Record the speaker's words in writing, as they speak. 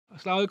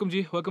Assalamu alaikum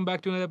ji. Welcome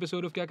back to another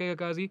episode of Kahe,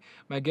 Kazi.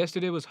 My guest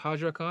today was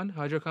Hajra Khan.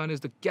 Hajra Khan is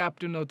the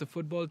captain of the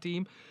football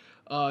team.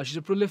 She's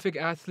a prolific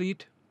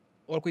athlete.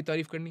 Or koi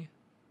tareef karni hai?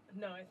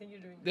 No, I think you're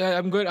doing good. Yeah,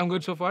 I'm good. I'm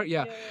good so far.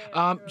 Yeah.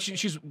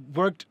 She's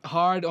worked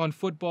hard on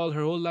football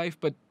her whole life,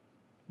 but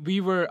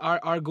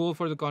our goal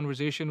for the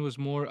conversation was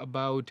more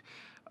about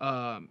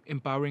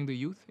empowering the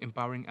youth,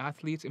 empowering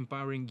athletes,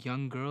 empowering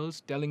young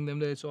girls, telling them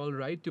that it's all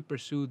right to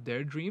pursue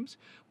their dreams,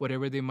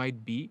 whatever they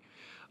might be.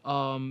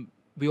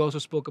 We also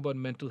spoke about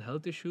mental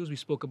health issues. We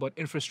spoke about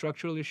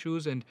infrastructural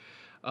issues and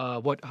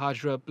what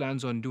Hajra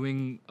plans on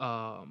doing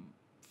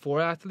for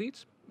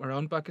athletes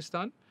around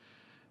Pakistan.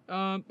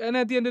 And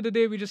at the end of the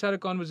day, we just had a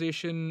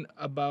conversation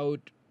about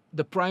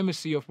the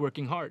primacy of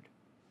working hard.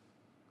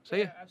 So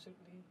yeah.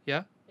 Absolutely.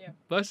 Yeah? Yeah.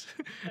 Bus?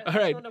 All That's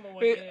right. not number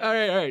one, yeah. All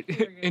right.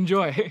 Very good.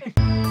 Enjoy.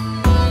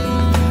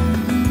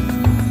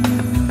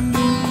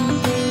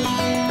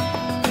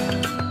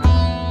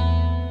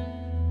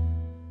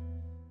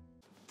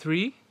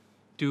 3,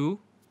 2,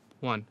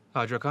 1.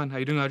 Hajra Khan. How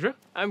you doing, Hajra?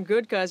 I'm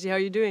good, Kazi. How are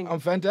you doing? I'm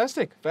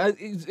fantastic.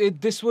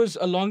 This was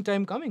a long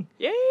time coming.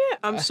 Yeah.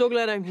 I'm so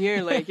glad I'm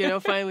here.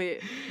 Finally.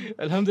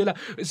 Alhamdulillah.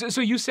 So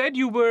you said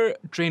you were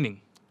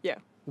training. Yeah.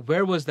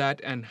 Where was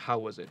that and how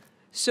was it?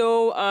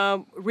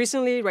 So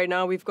recently, right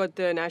now, we've got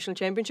the national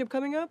championship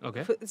coming up.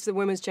 Okay. It's the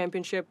women's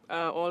championship.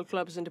 All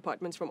clubs and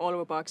departments from all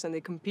over Pakistan, they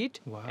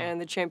compete. Wow.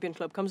 And the champion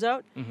club comes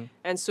out. Mm-hmm.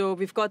 And so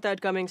we've got that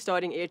coming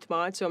starting 8th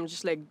March. So I'm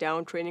just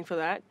down training for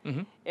that.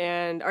 Mm-hmm.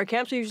 And our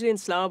camps are usually in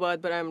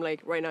Islamabad, but I'm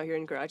right now here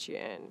in Karachi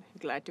and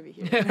glad to be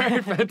here.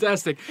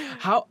 Fantastic.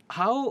 How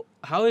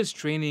is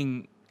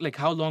training,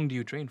 how long do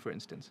you train, for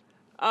instance?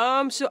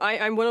 So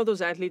I'm one of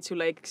those athletes who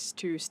likes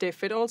to stay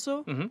fit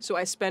also. Mm-hmm. So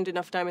I spend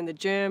enough time in the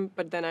gym,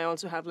 but then I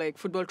also have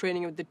football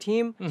training with the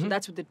team. Mm-hmm. So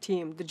that's with the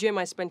team. The gym,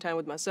 I spend time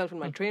with myself and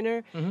my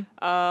trainer.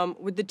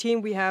 Mm-hmm. With the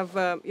team, we have,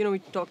 we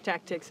talk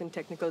tactics and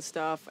technical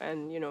stuff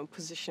and,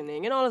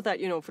 positioning and all of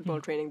that,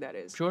 football training that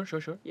is. Sure.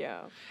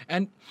 Yeah.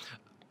 And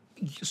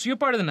so you're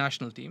part of the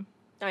national team.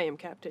 I am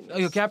captain. Yes. Oh,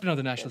 you're captain of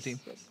the national team.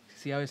 Yes.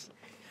 See how it's...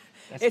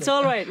 It's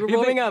all right. We're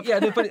warming up. Yeah,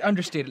 they put it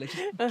understated,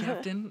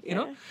 captain, you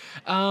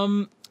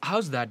know?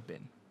 How's that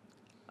been?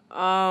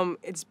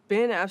 It's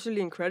been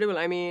absolutely incredible.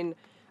 I mean,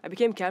 I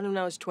became captain when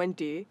I was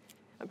 20.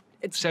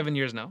 It's 7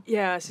 years now.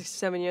 Yeah,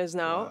 7 years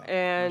now. Wow.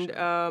 And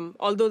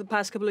although the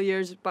past couple of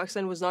years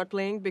Pakistan was not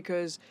playing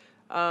because,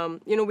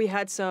 we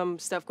had some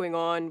stuff going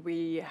on.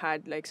 We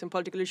had some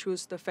political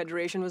issues. The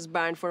federation was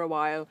banned for a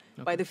while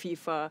by the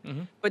FIFA.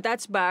 Mm-hmm. But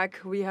that's back.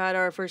 We had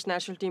our first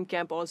national team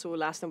camp also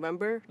last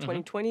November,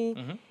 2020.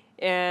 Mm-hmm.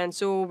 And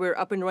so we're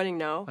up and running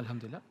now.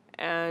 Alhamdulillah.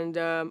 And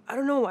I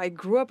don't know, I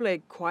grew up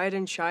quiet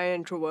and shy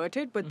and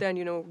introverted, but then,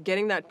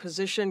 getting that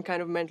position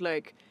kind of meant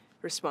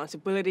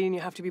responsibility and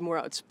you have to be more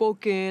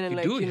outspoken and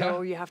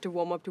you have to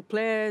warm up to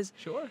players.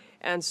 Sure.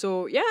 And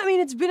so, yeah, I mean,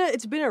 it's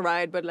been a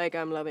ride, but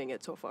I'm loving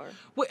it so far.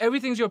 Well,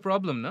 everything's your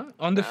problem, no?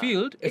 On the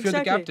field, if you're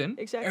the captain,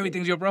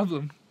 everything's your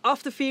problem.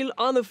 Off the field,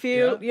 on the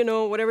field,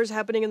 whatever's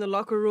happening in the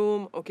locker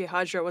room. Okay,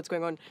 Hajra, what's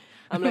going on?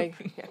 I'm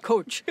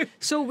coach.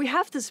 So we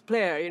have this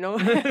player,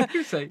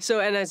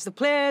 So, and as the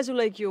players are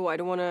I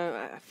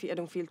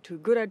don't feel too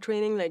good at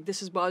training.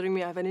 This is bothering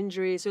me. I have an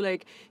injury. So,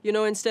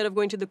 instead of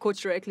going to the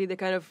coach directly, they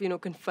kind of,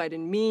 confide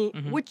in me,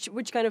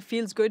 which kind of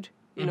feels good.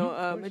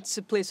 It's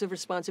a place of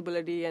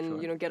responsibility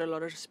and, get a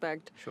lot of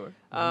respect. Sure.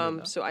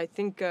 So I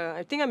think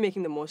I'm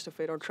making the most of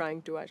it or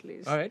trying to at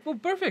least. All right. Well,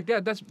 perfect. Yeah,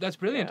 that's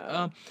brilliant.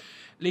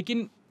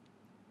 Yeah.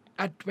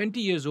 At 20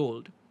 years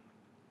old,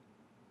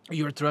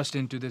 you're thrust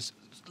into this.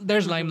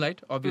 There's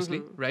limelight,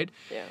 obviously, right?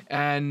 Yeah.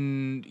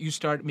 And you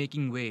start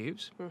making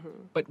waves.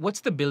 But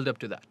what's the build up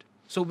to that?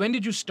 So when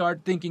did you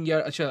start thinking,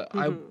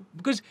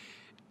 because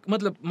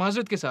मतलब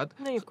माजरत के साथ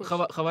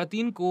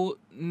ख़वातीन को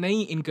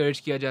नहीं encourage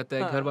किया जाता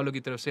है घर वालों की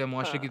तरफ से या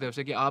मुआशरे की तरफ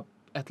से कि आप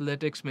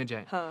एथलेटिक्स में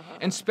जाएं.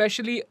 And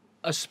especially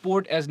a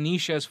sport as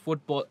niche as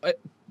football.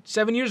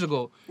 7 years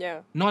ago,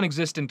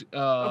 non-existent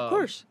of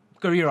course.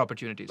 Career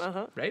opportunities,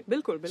 right?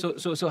 बिल्कुल.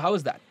 So how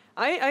is that?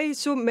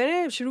 So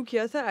मैंने शुरू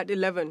किया था at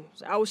 11.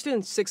 So I was still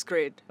in 6th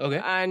grade.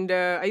 Okay. And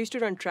I used to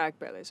run track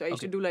पहले. So I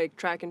used to do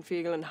track and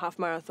field and half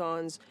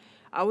marathons.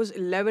 I was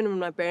 11 when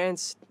my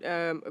parents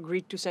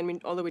agreed to send me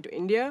all the way to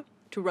India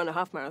to run a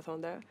half marathon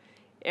there.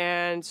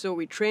 And so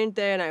we trained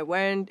there and I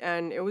went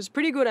and it was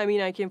pretty good. I mean,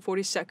 I came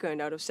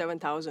 42nd out of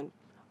 7,000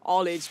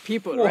 all age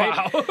people,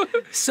 right? Wow.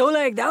 So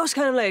that was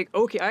kind of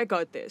okay, I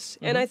got this.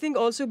 And I think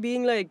also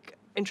being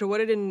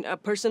introverted and a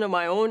person of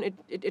my own,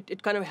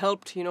 it kind of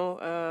helped,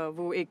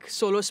 वो एक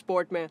solo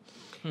sport में.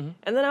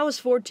 And then I was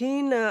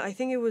 14, I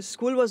think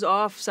school was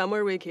off,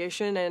 summer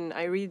vacation, and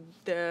I read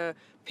the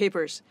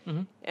papers.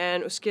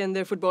 And उसके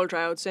अंदर football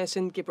tryouts हैं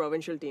सिंध के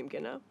provincial team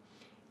के ना.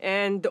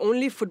 And the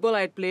only football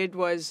I had played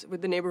was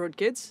with the neighborhood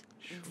kids.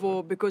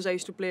 Sure. Because I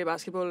used to play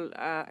basketball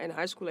in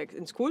high school,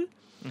 in school.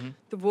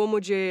 तो वो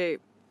मुझे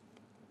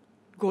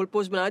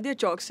goalpost बना दिया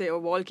chalk से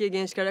और wall के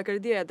against खड़ा कर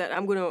दिया that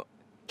I'm going to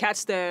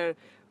catch their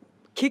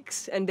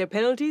kicks and their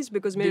penalties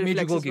because my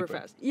reflexes were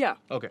fast. Yeah.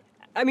 Okay.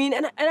 I mean,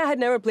 and I had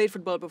never played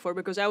football before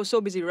because I was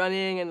so busy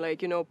running and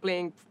like,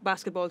 playing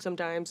basketball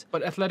sometimes.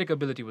 But athletic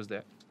ability was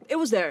there. It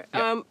was there.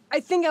 Yeah. I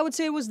think I would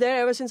say it was there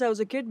ever since I was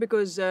a kid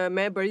because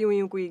मैं बड़ी हुई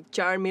हूँ कोई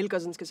 4 male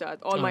cousins के साथ,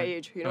 all my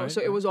age,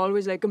 so it was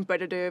always like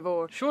competitive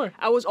or Sure.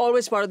 I was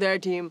always part of their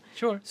team.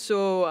 Sure. So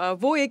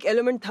वो एक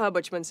element था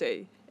बचपन से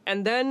ही.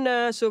 And then,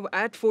 so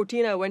at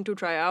 14, I went to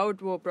try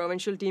out. वो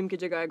provincial team की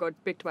जगह I got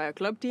picked by a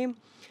club team.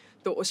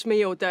 तो उसमें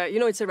ये होता है,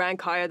 it's a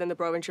rank higher than the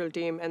provincial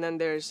team, and then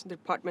there's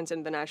departments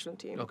in the national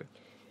team. Okay.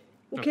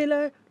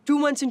 Okay, 2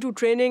 months into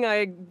training,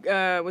 I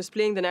was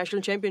playing the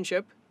national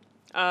championship,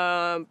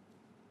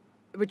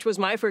 which was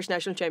my first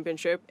national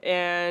championship,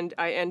 and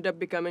I end up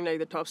becoming like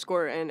the top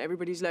scorer, and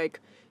everybody's like,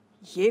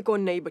 ये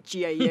कौन नई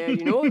बच्ची आई है,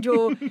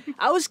 जो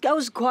I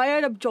was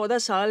quiet अब 14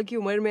 साल की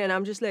उम्र में, and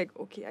I'm just like,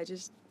 okay, I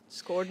just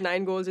scored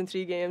 9 goals in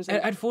 3 games.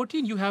 At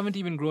 14, you haven't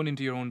even grown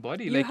into your own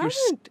body. You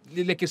haven't.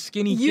 You're like a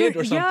skinny kid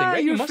or something, yeah,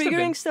 right? You're You must have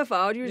figuring been. stuff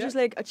out. You're just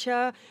like,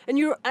 acha. And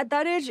you're at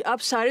that age, आप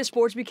सारे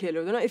sports भी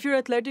खेलो. If you're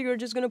athletic, you're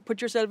just going to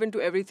put yourself into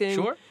everything.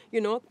 Sure.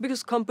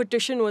 Because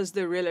competition was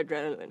the real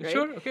adrenaline, right?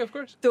 Sure, okay, of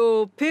course.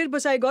 So, फिर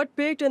बस I got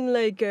picked and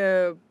like,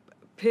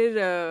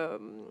 फिर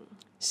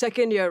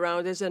second year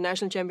round, there's a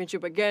national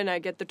championship again. I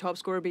get the top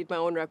scorer, beat my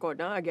own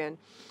record again.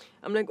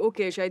 I'm like,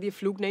 okay, शायद ये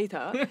fluke नहीं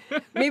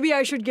था. Maybe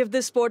I should give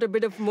this sport a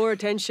bit of more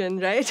attention,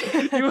 right?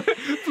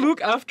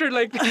 Fluke after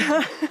like...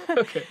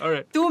 Okay, all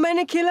right. तो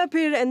मैंने खेला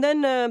फिर, and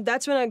then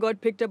that's when I got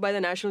picked up by the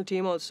national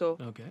team also.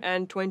 Okay.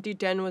 And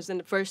 2010 was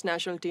the first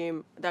national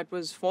team that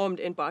was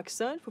formed in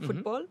Pakistan for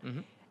football.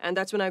 And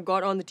that's when I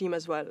got on the team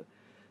as well.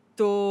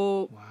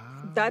 So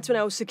that's when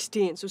I was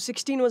 16. So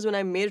 16 was when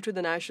I made it to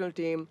the national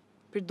team.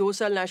 फिर 2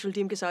 साल national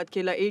team के साथ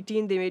खेला.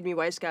 18 they made me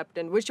vice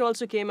captain, which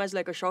also came as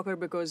like a shocker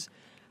because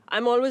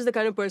I'm always the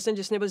kind of person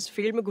जिसने बस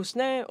field में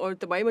घुसना है और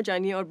तबाही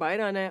मचानी है और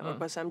बाहर आना है और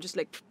बस I'm just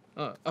like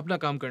अपना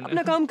काम करना है.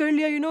 अपना काम कर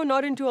लिया,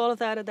 not into all of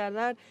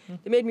that.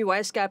 They made me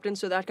vice captain,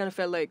 so that kind of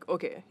felt like,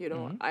 okay,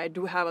 I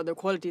do have other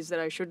qualities that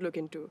I should look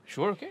into.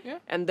 Sure, okay, yeah.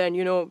 And then,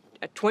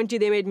 at 20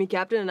 they made me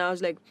captain and I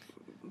was like,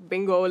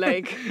 bingo,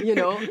 like,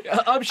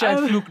 अब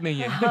शायद fluke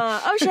नहीं है.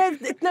 हाँ, अब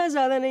शायद इतना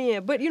ज़्यादा नहीं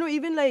है. But,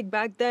 even like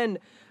back then,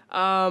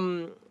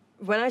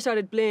 when I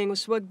started playing,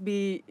 उस वक्त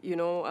भी,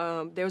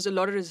 there was a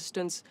lot of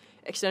resistance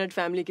extended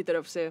family की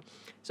तरफ से.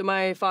 So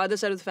my father's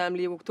side of the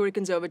family वो थोड़ी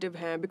conservative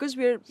हैं because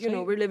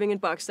we're living in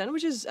Pakistan,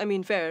 which is, I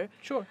mean, fair.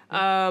 Sure.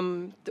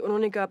 तो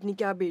उन्होंने कहा अपनी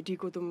क्या बेटी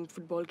को तुम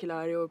फुटबॉल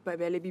खिला रहे हो,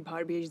 पहले भी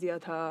बाहर भेज दिया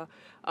था,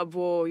 अब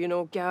वो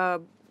क्या,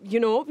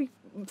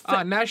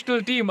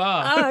 national team,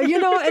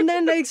 and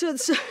then like so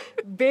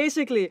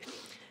basically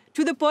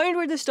to the point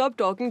where they stopped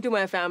talking to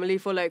my family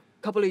for like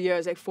a couple of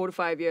years, like 4 to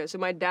 5 years. So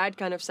my dad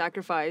kind of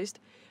sacrificed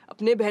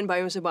अपने बहन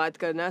भाइयों से बात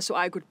करना so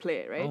I could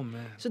play, right? Oh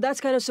man. So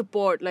that's kind of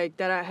support like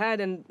that I had,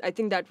 and I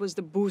think that was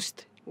the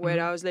boost where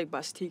I was like,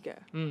 bas theek hai.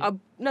 Ab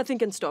nothing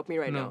can stop me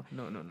right now.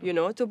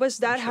 No. So bas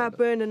that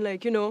happened, and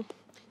like,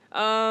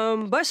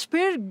 bas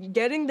फिर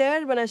getting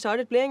there when I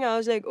started playing, I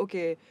was like,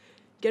 okay,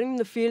 getting in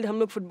the field, हम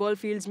लोग football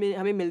fields में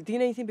हमें मिलती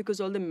नहीं थी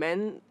because all the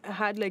men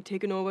had like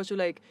taken over. So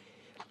like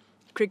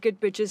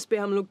cricket pitches पे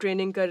हम लोग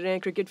training कर रहे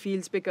हैं, cricket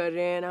fields पे कर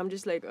रहे हैं, and I'm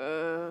just like,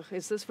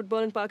 is this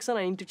football in Pakistan?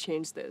 I need to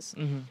change this.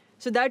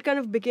 So that kind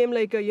of became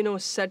like a,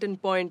 certain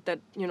point that,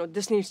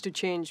 this needs to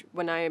change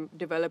when I am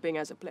developing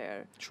as a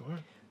player. Sure.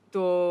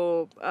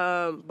 So,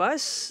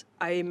 bus,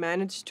 I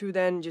managed to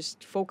then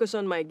just focus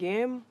on my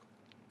game.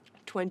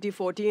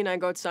 2014, I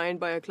got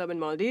signed by a club in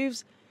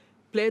Maldives.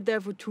 Played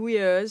there for 2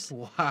 years.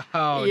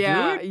 Wow,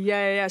 yeah, dude.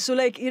 Yeah. So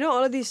like,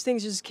 all of these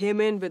things just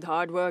came in with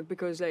hard work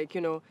because like,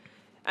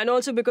 and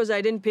also because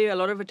I didn't pay a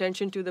lot of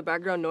attention to the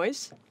background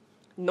noise.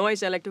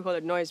 Noise, I like to call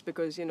it noise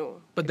because,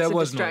 but it's there a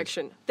was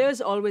distraction. Noise. There's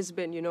always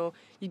been, you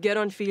get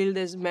on field,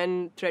 there's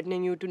men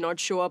threatening you to not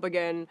show up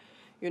again.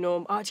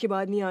 आज के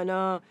बाद नहीं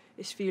आना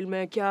इस field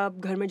में, क्या आप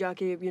घर में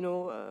जाके,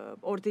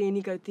 औरतें ये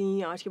नहीं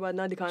करती, आज के बाद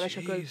ना दिखाना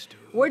शक्ल.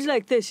 Words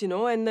like this,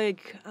 and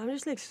like, I'm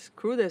just like,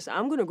 screw this,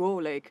 I'm gonna go,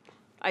 like,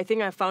 I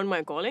think I found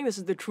my calling. This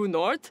is the true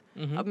north.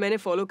 अब मैंने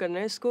follow करना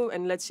है इसको,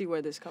 and let's see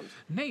where this comes.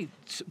 नहीं,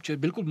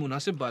 बिल्कुल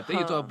मुनासिब बात है.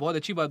 ये तो आप बहुत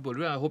अच्छी बात बोल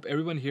रहे हैं. I hope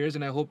everyone hears,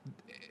 and I hope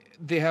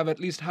they have at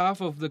least half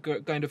of the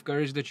kind of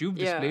courage that you've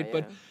displayed. Yeah.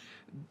 But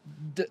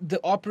the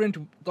operant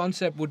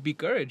concept would be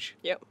courage.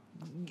 Yep.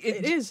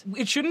 It is.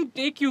 It shouldn't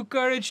take you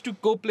courage to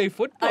go play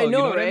football. I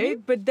know, what right? I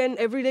mean? But then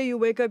every day you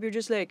wake up, you're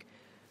just like,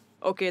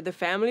 okay, the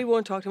family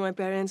won't talk to my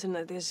parents, and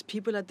there's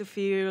people at the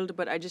field,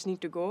 but I just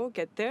need to go,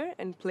 get there,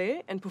 and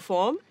play, and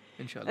perform.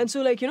 Inshallah. And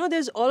so, like,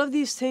 there's all of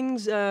these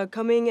things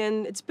coming,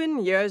 and it's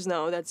been years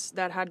now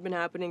that had been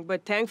happening.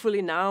 But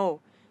thankfully now,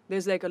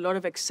 there's like a lot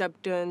of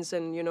acceptance,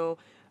 and,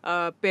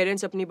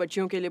 parents अपनी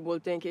बच्चियों के लिए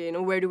बोलते हैं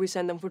कि, where do we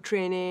send them for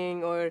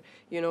training, or,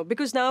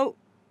 because now,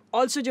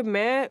 also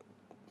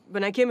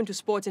when I came into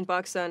sports in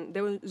Pakistan,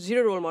 there were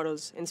 0 role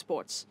models in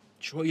sports.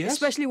 Sure, yes.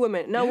 Especially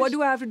women. Now, what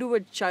do I have to do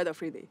with Shahid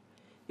Afridi?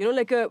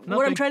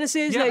 What I'm trying to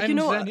say is like,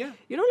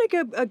 like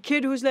a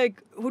kid who's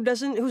like,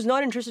 who's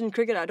not interested in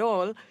cricket at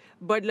all,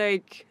 but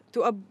like,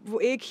 तो अब वो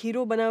एक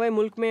hero बना हुआ है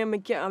मुल्क में,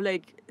 मैं क्या,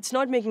 like, it's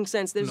not making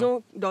sense. There's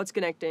no dots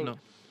connecting. No.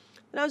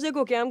 And I was like,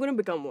 okay, I'm going to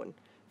become one.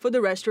 For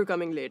the rest who are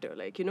coming later,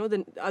 like, you know,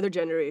 the other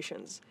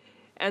generations.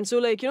 And so,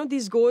 like, you know,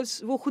 these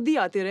goals, wo khud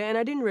hi aate rahe. And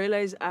I didn't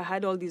realize I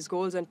had all these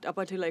goals up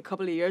until like a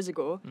couple of years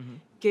ago.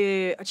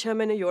 Ke, acha,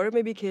 maine Europe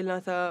mein bhi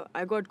khelna tha.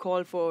 I got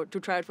called to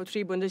try out for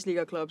 3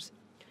 Bundesliga clubs.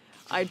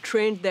 I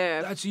trained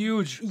there. That's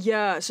huge.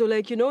 Yeah, so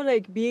like, you know,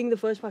 like being the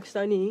first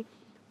Pakistani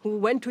who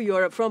went to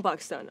Europe from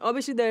Pakistan.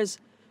 Obviously, there's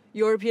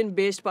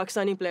European-based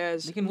Pakistani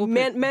players,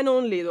 men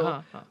only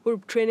though, who are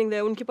training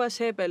there. Unke paas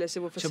hai pehle se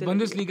wo facility. So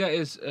Bundesliga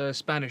is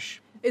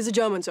Spanish. It's a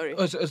German, sorry.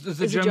 Oh, it's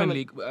the German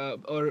league,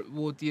 or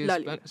wo hoti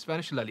hai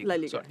Spanish La Liga. La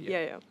Liga. Sorry,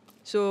 Yeah.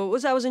 So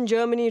I was in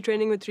Germany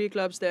training with 3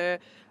 clubs there.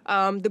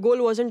 The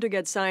goal wasn't to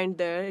get signed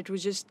there. It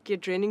was just कि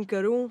training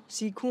करूँ,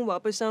 सीखूँ,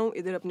 वापस आऊँ,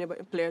 इधर अपने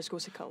players को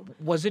सिखाऊँ.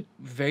 Was it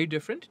very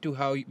different to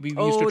how we used to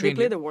train? Oh, they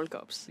play here? the World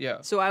Cups. Yeah.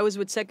 So I was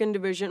with second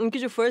division. उनके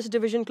जो first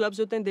division clubs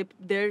होते हैं,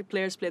 their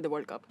players play the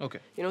World Cup. Okay.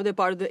 You know, they're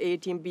part of the A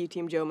team, B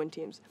team, German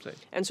teams. Right.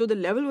 And so the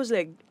level was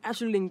like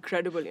absolutely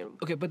incredible. You know.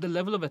 Okay, but the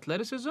level of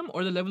athleticism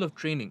or the level of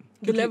training?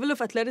 The level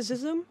of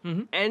athleticism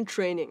and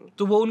training.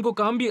 तो वो उनको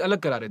काम भी अलग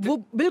करा रहे थे.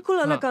 वो बिल्कुल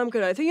अलग काम कर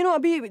रहे थे. You know,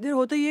 अभी इधर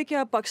होता ही है कि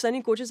आप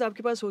पाकिस्तानी coaches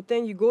आपके पास होते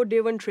हैं. You go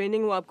day 1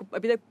 training, वो आपको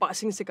अभी तक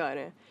passing सिखा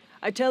रहे हैं.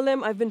 I tell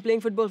them I've been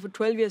playing football for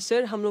 12 years,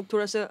 sir. हम लोग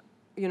थोड़ा सा,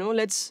 you know,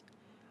 let's.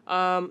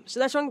 So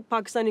that's wrong.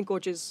 Pakistani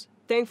coaches.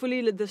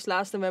 Thankfully, this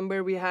last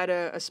November we had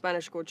a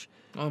Spanish coach.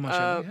 Oh,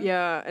 mashallah.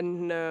 Yeah,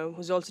 and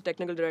who's also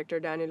technical director,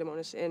 Daniel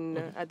Limones,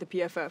 at the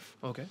PFF.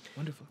 Okay,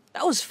 wonderful.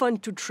 That was fun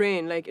to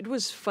train. Like, it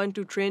was fun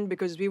to train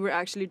because we were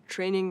actually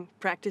training,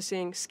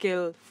 practicing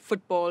skill,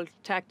 football,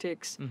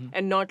 tactics,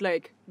 and not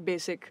like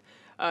basic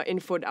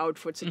in-foot,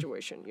 out-foot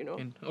situation, you know.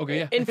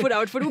 In-foot,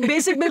 out-foot. वो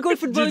basic बिल्कुल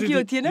football की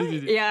होती है ना?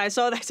 Yeah, I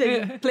saw that.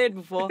 I played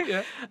before.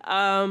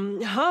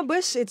 हाँ,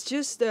 बस it's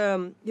just,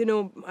 you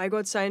know, I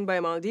got signed by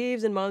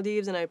Maldives,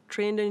 and I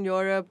trained in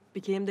Europe,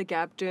 became the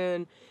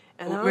captain.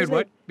 And I was what?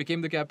 Like,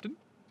 became the captain?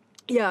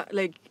 Yeah,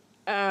 like,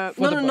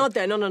 not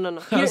there. No.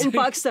 Here in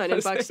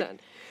Pakistan.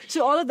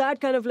 So all of that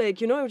kind of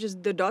like, you know, it was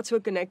just the dots were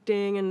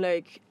connecting and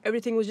like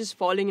everything was just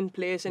falling in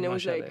place. And it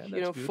was like,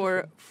 you know,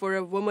 for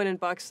a woman in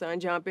Pakistan,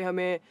 जहाँ पे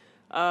हमें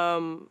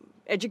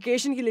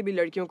education के लिए भी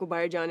लड़कियों को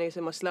बाहर जाने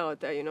से मसला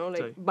होता है, you know,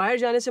 like बाहर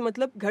जाने से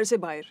मतलब घर से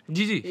बाहर,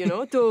 you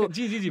know, तो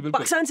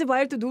पाकिस्तान से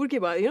बाहर तो दूर की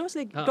बात, you know, it's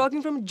like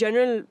talking from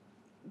general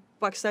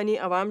Pakistani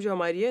आवाम जो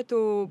हमारी है,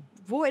 तो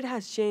वो it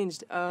has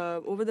changed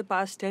over the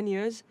past 10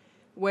 years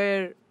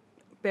where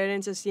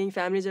parents are seeing,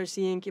 families are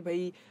seeing कि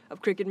भाई अब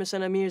cricket में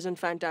Sana Mir is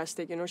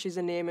fantastic, you know, she's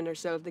a name in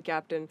herself, the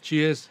captain.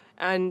 She is.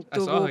 And I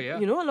saw her, yeah.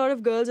 You know, a lot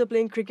of girls are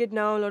playing cricket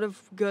now, a lot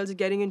of girls are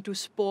getting into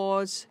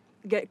sports,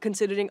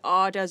 considering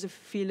art as a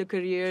field of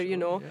career, you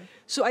know. Yeah.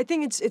 So I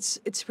think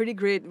it's pretty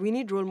great. We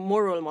need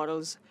more role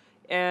models,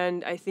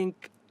 and I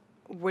think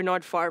we're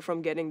not far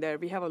from getting there.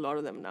 We have a lot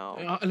of them now.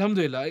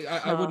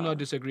 Alhamdulillah, I would not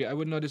disagree. I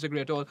would not disagree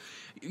at all.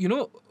 You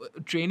know,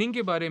 training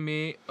के बारे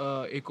में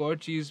एक और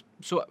चीज़.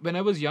 So when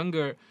I was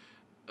younger,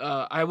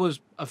 I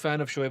was a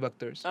fan of Shoaib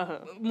Akhtar's.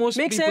 Most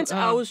Makes people, sense.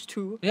 I was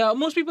too. Yeah,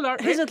 most people are.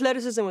 His right?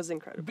 athleticism was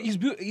incredible. He's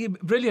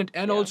brilliant,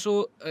 and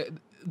also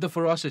the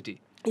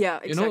ferocity. Yeah,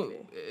 exactly. You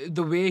know,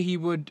 the way he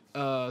would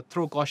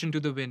throw caution to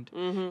the wind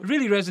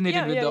really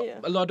resonated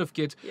with a lot of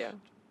kids. Yeah.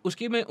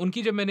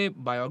 उनकी जब मैंने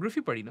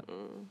biography पढ़ी ना,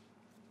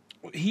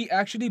 he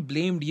actually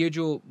blamed ये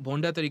जो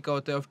भोंडा तरीका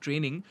होता है of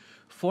training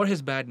for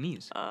his bad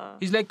knees.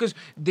 He's like, because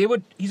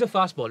he's a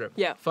fast bowler.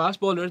 Yeah.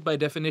 Fast bowlers by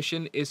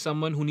definition is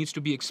someone who needs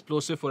to be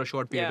explosive for a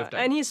short period of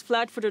time. And he's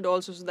flat-footed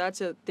also, so that's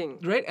a thing.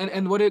 Right?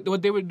 And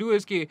what they would do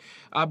is कि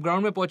आप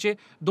ground में पहुंचे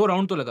 2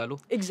 round तो लगा लो.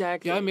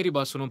 Exactly. यार मेरी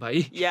बात सुनो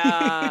भाई.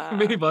 Yeah.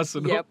 मेरी बात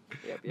सुनो. Yep.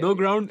 2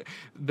 ground.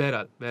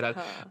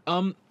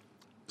 बहरहाल.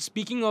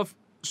 Speaking of,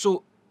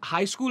 so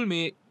high school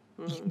में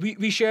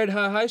we shared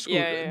her high school,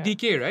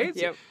 DK, right?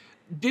 Yep.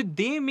 Did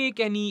they make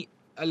any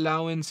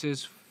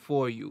allowances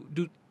for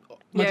you?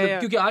 मतलब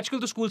क्योंकि आजकल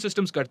तो स्कूल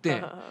सिस्टम्स करते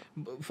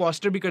हैं,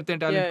 फॉस्टर भी करते हैं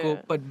टैलेंट को,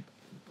 but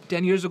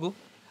 10 years ago?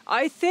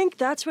 I think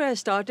that's where I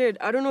started.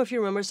 I don't know if you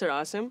remember Sir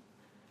Asim.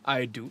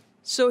 I do.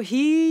 So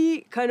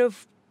he kind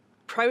of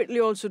privately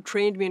also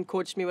trained me and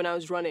coached me when I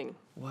was running.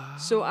 Wow.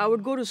 So I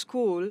would go to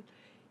school.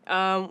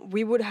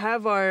 We would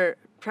have our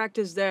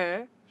practice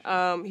there.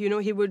 You know,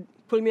 he would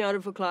pull me out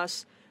of a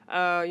class,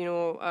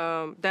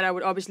 that I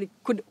would obviously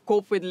could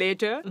cope with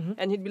later.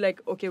 And he'd be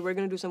like, okay, we're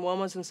going to do some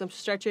warm-ups and some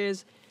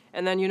stretches.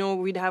 And then, you know,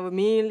 we'd have a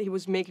meal. He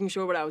was making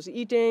sure what I was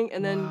eating.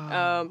 And then,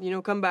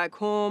 come back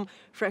home,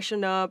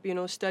 freshen up, you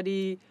know,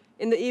 study.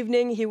 In the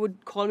evening, he would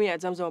call me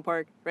at Zamzam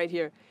Park right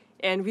here.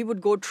 And we would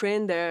go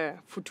train there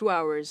for 2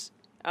 hours.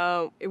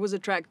 It was a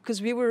track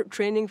because we were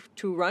training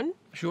to run.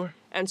 Sure.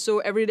 And so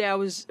every day I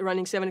was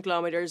running 7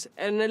 kilometers.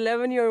 And an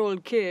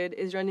 11-year-old kid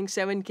is running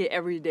 7K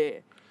every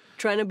day,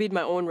 trying to beat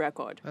my own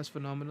record. That's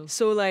phenomenal.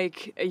 So,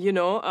 like, you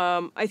know,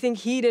 I think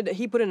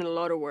he put in a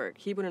lot of work.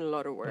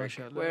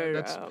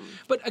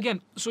 But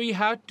again, so he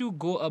had to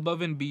go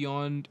above and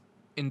beyond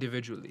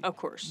individually. Of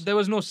course. There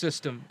was no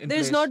system in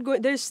place.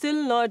 There's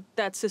still not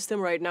that system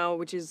right now,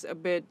 which is a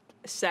bit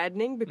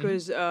saddening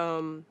because,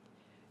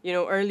 you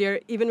know, earlier,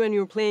 even when you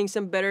were playing,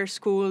 some better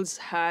schools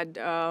had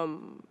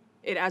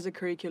it as a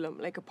curriculum,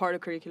 like a part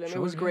of curriculum. Sure,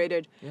 it was yeah.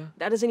 graded. Yeah.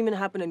 That doesn't even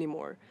happen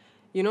anymore.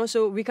 You know,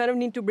 so we kind of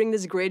need to bring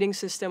this grading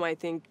system, I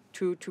think,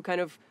 to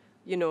kind of,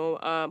 you know,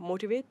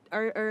 motivate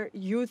our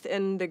youth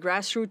and the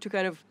grassroots to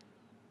kind of,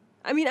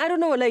 I mean, I don't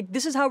know, like,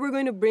 this is how we're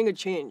going to bring a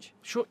change.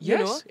 Sure. You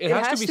Yes. know? It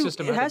has to be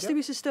systematic. It has yeah. to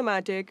be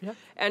systematic. Yeah.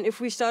 And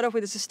if we start off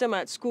with a system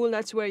at school,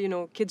 that's where, you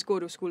know, kids go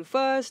to school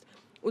first.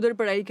 Udhar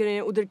padhai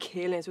kare, udhar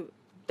khelein. So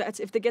that's,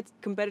 if they get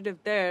competitive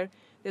there,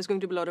 there's going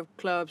to be a lot of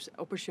clubs,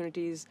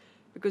 opportunities,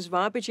 because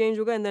wahan pe change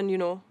hoga, and then, you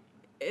know,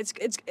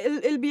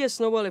 it'll be a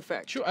snowball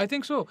effect. Sure, I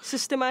think so.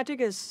 Systematic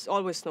is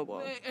always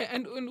snowball.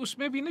 And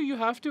usme bhi, you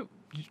have to,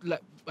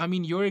 I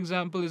mean, your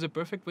example is a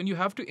perfect one. You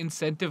have to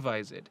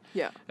incentivize it.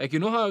 Yeah. Like, you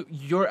know how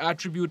you're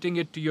attributing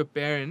it to your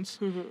parents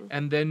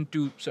and then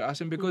to Sir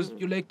Asim, because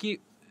you're like,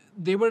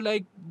 they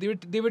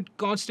were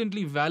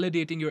constantly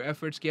validating your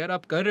efforts कि यार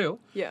आप कर रहे हो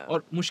Yeah.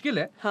 और मुश्किल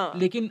है हाँ.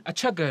 लेकिन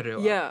अच्छा कर रहे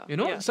हो Yeah, you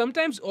know yeah.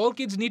 sometimes all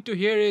kids need to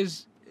hear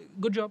is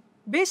good job.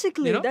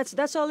 Basically, You know?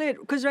 that's all it.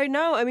 Because right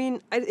now, I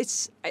mean,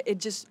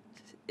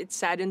 it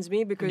saddens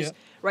me because Yeah.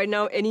 right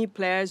now, any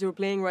players who are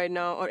playing right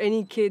now or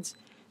any kids,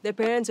 their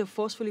parents are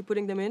forcefully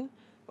putting them in.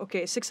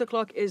 Okay, 6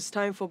 o'clock is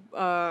time for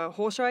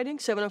horse riding.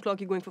 7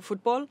 o'clock you're going for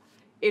football.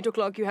 8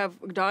 o'clock you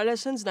have guitar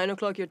lessons. 9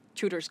 o'clock your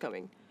tutor's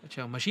coming.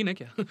 अच्छा machine है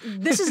क्या?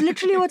 This is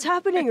literally what's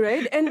happening,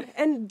 right?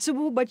 And so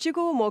वो बच्चे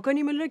को मौका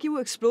नहीं मिल रहा कि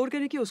वो explore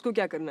करे कि उसको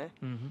क्या करना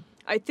है.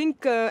 I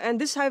think, and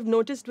this I've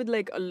noticed with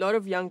like a lot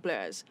of young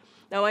players.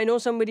 Now I know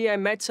somebody, I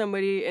met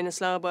somebody in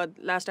Islamabad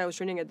last I was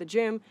training at the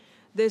gym.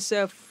 This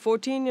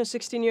 14 or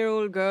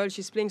 16-year-old girl,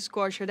 she's playing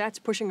squash. Her dad's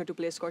pushing her to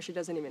play squash. She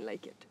doesn't even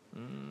like it.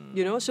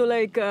 You know, so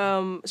like,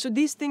 so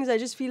these things, I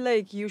just feel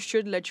like you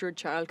should let your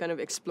child kind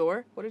of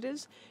explore what it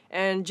is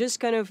and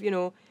just kind of, you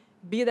know,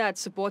 be that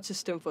support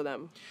system for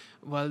them.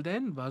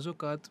 वालदैन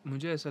बाज़-औक़ात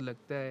मुझे ऐसा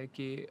लगता है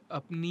कि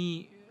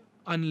अपनी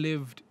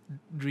unlived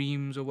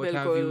dreams or what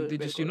have you, बिल्कुल, they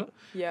just, you know,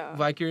 Yeah.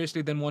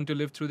 vicariously then want to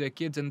live through their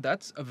kids, and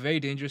that's a very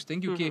dangerous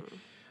thing. क्योंकि,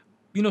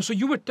 you know, so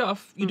you were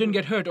tough, you didn't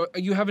get hurt, or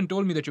you haven't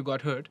told me that you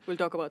got hurt. We'll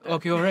talk about that.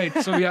 Okay, all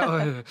right. So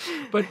yeah,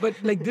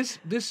 but like this,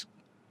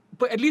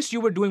 but at least you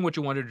were doing what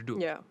you wanted to do.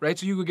 Yeah. Right.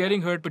 So you were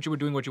getting hurt, but you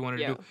were doing what you wanted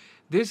to Yeah. do.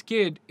 This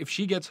kid, if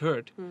she gets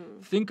hurt,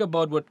 think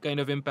about what kind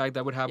of impact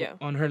that would have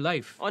Yeah. on her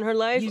life. On her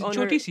life, He's on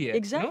her... छोटी सी है,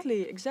 Exactly,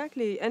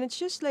 exactly. And it's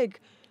just like,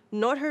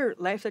 not her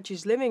life that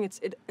she's living,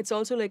 it's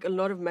also like a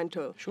lot of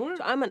mental. Sure.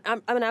 So I'm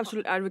an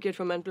absolute advocate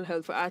for mental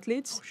health for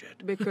athletes. Oh,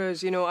 shit.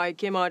 Because, you know, I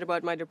came out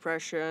about my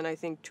depression, I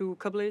think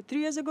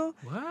 3 years ago.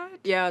 What?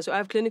 Yeah, so I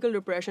have clinical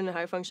depression and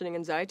high functioning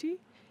anxiety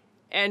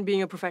and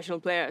being a professional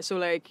player. So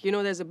like, you know,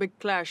 there's a big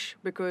clash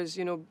because,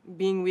 you know,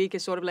 being weak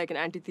is sort of like an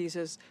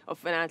antithesis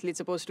of an athlete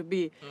supposed to be.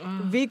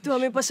 Weak to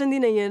हमें पसंद ही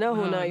नहीं है ना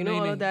होना, you know,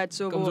 all of that.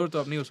 So कमजोर तो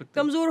आप नहीं हो सकते.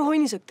 कमजोर हो ही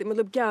नहीं सकते,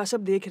 मतलब क्या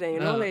सब देख रहे हैं,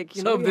 you know, like,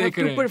 you know, सब you have देख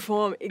रहे to हैं.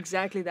 perform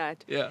exactly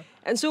that. Yeah.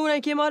 And so when I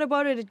came out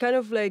about it, it kind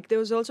of like,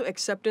 there was also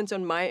acceptance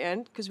on my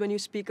end, because when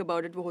you speak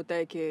about it, वो होता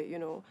है कि,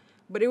 you know,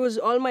 but it was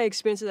all my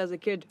experiences as a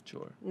kid.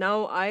 Sure. Now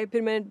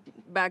फिर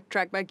मैंने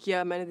track back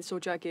किया, मैंने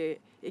सोचा कि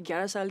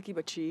 11 साल की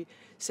बच्ची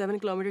 7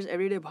 kilometers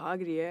every day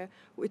भाग रही है,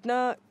 वो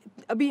इतना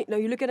अभी, now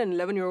you look at an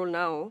 11-year-old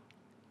now,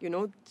 you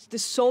know,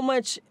 there's so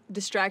much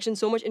distraction,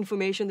 so much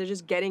information they're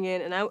just getting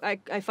in, and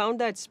I found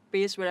that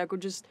space where I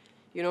could just,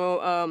 you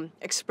know,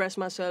 express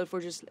myself, or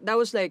just, that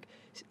was like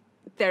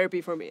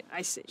therapy for me,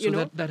 I say, you So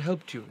know. that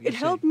helped you. It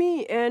helped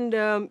me, and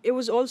it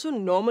was also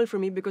normal for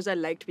me because I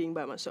liked being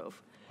by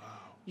myself. Wow.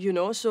 You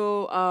know,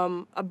 so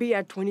I'll be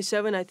at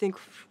 27, I think.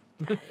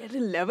 At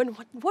 11,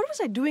 what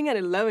was I doing at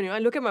 11? You know, I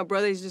look at my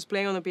brother; he's just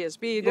playing on the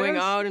PSP, going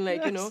Yes, out, and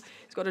like, you know, yes.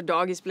 he's got a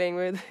dog he's playing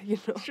with. You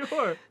know.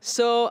 Sure.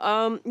 So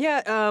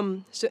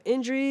so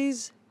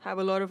injuries have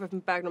a lot of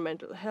impact on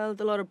mental health.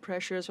 A lot of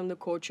pressures from the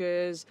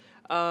coaches.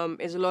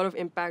 Is a lot of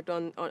impact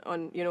on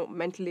you know,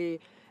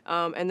 mentally,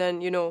 and then,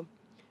 you know,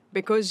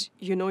 because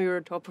you know you're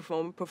a top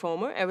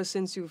performer ever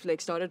since you've like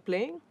started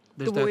playing.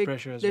 There's that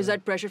pressure as There's well.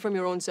 that pressure from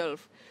your own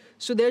self.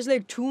 So there's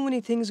like too many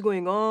things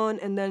going on,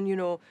 and then, you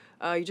know,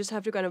 you just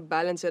have to kind of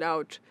balance it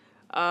out.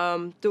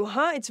 तो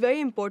हाँ, it's very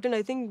important.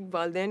 I think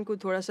वालिदैन को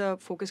थोड़ा सा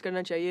focus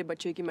करना चाहिए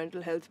बच्चे की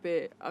mental health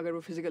पे, अगर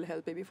वो physical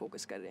health पे भी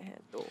focus कर रहे हैं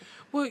तो.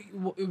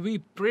 Well, we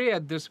pray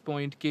at this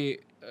point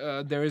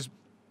that there is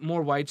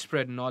more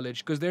widespread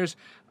knowledge, because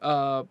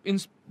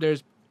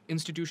there's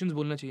institutions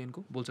बोलना चाहिए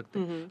इनको, बोल सकते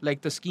हैं,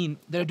 like the Skeen,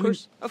 they're doing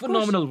Of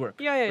phenomenal course. work,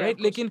 Yeah, right? of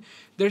course. लेकिन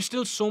there's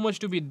still so much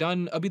to be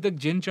done. अभी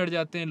तक जिन चढ़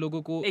जाते हैं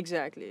लोगों को.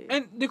 Exactly.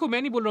 And देखो,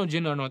 मैं नहीं बोल रहा हूँ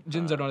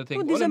jeans are not a thing.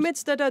 No, these What are I'm-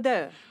 myths that are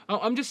there.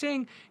 I'm just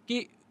saying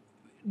कि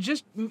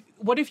just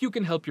what if you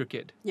can help your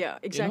kid? Yeah, you know?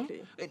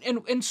 exactly.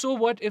 And so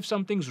what if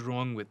something's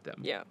wrong with them?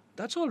 Yeah.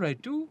 That's all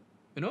right too,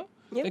 you know?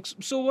 Yeah. Like,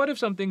 so what if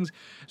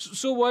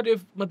so what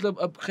if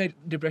matlab,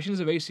 depression is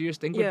a very serious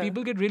thing, but Yeah.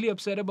 people get really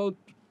upset about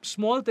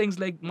small things,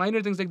 like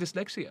minor things like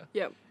dyslexia.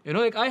 Yeah. You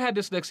know, like I had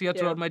dyslexia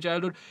throughout Yeah. my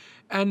childhood,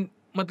 and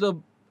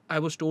matlab, I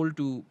was told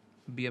to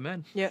be a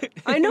man. Yeah,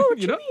 I know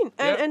what you know? mean,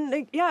 and Yeah. and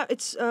like, yeah,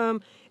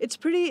 it's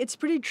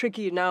pretty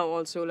tricky now.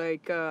 Also,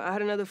 like I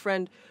had another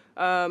friend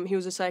He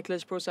was a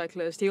cyclist, pro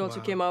cyclist. He also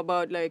came out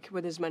about like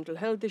with his mental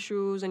health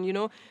issues,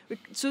 and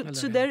so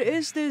there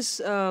is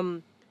this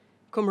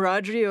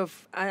camaraderie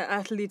of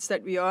athletes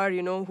that we are,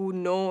 who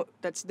know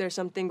that there's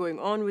something going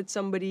on with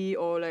somebody,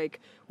 or like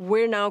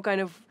we're now kind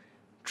of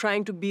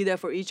trying to be there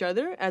for each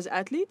other as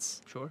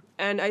athletes. Sure.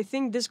 And I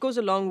think this goes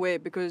a long way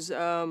because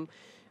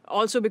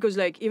also because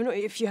like even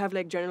if you have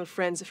like general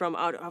friends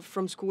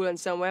from school and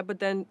somewhere, but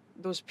then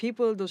those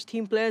people, those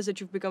team players that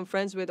you've become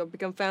friends with or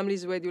become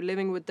families with, you're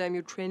living with them,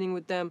 you're training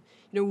with them,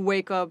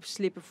 wake up,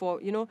 sleep before,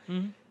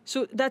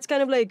 So that's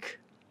kind of like,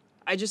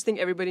 I just think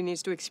everybody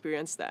needs to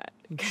experience that.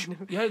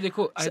 Yeah,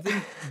 I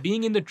think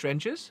being in the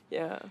trenches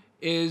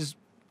is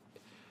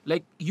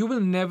like you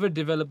will never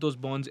develop those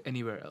bonds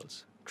anywhere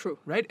else. True.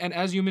 Right? And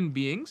as human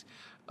beings,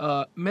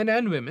 men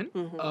and women,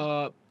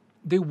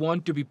 they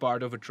want to be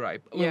part of a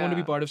tribe. They want to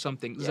be part of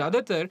something.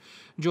 ज़्यादातर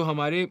जो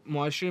हमारे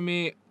माशरे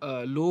में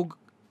लोग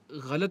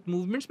गलत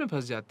movements में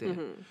फंस जाते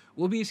हैं,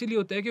 वो भी इसीलिए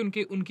होता है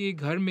कि उनके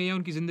घर में या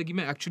उनकी जिंदगी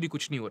में एक्चुअली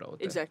कुछ नहीं हो रहा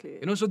होता है.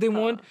 Exactly. So they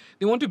want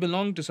to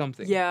belong to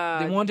something.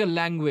 Yeah. They want a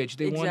language.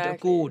 They want a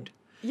code.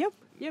 Yep.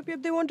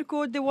 They want a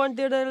code.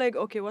 They're like,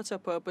 okay, what's our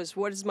purpose?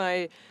 What is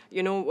my,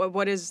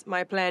 what is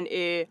my plan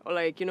A? Or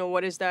like,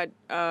 what is that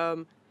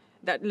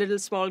that little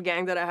small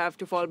gang that I have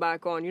to fall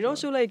back on? Sure.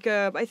 So like,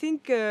 I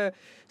think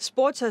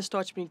sports has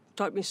taught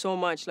me so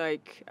much.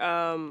 Like,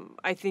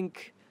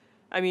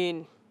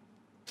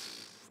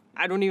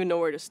 I don't even know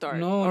where to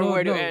start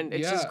where to end.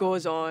 It just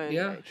goes on.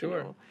 Yeah, like,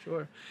 sure.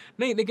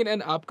 नहीं, लेकिन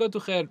and आपका तो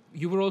खैर,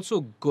 you were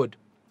also good.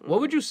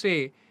 What would you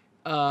say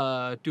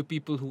to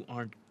people who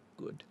aren't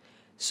good?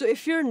 So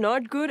if you're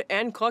not good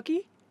and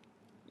cocky,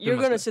 you're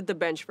gonna sit the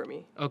bench for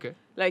me. Okay.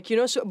 Like,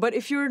 but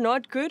if you're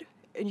not good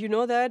and you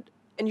know that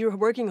and you're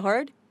working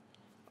hard,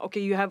 okay,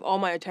 you have all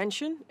my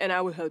attention and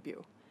I will help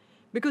you.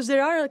 Because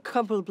there are a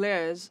couple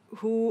players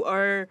who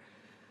are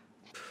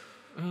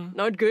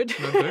not good.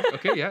 Not good.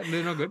 Okay, yeah,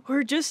 they're not good. Who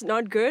are just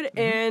not good,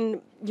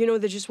 and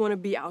they just want to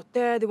be out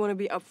there. They want to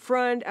be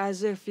upfront,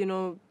 as if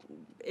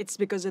it's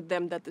because of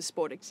them that the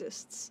sport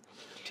exists.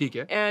 ठीक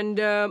है. And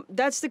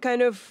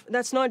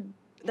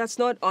that's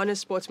not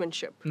honest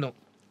sportsmanship. No.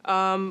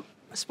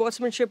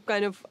 Sportsmanship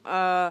kind of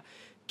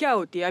क्या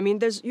होती है? I mean,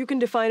 you can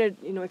define it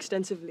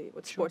extensively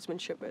what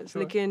sportsmanship is.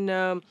 Sure. Like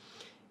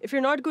if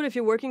you're not good, if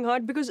you're working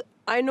hard, because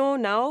I know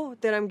now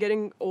that I'm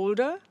getting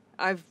older,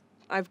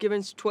 I've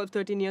given 12,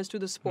 13 years to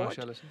the sport.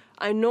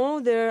 I know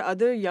there are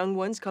other young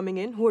ones coming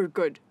in who are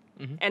good.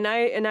 And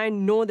I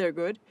know they're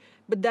good,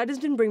 but that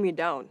doesn't bring me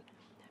down,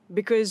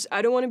 because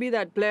I don't want to be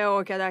that player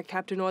or that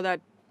captain or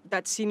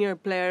that senior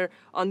player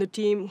on the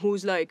team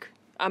who's like,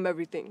 I'm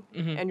everything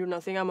and you're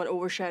nothing, I'm going to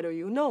overshadow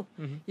you. No.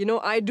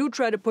 I do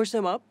try to push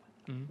them up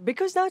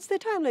because that's the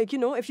time. Like,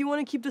 if you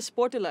want to keep the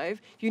sport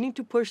alive, you need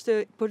to push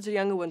the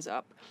younger ones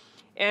up.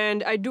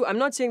 And I do. I'm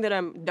not saying that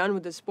I'm done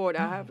with the sport.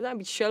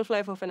 Shelf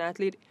life of an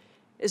athlete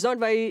is not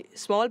very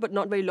small, but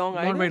not very long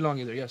either. Not very long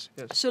either, yes.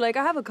 So, like,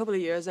 I have a couple of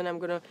years, and I'm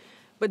going to...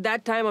 But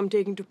that time I'm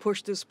taking to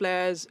push these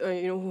players,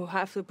 who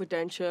have the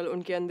potential.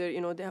 उनके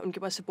अंदर, उनके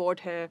पास support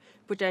है,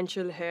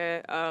 potential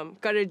है,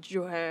 courage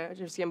जो है,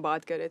 जिसकी हम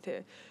बात कर रहे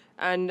थे.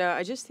 And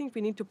I just think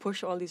we need to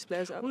push all these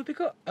players up. Well,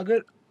 because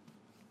अगर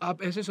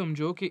आप ऐसे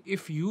समझो कि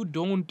if you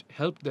don't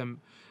help them,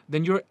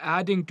 then you're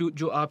adding to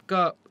जो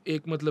आपका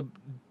एक मतलब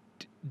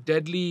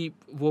deadly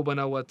वो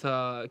बना हुआ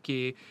था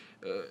कि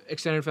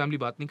extended family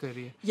बात नहीं कर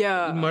रही है.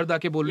 Yeah. मर्द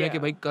आके बोल रहे हैं कि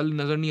भाई कल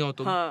नजर नहीं आओ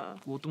तुम.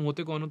 वो तुम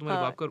होते कौन हो,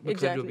 तुम्हारे बाप का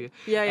घर जो भी है.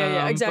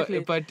 Yeah, exactly.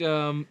 But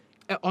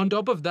on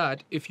top of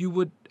that, if you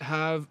would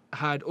have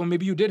had, or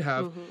maybe you did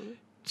have,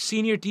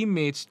 senior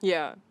teammates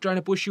trying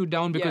to push you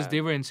down because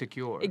they were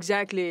insecure.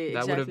 Exactly.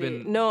 That would have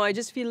been... No, I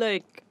just feel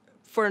like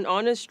for an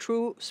honest,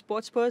 true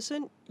sports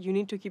person, you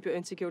need to keep your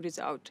insecurities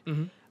out.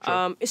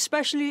 Sure.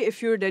 Especially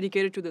if you're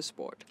dedicated to the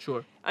sport.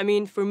 Sure. I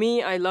mean, for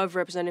me, I love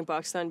representing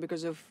Pakistan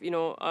because of,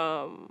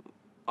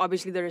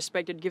 obviously the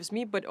respect it gives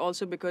me, but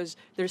also because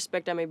the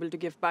respect I'm able to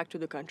give back to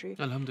the country.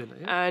 Alhamdulillah.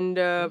 Yeah. And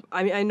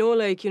I know,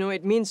 like,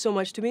 it means so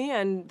much to me,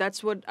 and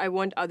that's what I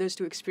want others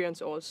to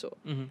experience also.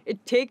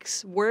 It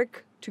takes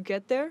work to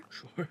get there.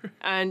 Sure.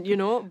 And,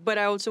 but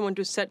I also want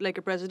to set like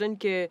a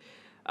precedent.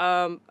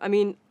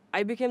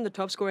 I became the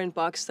top scorer in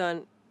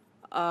Pakistan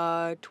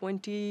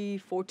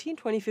 2014,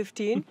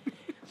 2015.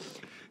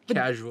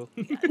 Casual.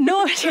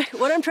 No,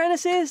 what I'm trying to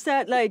say is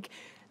that, like,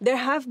 there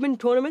have been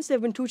tournaments, there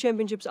have been 2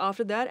 championships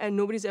after that, and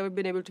nobody's ever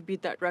been able to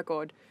beat that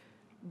record.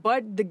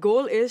 But the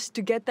goal is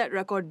to get that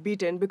record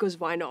beaten, because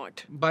why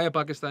not? By a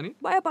Pakistani?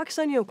 By a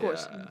Pakistani, of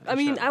course. Yeah, I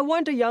mean, I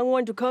want a young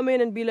one to come in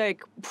and be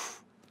like...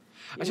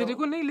 अच्छा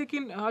देखो नहीं,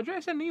 लेकिन हाजरा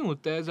ऐसा नहीं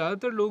होता है.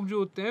 ज़्यादातर लोग जो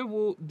होते हैं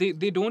वो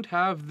they don't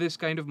have this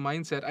kind of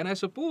mindset, and I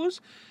suppose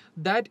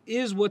that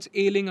is what's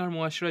ailing our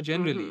muashra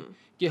generally.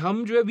 कि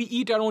हम जो है we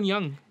eat our own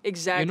young.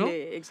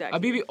 Exactly.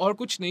 अभी भी और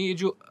कुछ नहीं है.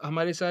 जो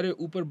हमारे सारे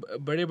ऊपर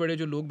बड़े बड़े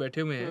जो लोग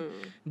बैठे हुए हैं,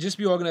 जिस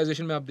भी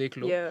ऑर्गेनाइजेशन में आप देख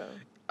लो,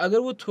 अगर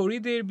वो थोड़ी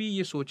देर भी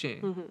ये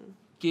सोचें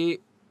कि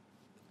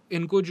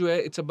इनको जो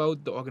है it's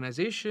about the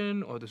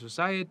organization or the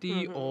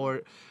society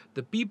or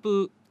the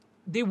people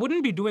they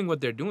wouldn't be doing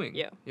what they're doing.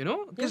 Yeah. You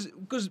know,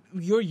 because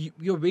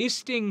you're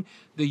wasting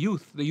the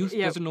youth. The youth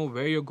doesn't know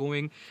where you're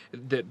going.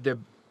 They're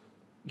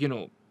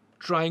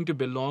trying to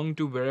belong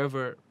to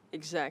wherever.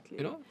 Exactly.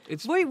 You know,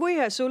 it's वही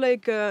है. So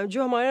like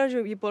जो हमारा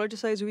जो ये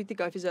politicize हुई थी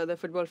काफी ज़्यादा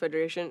football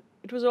federation.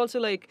 It was also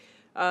like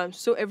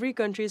so every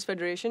country's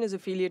federation is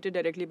affiliated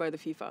directly by the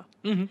FIFA.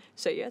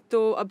 सही है.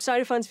 तो अब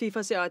सारे funds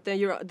FIFA से आते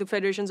हैं. The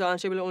federations are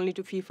answerable only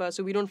to FIFA,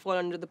 so we don't fall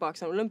under the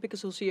Pakistan Olympic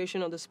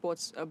Association or the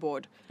sports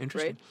board.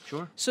 interesting. Right?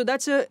 Sure. So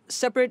that's a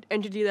separate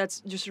entity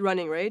that's just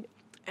running, right?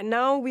 And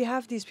now we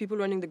have these people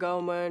running the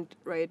government,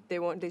 right?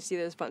 They see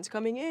there's funds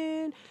coming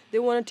in. They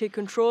want to take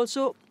control.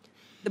 So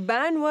the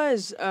ban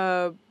was.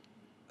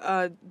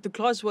 The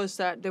clause was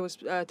that there was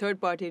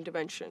third-party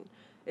intervention,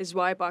 is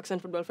why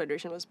Pakistan Football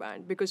Federation was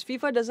banned, because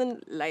FIFA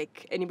doesn't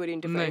like anybody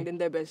interfering in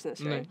their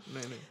business, right?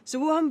 No. So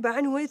वो हम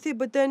ban हुए थे,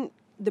 but then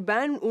the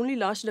ban only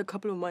lasted a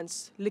couple of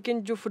months.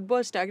 लेकिन जो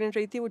football stagnant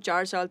रही थी वो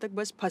 4 साल तक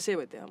बस फंसे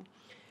हुए थे हम.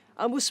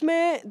 अब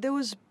उसमें there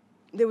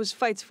was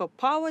fights for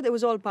power. There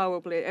was all power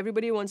play.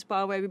 Everybody wants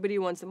power. Everybody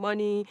wants the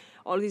money.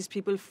 All these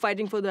people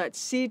fighting for that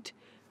seat.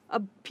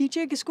 अब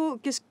पीछे किस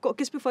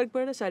पे फर्क पड़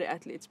रहा है? सारे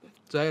एथलीट्स पे.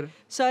 जाहिर.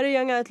 सारे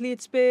यंग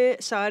एथलीट्स पे,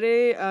 सारे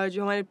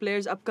जो हमारे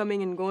players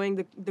upcoming and going,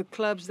 the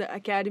clubs, the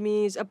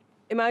academies.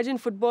 Imagine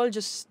football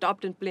just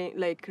stopped and playing,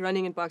 like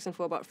running in Pakistan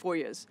for about 4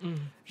 years,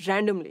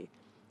 randomly.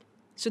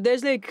 So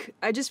there's like,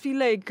 I just feel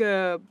like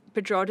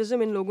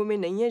patriotism in लोगों में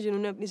नहीं है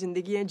जिन्होंने अपनी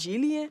ज़िंदगियाँ जी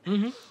ली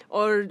हैं,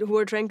 or who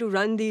are trying to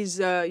run these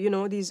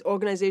these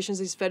organizations,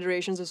 these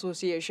federations,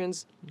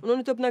 associations.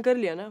 उन्होंने तो अपना कर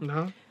लिया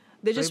ना.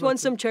 They just want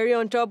some cherry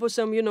on top or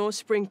some,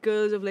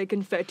 sprinkles of like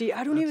confetti.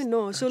 I don't even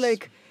know. So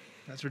like,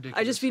 that's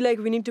ridiculous. I just feel like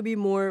we need to be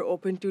more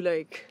open to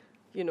like,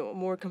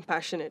 more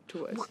compassionate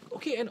towards.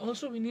 Okay, and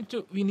also we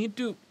need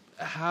to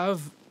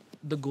have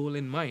the goal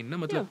in mind. Na?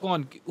 Matlab,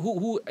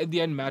 who at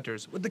the end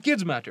matters? But the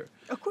kids matter.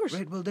 Of course.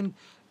 Right. Well then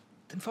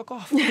fuck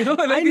off. Like, I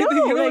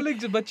know. like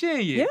बच्चे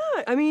हैं ये.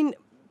 Yeah. I mean,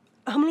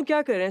 हम लोग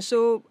क्या कर रहे हैं?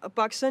 So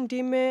Pakistan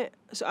team में,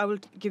 so I will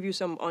give you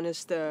some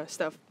honest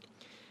stuff.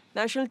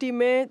 National team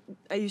में,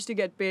 we used to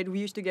get paid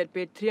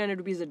 300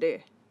 rupees a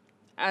day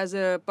as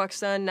a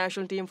Pakistan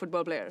national team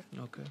football player.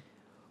 Okay.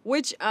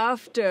 Which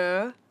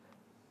after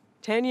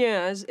 10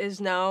 years is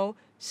now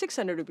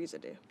 600 rupees a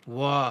day.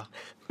 Wow.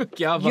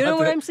 क्या बात है? You know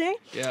what I'm saying?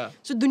 Yeah.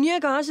 So दुनिया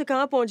कहाँ से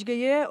कहाँ पहुँच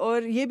गई है,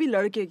 और ये भी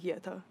लड़के किया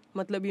था.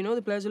 मतलब,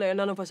 the players were like,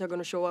 none of us are going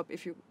to show up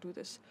if you do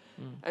this.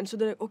 And so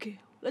they're like, okay,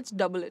 let's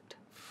double it.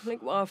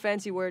 Like, wow,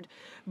 fancy word.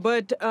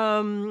 But,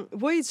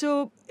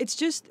 so it's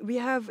just, we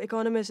have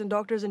economists and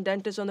doctors and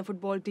dentists on the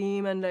football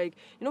team, and like,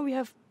 we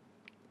have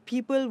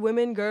people,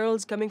 women,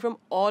 girls coming from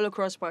all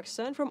across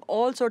Pakistan, from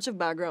all sorts of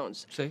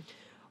backgrounds. Say.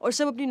 और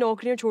सब अपनी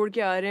नौकरियां छोड़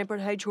के आ रहे हैं,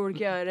 पढ़ाई छोड़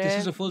के आ रहे हैं.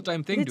 This is a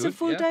full-time thing, It's dude. a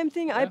full-time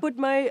thing. Yeah. I put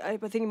I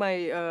think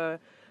my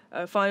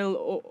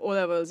final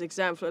O-levels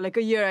exam for like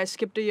a year. I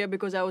skipped a year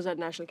because I was at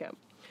national camp.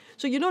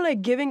 So,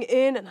 like giving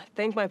in, and I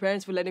thank my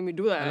parents for letting me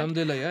do that.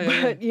 Alhamdulillah,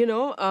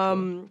 yeah.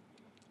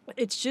 But,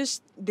 it's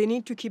just, they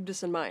need to keep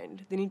this in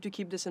mind. They need to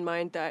keep this in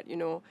mind that,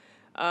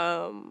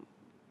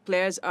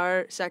 players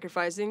are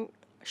sacrificing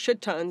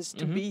shit tons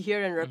to be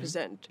here and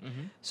represent.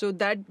 So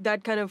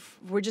that kind of,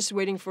 we're just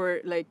waiting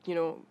for like,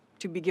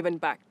 to be given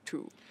back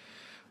to.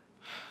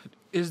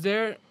 Is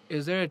there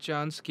a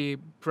chance that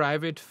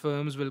private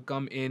firms will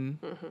come in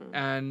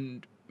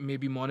and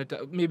maybe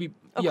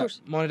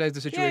monetize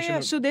the situation? Yeah.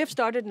 So they've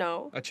started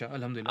now. Acha,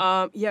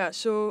 alhamdulillah. Yeah.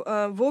 So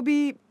wo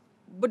bhi,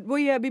 but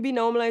we be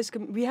normalized.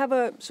 We have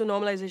a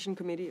normalization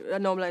committee, a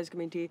normalized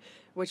committee,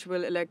 which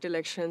will elect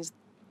elections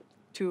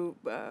to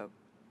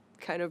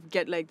kind of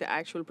get like the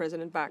actual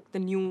president back.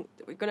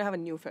 We're gonna have a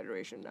new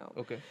federation now.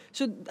 Okay.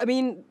 So I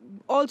mean,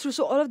 all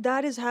of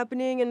that is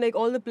happening, and like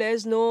all the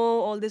players know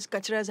all this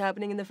kachra is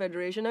happening in the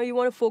federation. Now you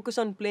want to focus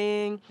on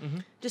playing.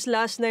 Just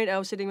last night I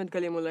was sitting with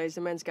Kalimullah, he's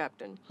the men's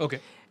captain. Okay.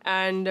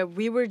 And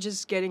we were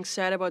just getting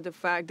sad about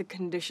the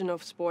condition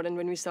of sport, and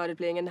when we started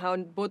playing, and how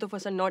both of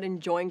us are not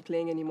enjoying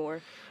playing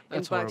anymore.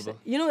 That's horrible.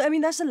 I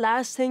mean, that's the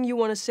last thing you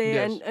want to say.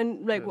 Yes.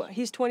 And like, Yes.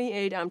 he's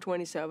 28, I'm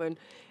 27.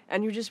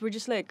 And we're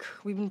just like,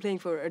 we've been playing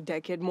for a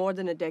decade, more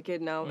than a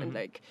decade now, and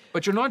like.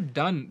 But you're not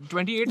done.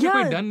 28 se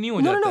koi done nahi ho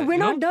jata hai, we're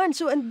not done.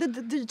 So, and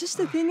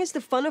the thing is,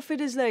 the fun of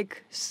it is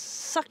like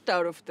sucked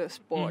out of the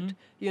sport,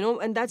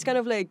 and that's kind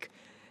of like,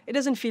 it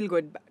doesn't feel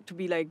good to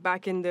be like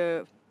back in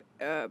the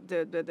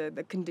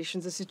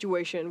conditions, the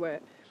situation where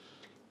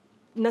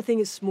nothing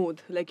is smooth.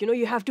 Like,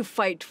 you have to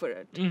fight for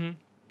it.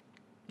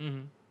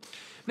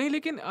 नहीं,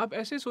 लेकिन आप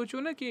ऐसे सोचो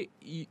ना कि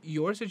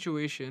your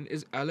situation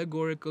is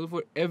allegorical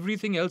for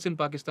everything else in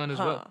Pakistan as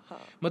well.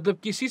 मतलब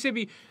किसी से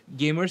भी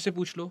gamer से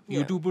पूछ लो,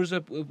 YouTuber से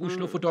पूछ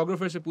लो,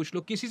 photographer से पूछ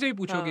लो, किसी से भी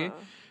पूछोगे,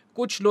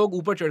 कुछ लोग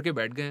ऊपर चढ़ के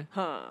बैठ गए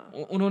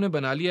हैं. उन्होंने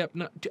बना लिया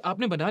अपना,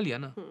 आपने बना लिया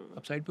ना,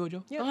 अब साइड पे हो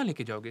जाओ. कहाँ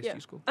लेके जाओगे इस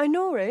चीज को? I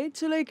know, right?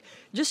 So like,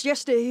 just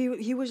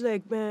yesterday he was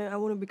like, man, I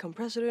want to become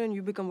president,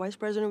 you become vice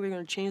president, we're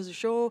going to change the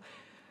show.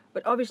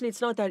 But obviously,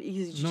 it's not that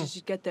easy to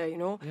just get there,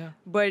 Yeah.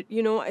 But,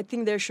 I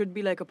think there should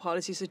be like a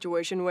policy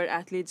situation where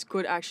athletes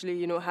could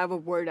actually, have a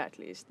word at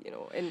least,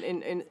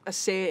 in a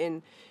say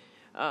in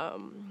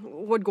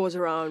what goes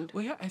around.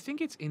 Well, yeah, I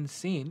think it's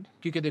insane.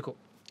 Because देखो,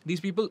 these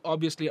people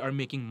obviously are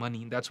making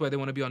money. That's why they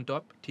want to be on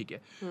top. ठीक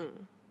है.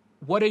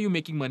 What are you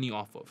making money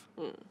off of?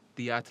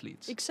 The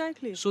athletes.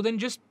 Exactly. So then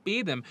just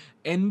pay them.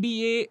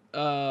 NBA,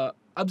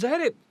 अब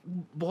जाहिर है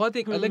बहुत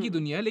एक अलग ही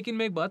दुनिया है, लेकिन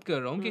मैं एक बात कर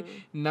रहा हूँ कि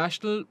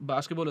नेशनल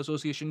बास्केटबॉल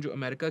एसोसिएशन जो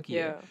अमेरिका की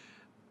है,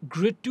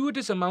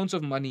 gratuitous amounts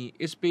of money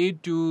is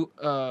paid to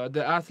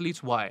the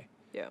athletes. Why?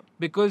 Yeah.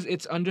 Because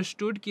it's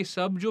understood कि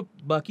सब जो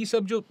बाकी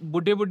सब जो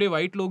बुड्ढे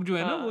white लोग जो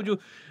है ना, वो जो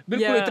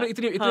बिल्कुल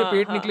इतने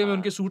पेट निकले हुए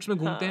उनके सूट्स में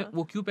घूमते हैं,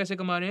 वो क्यों पैसे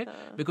कमा रहे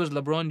हैं? Because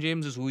LeBron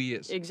James is who he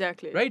is.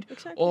 Exactly. Right?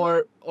 Exactly.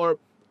 Or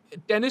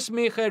tennis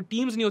में खैर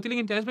टीम्स नहीं होती,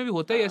 लेकिन टेनिस में भी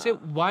होता है ऐसे.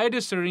 Why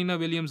does Serena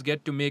Williams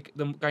get to make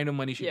the kind of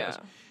money she does?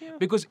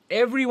 Because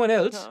everyone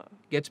else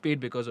gets paid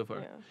because of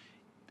her.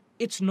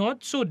 It's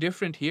not so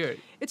different here.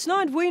 It's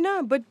not, वही ना,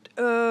 but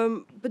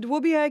वो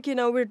भी है कि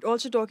now we're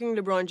also talking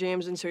LeBron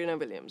James and Serena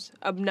Williams.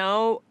 Ab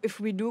now, if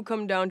we do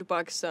come down to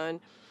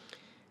Pakistan,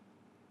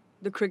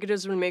 the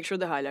cricketers will make sure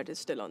the highlight is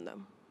still on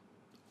them.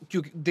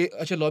 क्योंकि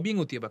अच्छा lobbying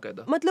होती है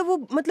बाकायदा.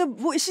 मतलब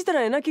वो इसी तरह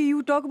है ना कि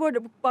you talk about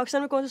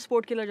पाकिस्तान में कौन सा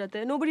स्पोर्ट खेला जाता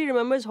है. Nobody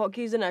remembers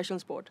hockey is the national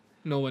sport.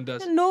 No one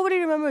does. Nobody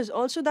remembers.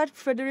 Also, that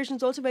federation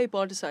is also very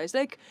politicized.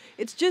 Like,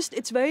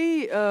 it's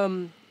very,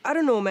 I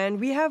don't know, man.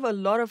 We have a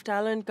lot of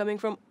talent coming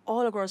from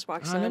all across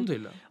Pakistan.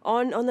 Alhamdulillah.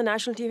 On the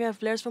national team, we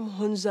have players from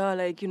Hunza,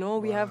 like, you know,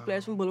 we have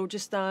players from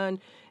Balochistan,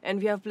 and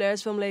we have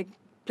players from, like,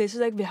 places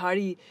like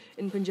Bihari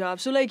in Punjab.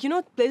 So, like, you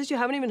know, places you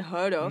haven't even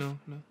heard of.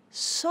 No.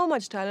 So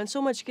much talent,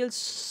 so much skill,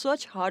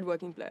 such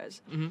hard-working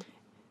players.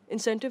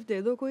 Incentive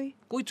दे दो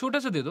कोई छोटा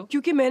सा दे दो,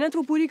 क्योंकि मेहनत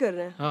वो पूरी कर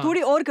रहे हैं,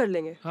 थोड़ी और कर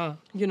लेंगे.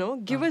 You know,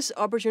 give us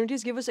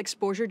opportunities, give us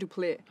exposure to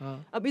play.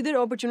 अब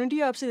इधर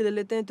opportunity आपसे ले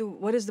लेते हैं, तो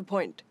what is the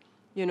point?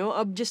 You know,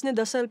 अब जिसने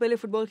 10 साल पहले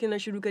फुटबॉल खेलना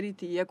शुरू करी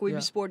थी या कोई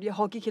भी स्पोर्ट या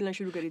हॉकी खेलना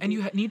शुरू करी थी. And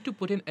you need to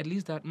put in at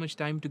least that much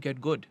time to get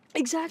good.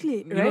 Exactly,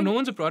 You right? know, no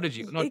one's a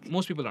prodigy.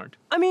 Most people aren't.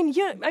 I mean,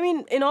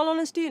 in all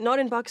honesty,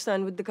 not in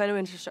Pakistan with the kind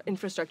of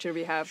infrastructure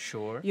we have.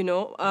 Sure. You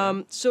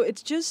know, so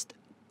it's just,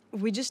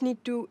 we just need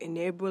to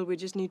enable, we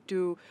just need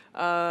to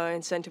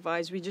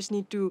incentivize, we just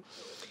need to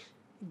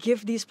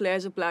give these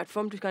players a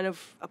platform to kind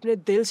of अपने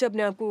दिल से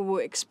अपने आप को वो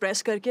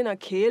express करके ना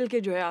खेल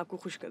के जो है आपको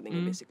खुश कर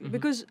देंगे basically.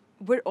 Because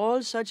we're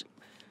all such,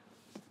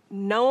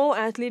 no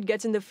athlete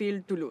gets in the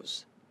field to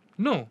lose.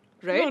 No.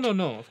 Right?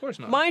 No, of course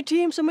not. My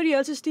team, somebody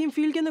else's team,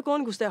 field के अंदर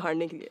कौन घुसता है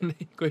हारने के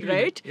लिए?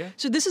 Right? Yeah.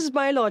 So this is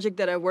my logic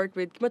that I worked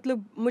with.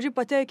 मतलब मुझे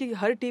पता है कि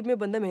हर टीम में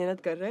बंदा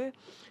मेहनत कर रहा है,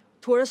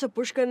 थोड़ा सा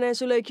push करना है.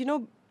 So like, you know,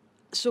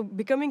 so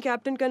becoming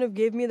captain kind of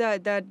gave me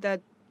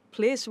that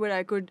place where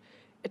I could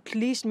at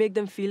least make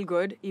them feel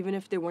good, even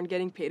if they weren't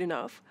getting paid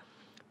enough.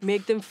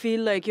 Make them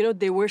feel like, you know,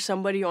 they were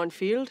somebody on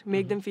field.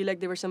 Make them feel like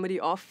they were somebody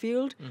off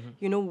field.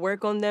 You know,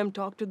 work on them,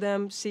 talk to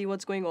them, see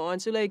what's going on.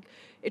 So like,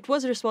 it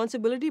was a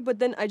responsibility, but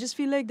then I just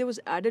feel like there was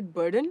added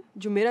burden,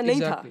 जो मेरा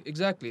नहीं था.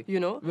 Exactly.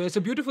 You know, well,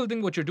 it's a beautiful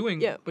thing what you're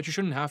doing, but you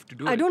shouldn't have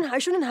to do it.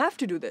 I shouldn't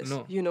have to do this.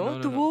 No. You know,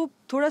 No. तो वो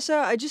थोड़ा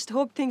सा, I just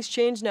hope things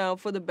change now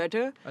for the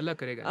better. Allah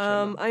करेगा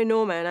इंशाल्लाह. I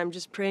know, man. I'm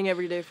just praying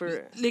every day for.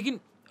 लेकिन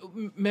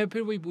मैं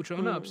फिर वही पूछ रहा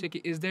हूँ ना आपसे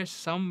कि is there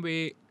some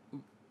way,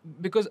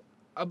 because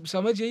अब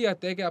समझ यही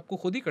आता है कि आपको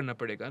खुद ही करना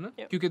पड़ेगा ना,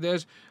 क्योंकि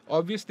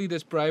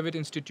there's private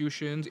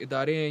institutions,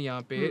 इदारे हैं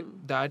यहाँ पे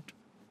that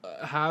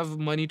have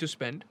money to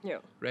spend,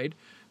 right?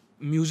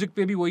 Music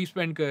पे भी वही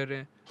स्पेंड कर रहे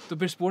हैं, तो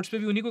फिर स्पोर्ट्स पे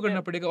भी उन्हीं को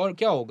करना पड़ेगा, और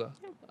क्या होगा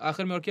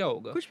आखिर में, और क्या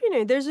होगा? कुछ भी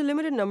नहीं. There's a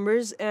limited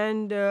numbers,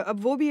 and अब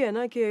वो भी है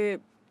ना कि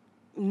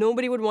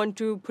nobody would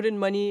want to put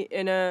in money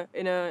in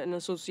an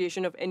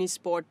association of any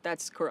sport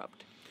that's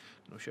corrupt.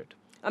 No shit.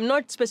 I'm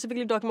not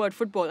specifically talking about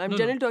football. I'm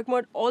generally talking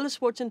about all the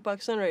sports in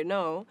Pakistan right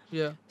now.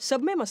 Yeah.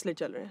 सब में मसले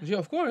चल रहे हैं. Yeah,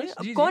 of course.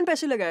 अब कौन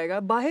पैसे लगाएगा?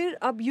 बाहर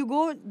अब you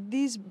go,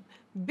 these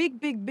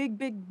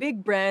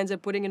big brands are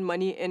putting in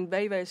money in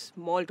very, very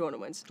small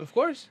tournaments. Of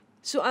course.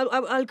 So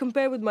I'll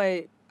compare with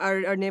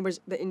our neighbors,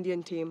 the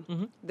Indian team,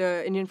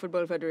 the Indian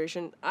Football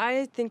Federation.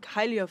 I think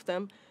highly of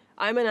them.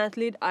 I'm an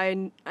athlete.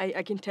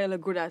 I can tell a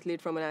good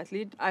athlete from an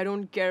athlete. I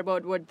don't care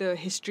about what the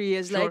history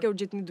is like or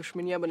जितनी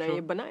दुश्मनियाँ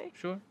बनाए.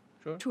 Sure.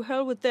 To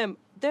hell with them.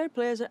 Their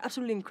players are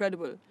absolutely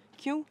incredible.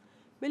 क्यों?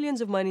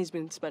 Millions of money has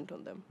been spent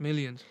on them.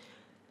 Millions.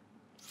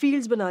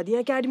 Fields बना दिए,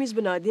 academies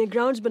बना दिए,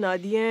 grounds बना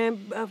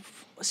दिए,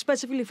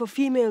 specifically for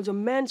females or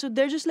men. So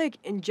they're just like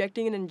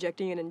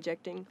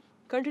injecting.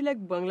 Country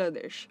like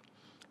Bangladesh,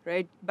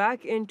 right?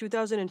 Back in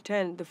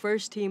 2010, the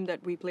first team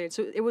that we played,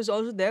 so it was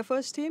also their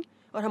first team,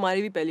 और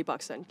हमारी भी पहली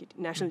पाकिस्तान की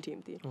national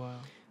team थी. Wow.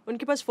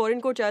 उनके पास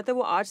foreign coach आया था,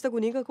 वो आज तक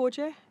उन्हीं का coach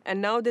है,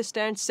 and now they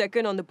stand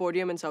second on the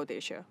podium in South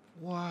Asia.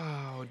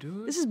 Wow,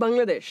 dude. This is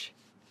Bangladesh,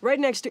 right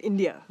next to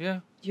India.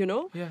 Yeah. You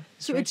know? Yeah.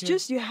 So right it's here.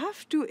 just, you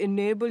have to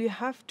enable, you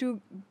have to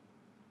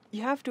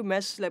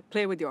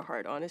play with your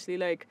heart, honestly.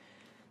 Like,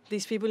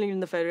 these people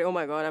in the federation, oh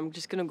my God, I'm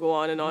just going to go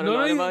on and on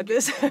about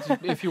this.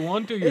 If you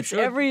want to, you it's should.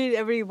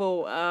 every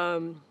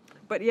woe.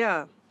 But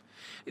yeah.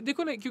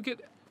 देखो ना, क्योंकि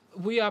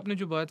वही आपने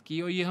जो बात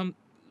की, और ये हम,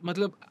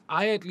 मतलब,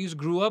 I at least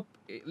grew up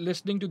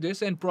listening to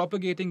this and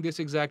propagating this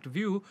exact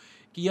view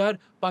कि यार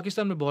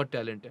पाकिस्तान में बहुत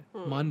टैलेंट है,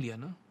 मान लिया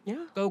ना,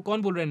 तो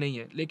कौन बोल रहा है नहीं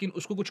है, लेकिन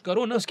उसको कुछ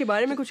करो ना, उसके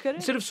बारे में कुछ करें,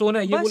 सिर्फ सोना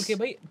है ये बोल के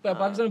भाई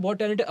पाकिस्तान में बहुत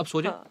टैलेंट है अब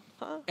सो जा,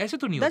 ऐसे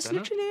तो नहीं होता ना. That's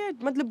literally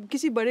it. मतलब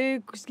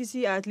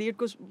किसी एथलीट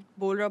को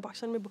बोल रहा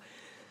पाकिस्तान में.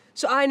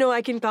 So I know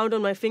I can count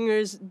on my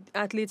fingers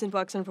athletes in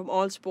Pakistan from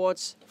all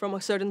sports, from a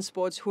certain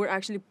sports, who are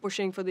actually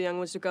pushing for the young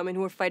ones to come in,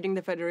 who are fighting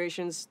the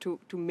federations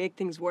to make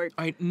things work.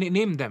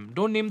 Name them.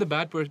 Don't name the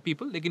bad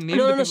people. Like name the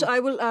No. people. So I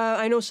will.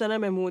 I know Sana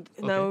Mahmood.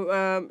 Okay.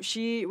 Now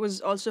she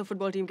was also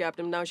football team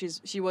captain. Now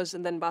she was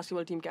and then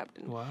basketball team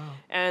captain. Wow.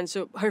 And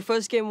so her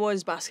first game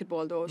was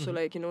basketball though. So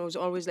like it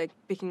was always like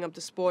picking up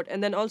the sport.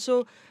 And then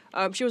also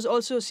she was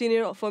also a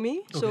senior for me.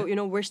 So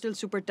we're still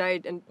super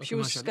tight. And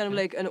she was kind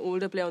of like an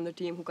older player on the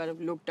team who kind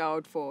of looked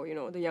out for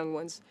the young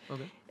ones.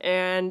 Okay.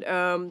 And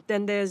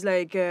then there's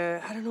like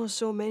I don't know,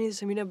 so many.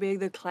 Samina Beg,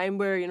 the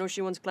climber,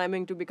 she wants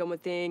climbing to become a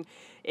thing.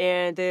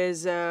 And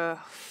there's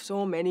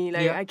so many,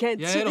 like I can't.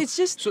 Yeah, it's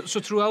just so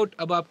throughout.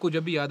 अब आपको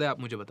जब भी याद है आप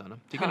मुझे बताना,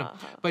 ठीक है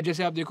ना? पर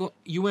जैसे आप देखो,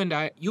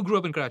 you grew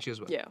up in Karachi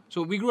as well. Yeah.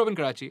 So we grew up in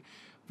Karachi.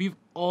 We've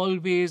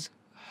always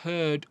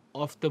heard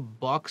of the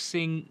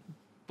boxing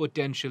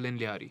potential in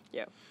Liari.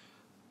 Yeah.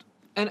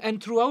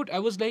 And throughout I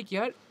was like,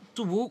 यार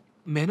तो वो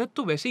मेहनत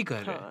तो वैसे ही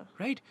कर रहा है,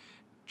 right?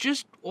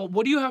 Just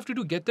what do you have to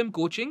do? Get them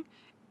coaching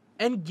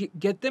and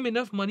get them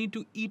enough money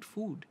to eat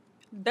food.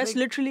 That's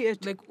literally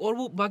it. Like और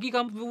वो बाकी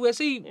काम वो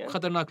वैसे ही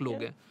खतरनाक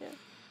लोग हैं,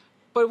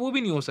 पर वो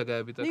भी नहीं हो सका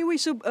अभी तक. नहीं,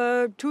 so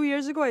 2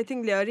 years ago I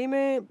think Lyari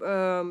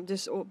में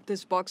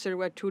this boxer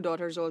who had 2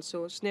 daughters also,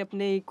 उसने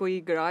अपने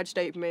कोई garage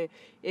type में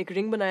एक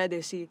ring बनाया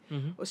देसी,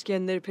 उसके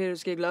अंदर फिर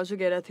उसके gloves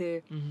वगैरह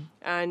थे,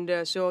 and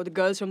so the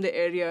girls from the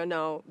area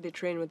now they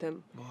train with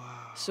him.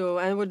 Wow. So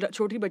and वो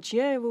छोटी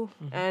बच्चियाँ हैं वो,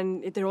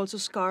 and they're also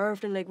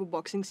scarfed and like वो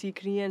boxing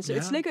सीख रही हैं, so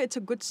it's like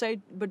it's a good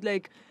sight, but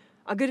like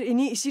अगर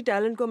इसी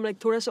talent को हम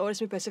like थोड़ा सा और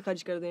इसमें पैसे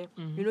खर्च कर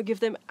दें, give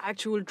them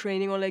actual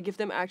training or like give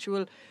them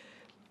actual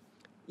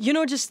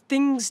just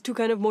things to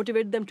kind of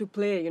motivate them to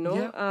play,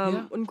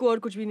 उनको और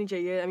कुछ भी नहीं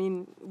चाहिए. I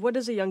mean, what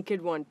does a young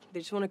kid want?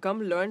 They just want to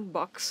come, learn,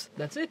 box.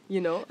 That's it.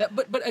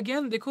 But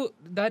again, देखो,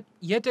 that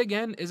yet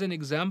again is an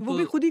example. वो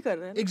भी खुद ही कर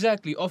रहे हैं.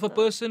 Exactly, of a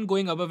person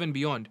going above and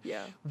beyond.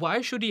 Yeah.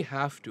 Why should he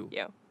have to?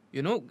 Yeah.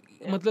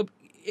 मतलब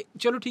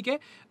चलो ठीक है,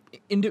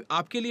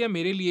 आपके लिए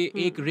मेरे लिए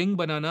एक ring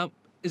banana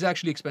is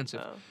actually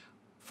expensive.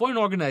 For an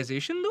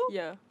organization though,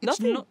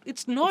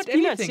 it's not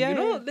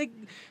anything, like.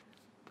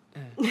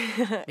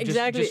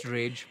 Exactly. Just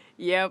rage.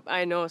 Yep,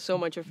 I know so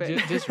much of it.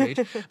 Just rage.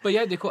 But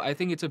yeah, देखो, I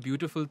think it's a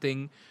beautiful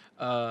thing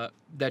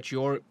that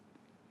you're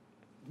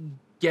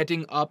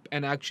getting up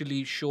and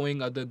actually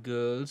showing other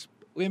girls,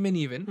 women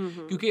even,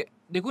 क्योंकि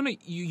देखो ना,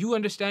 you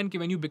understand कि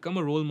when you become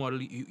a role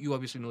model, you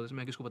obviously know this,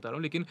 मैं किसको बता रहा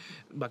हूँ, लेकिन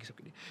बाकी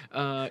सबके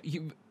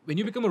लिए, when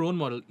you become a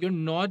role model, you're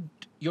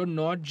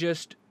not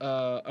just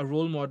a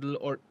role model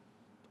or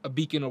a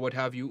beacon or what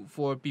have you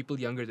for people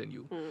younger than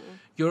you.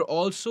 You're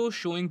also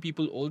showing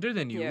people older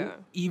than you,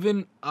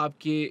 even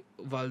आपके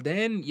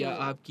वालिदैन या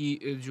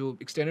आपकी जो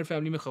extended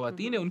family में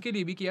ख़वातीन है उनके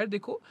लिए भी कि यार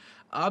देखो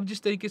आप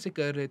जिस तरीके से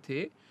कर रहे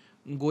थे,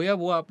 गोया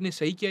वो आपने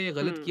सही किया या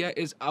गलत किया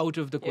is out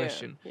of the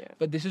question.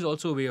 But this is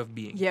also a way of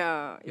being. You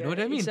know what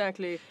I mean?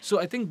 Exactly. So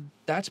I think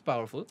that's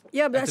powerful.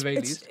 Yeah, but at the very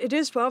least. It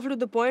is powerful to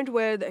the point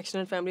where the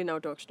extended family now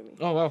talks to me.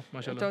 Oh wow,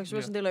 mashallah. Talks to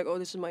us and they're like, oh,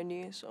 this is my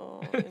niece.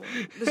 Oh,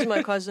 this is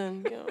my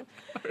cousin.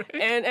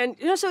 Right. And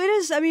so it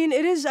is.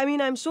 I mean,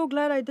 I'm so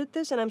glad I did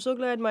this, and I'm so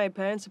glad my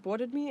parents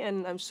supported me,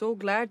 and I'm so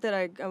glad that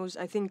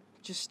I think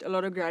just a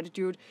lot of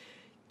gratitude.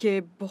 कि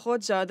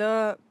बहुत ज़्यादा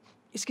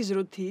इसकी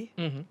ज़रूरत थी.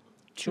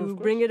 To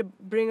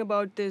bring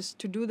about this,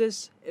 to do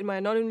this in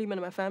not only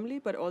my family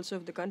but also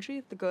of the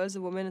country, the girls,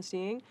 the women are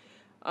seeing.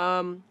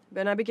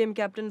 When I became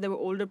captain, there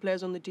were older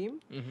players on the team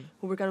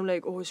who were kind of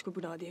like, oh, isko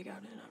bana diya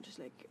captain. And I'm just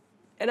like,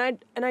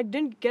 and I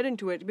didn't get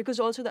into it because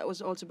also that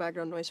was also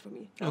background noise for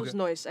me. That was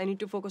noise. I need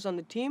to focus on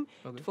the team,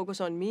 to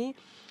focus on me.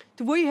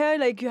 To wo hai,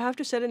 like you have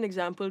to set an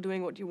example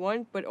doing what you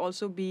want, but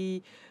also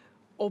be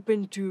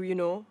open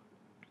to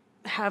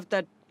have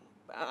that.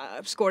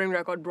 Scoring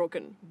record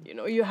broken.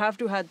 You have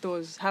to have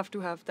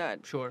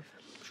that. Sure.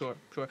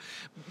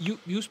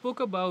 You spoke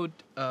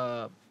about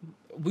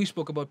we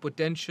spoke about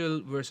potential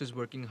versus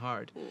working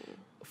hard.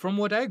 From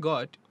what I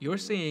got, you're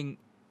saying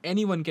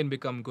anyone can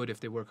become good if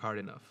they work hard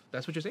enough.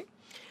 That's what you're saying?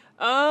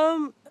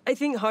 I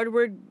think hard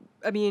work,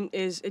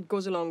 it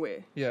goes a long way.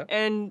 Yeah.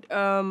 And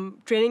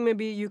training,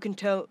 maybe you can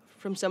tell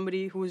from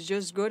somebody who's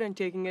just good and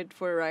taking it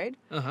for a ride.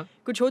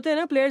 कुछ होते हैं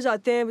ना, players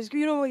आते हैं,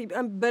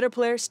 I'm better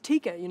players,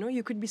 ठीक है,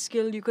 you could be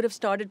skilled, you could have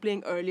started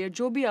playing earlier,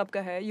 जो भी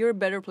आपका है, you're a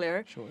better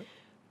player. Sure.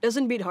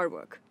 Doesn't beat hard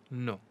work.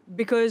 No.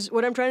 Because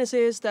what I'm trying to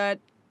say is that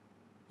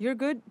you're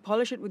good,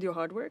 polish it with your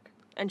hard work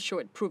and show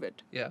it, prove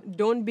it. Yeah.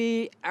 Don't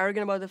be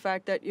arrogant about the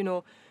fact that,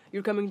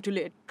 you're coming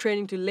to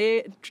training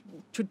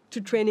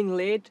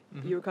late.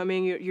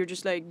 You're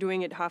just like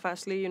doing it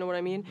half-assedly, you know what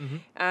I mean?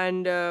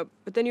 And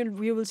but then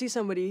you will see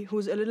somebody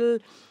who's a little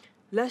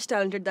less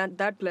talented than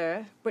that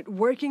player, but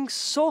working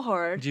so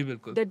hard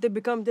that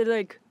they're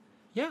like,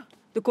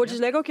 the coach is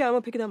like, okay, I'm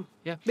gonna pick them.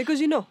 Yeah. Because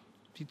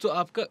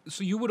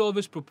So you would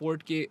always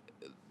purport that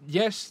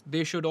yes,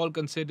 they should all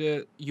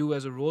consider you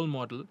as a role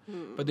model,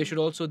 but they should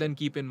also then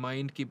keep in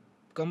mind कि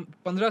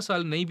 15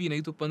 साल नहीं भी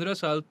नहीं तो 15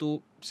 साल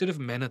तो सिर्फ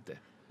मेहनत है.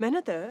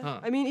 मेहनत है.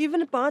 हाँ. I mean,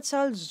 even 5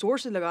 साल जोर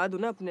से लगा दो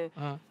ना अपने.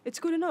 हाँ. It's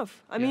good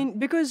enough. I mean,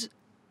 because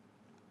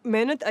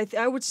mehnat,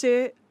 I would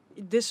say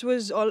this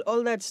was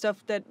all that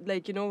stuff that,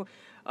 like, you know,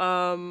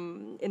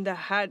 in the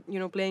hat, you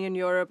know, playing in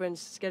Europe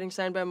and getting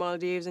signed by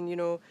Maldives, and, you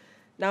know,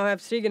 now I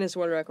have 3 Guinness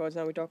World Records.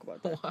 Now we talk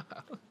about that. Wow.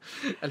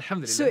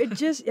 Alhamdulillah. So it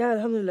just, yeah,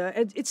 alhamdulillah.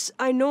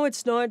 I know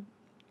it's not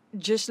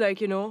just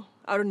like, you know,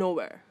 out of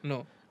nowhere.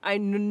 No. I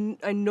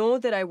know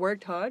that I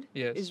worked hard.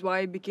 Yes. Is why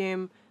I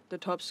became the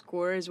top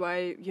scorer, is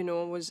why, you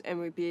know, was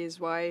MVP, is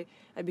why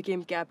I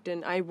became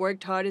captain. I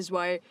worked hard, is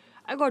why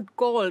I got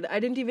called. I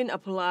didn't even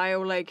apply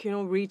or, like, you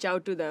know, reach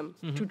out to them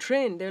to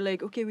train. They're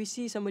like, okay, we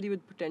see somebody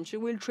with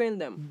potential, we'll train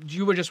them.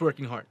 You were just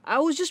working hard. I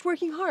was just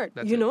working hard,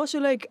 That's you it. know? So,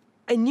 like,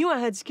 I knew I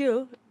had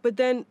skill, but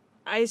then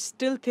I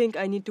still think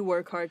I need to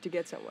work hard to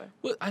get somewhere.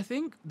 Well, I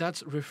think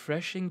that's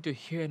refreshing to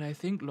hear, and I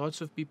think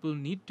lots of people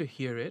need to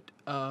hear it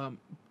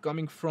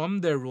coming from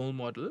their role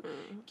model.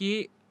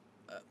 कि,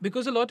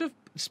 because a lot of,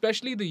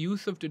 especially the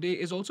youth of today,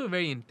 is also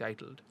very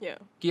entitled. Yeah.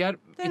 कि यार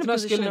They're in a इतना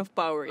position skill है, of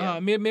power, yeah.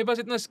 हाँ, मेरे पास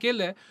इतना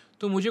skill है,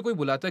 तो मुझे कोई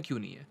बुलाता क्यों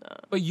नहीं है?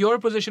 But your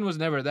position was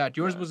never that.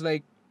 Yours was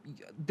like,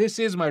 this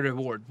is my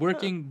reward.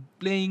 Working,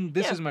 playing,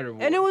 this Yeah. is my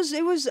reward. And I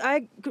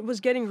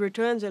was getting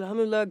returns,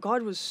 alhamdulillah.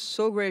 God was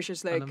so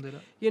gracious. Like, Alhamdulillah.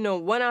 you know,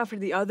 one after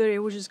the other, it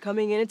was just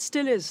coming in. It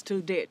still is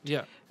till date.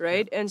 Yeah.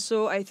 Right? And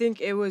so I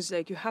think it was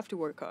like, you have to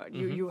work hard.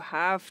 You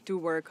have to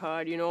work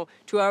hard. You know,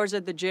 2 hours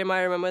at the gym,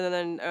 I remember. And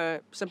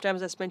then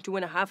sometimes I spent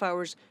 2.5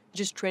 hours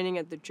just training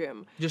at the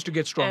gym. Just to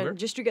get stronger. And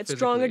just to get physically,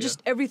 stronger, yeah.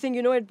 just everything,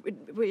 you know,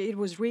 it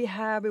was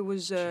rehab, it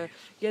was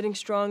getting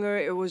stronger,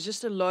 it was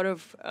just a lot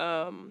of,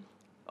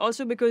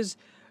 also because,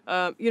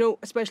 you know,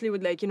 especially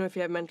with, like, you know, if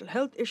you have mental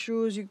health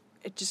issues,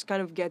 it just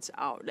kind of gets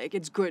out. Like,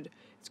 it's good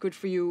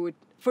for you.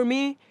 For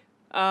me,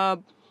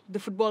 the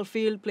football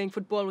field, playing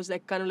football was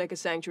like kind of like a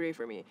sanctuary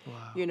for me. Wow.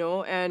 You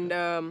know, and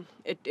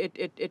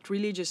it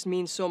really just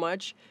means so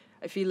much.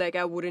 I feel like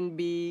I wouldn't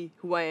be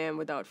who I am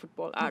without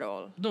football at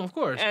all. No, of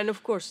course. And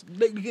of course,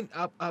 Like, again,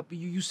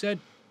 you said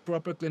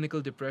proper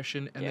clinical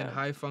depression and then Yeah.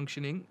 high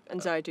functioning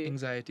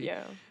anxiety.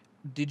 Yeah.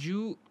 Did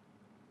you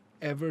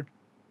ever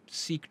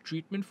seek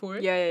treatment for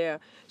it? Yeah.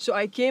 So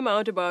I came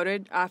out about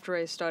it after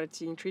I started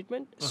seeing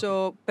treatment.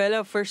 So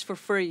Pella first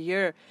for a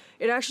year.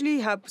 It actually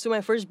happened. So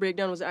my first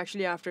breakdown was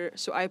actually after.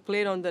 So I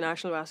played on the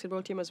national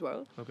basketball team as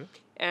well. Okay.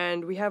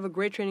 And we have a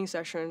great training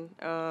session.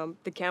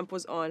 The camp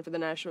was on for the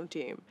national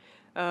team.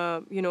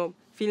 You know,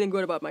 feeling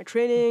good about my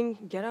training.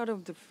 Get out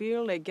of the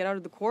field, like get out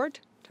of the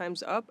court.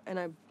 Time's up, and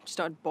I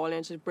start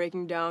bawling, just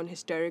breaking down,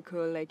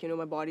 hysterical. Like, you know,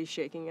 my body's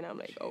shaking, and I'm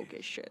like,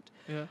 okay, shit.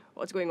 Yeah.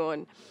 What's going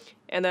on?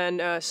 And then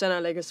Sana,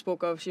 like I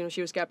spoke of, you know,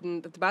 she was captain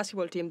of the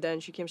basketball team.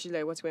 Then she came, she's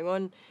like, what's going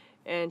on?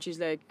 And she's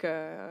like,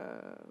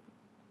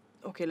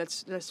 okay,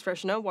 let's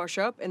freshen up, wash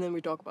up, and then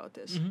we talk about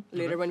this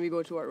later when we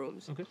go to our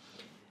rooms. Okay.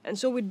 And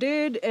so we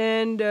did,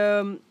 and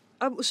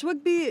अब उस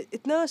वक्त भी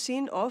इतना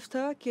scene off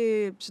था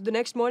कि so the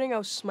next morning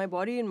my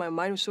body and my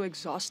mind was so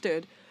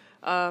exhausted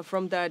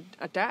from that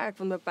attack,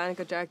 from the panic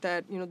attack,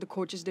 that, you know, the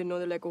coaches didn't know.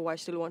 They're like, oh, I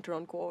still want her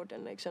on court,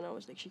 and like Sana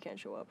was like, she can't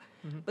show up.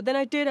 But then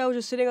I was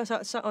just sitting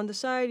on the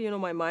side, you know,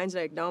 my mind's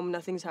like numb,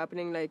 nothing's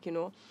happening, like, you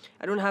know,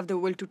 I don't have the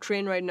will to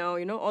train right now,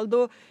 you know,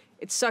 although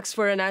it sucks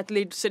for an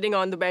athlete sitting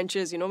on the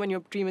benches, you know, when your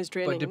team is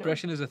training. But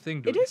depression is a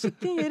thing, dude. It is a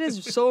thing, it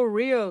is so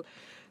real.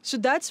 So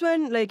that's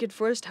when, like, it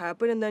first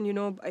happened, and then, you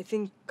know, I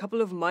think a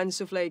couple of months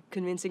of, like,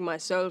 convincing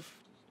myself,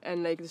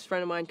 and, like, this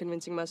friend of mine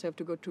convincing myself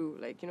to go to,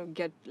 like, you know,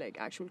 get, like,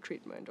 actual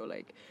treatment or,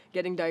 like,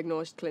 getting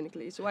diagnosed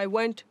clinically. So I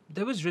went.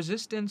 There was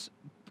resistance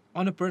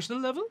on a personal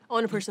level?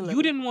 On a personal level.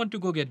 You didn't want to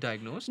go get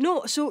diagnosed?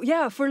 No, so,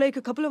 yeah, for, like,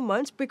 a couple of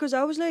months, because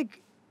I was,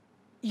 like,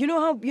 you know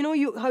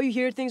how you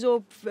hear things,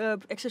 oh,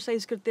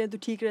 exercise karte hain to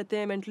theek rehte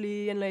hain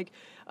mentally, and, like,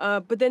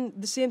 but then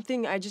the same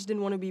thing, I just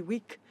didn't want to be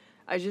weak.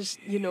 I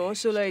just, you know,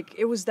 so, like,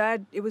 it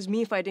was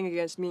me fighting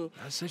against me.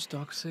 That's such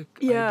toxic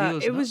Yeah,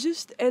 ideals, it no? was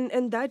just,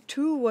 and that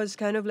too was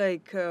kind of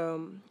like,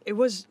 it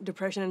was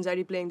depression,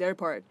 anxiety playing their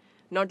part.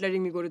 Not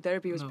letting me go to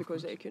therapy was No, of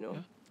because, course. like, you know.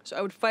 Yeah. So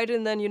I would fight it,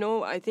 and then, you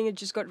know, I think it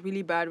just got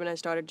really bad when I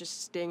started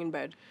just staying in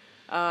bed.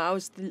 I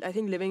was, I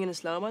think, living in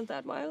Islamabad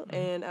that while,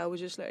 and I was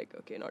just like,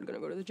 okay, not going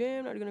to go to the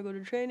gym, not going to go to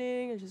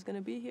training, I'm just going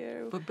to be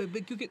here. But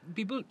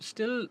people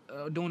still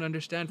don't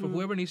understand, for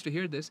whoever needs to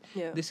hear this,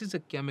 Yeah. this is a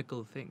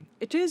chemical thing.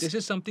 It is. This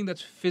is something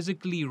that's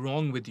physically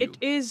wrong with you. It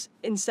is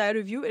inside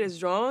of you. It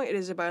is wrong. It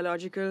is a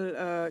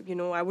biological, you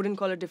know, I wouldn't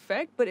call it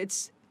defect, but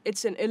it's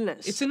an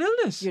illness. It's an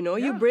illness. You know,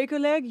 you Yeah. break a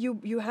leg,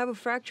 you have a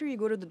fracture, you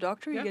go to the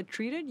doctor, Yeah. you get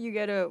treated, you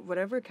get a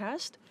whatever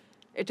cast.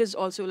 It is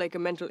also like a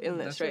mental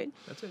illness, That's right?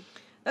 it. That's it.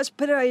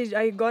 But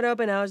I got up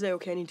and I was like,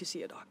 okay, I need to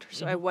see a doctor.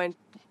 So I went.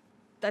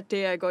 That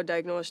day I got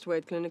diagnosed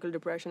with clinical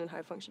depression and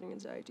high functioning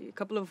anxiety.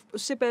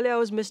 Usse pehle I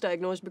was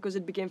misdiagnosed because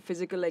it became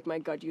physical, like my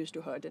gut used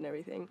to hurt and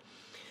everything.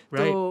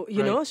 Right. So,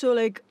 you know, so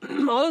like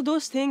all of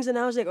those things, and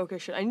I was like, okay,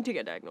 shit, I need to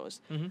get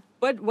diagnosed.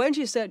 But when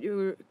she said you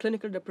were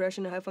clinical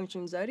depression and high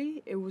functioning anxiety,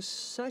 it was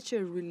such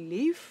a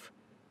relief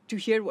to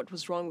hear what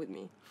was wrong with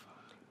me.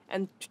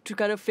 And to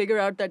kind of figure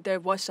out that there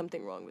was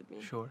something wrong with me.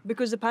 Sure.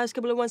 Because the past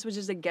couple of months was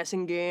just a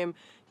guessing game.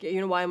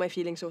 You know, why am I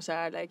feeling so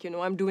sad? Like, you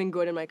know, I'm doing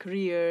good in my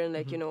career, and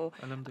like, you know,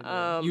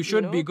 you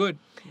should be good.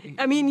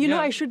 I mean, you know,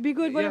 I should be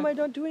good. What Yeah. am I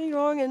not doing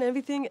wrong and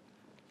everything?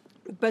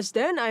 But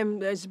then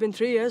it's been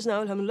 3 years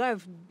now, alhamdulillah.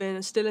 I've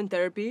been still in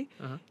therapy,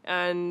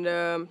 and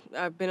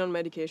I've been on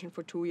medication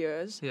for 2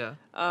 years. Yeah.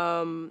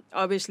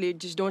 Obviously,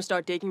 just don't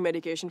start taking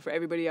medication for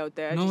everybody out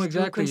there. No, just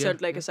exactly, do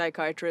consult yeah, like a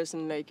psychiatrist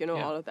and like, you know,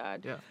 all of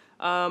that. Yeah.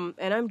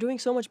 And I'm doing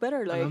so much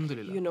better. Like,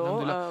 Alhamdulillah. you know.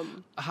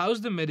 Alhamdulillah.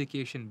 How's the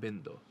medication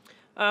been though?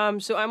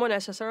 So I'm on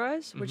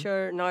SSRIs, which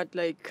are not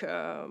like,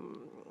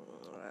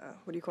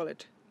 what do you call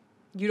it?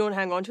 You don't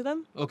hang on to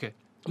them. Okay.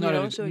 You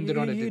know, so they're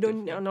not you addictive.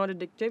 don't are not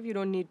addictive. You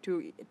don't need to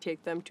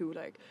take them to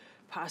like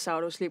pass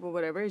out or sleep or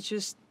whatever. It's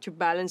just to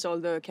balance all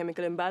the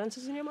chemical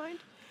imbalances in your mind.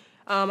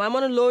 I'm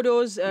on a low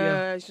dose.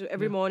 So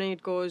every morning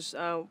it goes.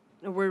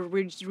 We're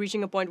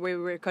reaching a point where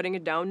we're cutting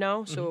it down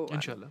now. So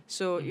Inshallah.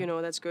 So you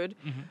know that's good.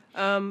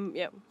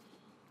 Yeah.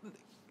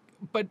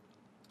 But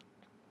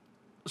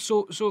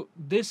so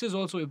this is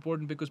also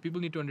important because people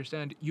need to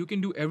understand you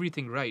can do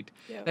everything right.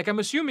 Yeah. Like I'm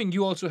assuming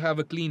you also have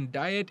a clean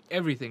diet,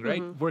 everything,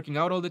 right? Working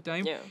out all the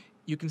time. Yeah.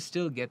 You can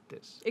still get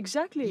this.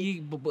 Exactly.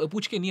 ये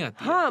पूछ के नहीं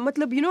आती है. हाँ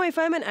मतलब you know if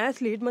I'm an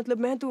athlete मतलब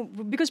मैं तो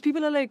because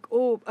people are like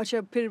oh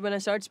अच्छा फिर when I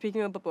start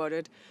speaking up about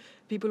it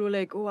people were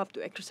like oh आप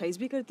तो exercise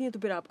भी करती हैं तो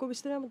फिर आपको भी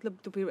इस तरह मतलब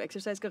तो फिर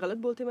exercise का गलत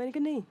बोलते हैं मैंने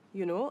कहा नहीं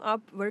you know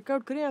आप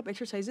workout करें आप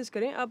exercises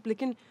करें आप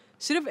लेकिन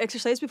सिर्फ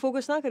exercise पे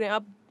focus ना करें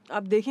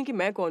आप देखें कि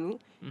मैं कौन हूँ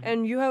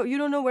and you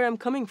don't know where I'm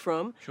coming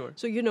from. Sure.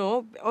 So you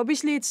know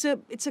obviously it's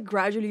a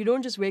gradual you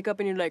don't just wake up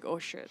and you're like oh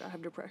shit I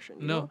have depression.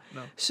 You know?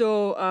 No. So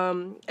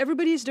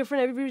everybody is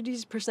different.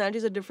 Everybody's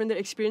personalities are different. Their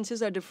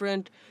experiences are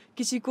different.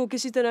 किसी को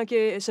किसी तरह के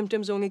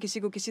symptoms होंगे, किसी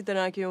को किसी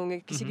तरह के होंगे,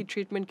 किसी की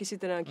treatment किसी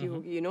तरह की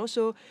होगी. You know,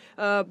 so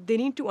they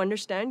need to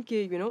understand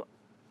कि you know,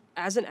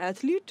 as an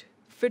athlete,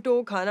 fit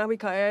हो, खाना भी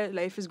खाया,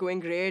 life is going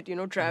great. You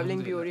know,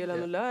 traveling भी हो रही है,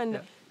 alhamdulillah, and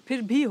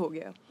फिर भी हो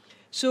गया.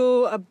 So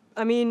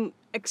I mean,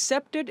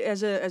 accept it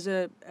as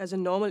a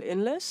normal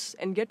illness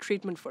and get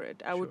treatment for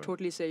it. I would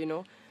totally say, you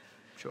know.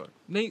 Sure.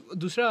 नहीं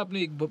दूसरा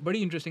आपने एक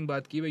बड़ी interesting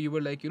बात की where you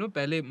were like you know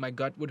पहले my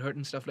gut would hurt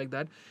and stuff like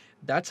that.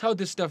 That's how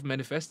this stuff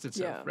manifests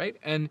itself, right?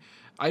 And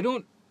I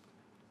don't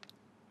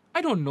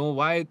know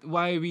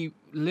why we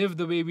live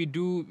the way we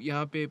do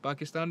यहाँ पे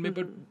पाकिस्तान में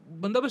पर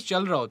बंदा बस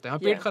चल रहा होता है. हाँ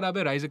पेट खराब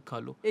है राइज़क खा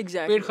लो.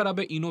 Exactly. पेट खराब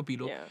है इनो पी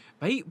लो.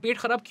 भाई पेट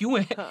खराब क्यों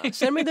है? हाँ,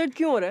 सर में दर्द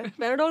क्यों हो रहा है?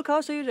 पैराडोल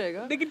खाओ सही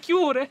रहेगा. लेकिन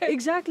क्यों हो रहा है?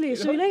 Exactly.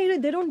 So you know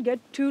they don't get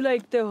to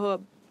like the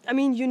I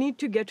mean you need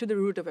to get to the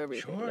root of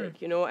everything. Sure.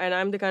 Like, you know, and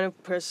I'm the kind of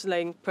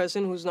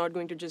person who's not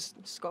going to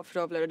just scoff it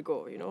off, let it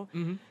go, you know.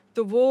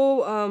 तो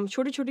वो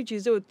छोटी-छोटी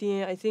चीज़ें होती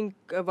हैं. I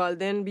think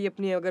वालिदैन भी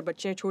अपने अगर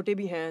बच्चे हैं छोटे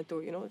भी हैं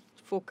तो you know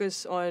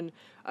focus on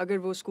अगर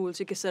वो स्कूल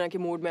से किस तरह के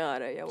मूड में आ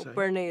रहा है या वो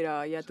पढ़ नहीं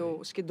रहा या तो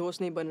उसके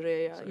दोस्त नहीं बन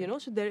रहे या you know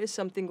so there is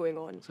something going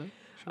on.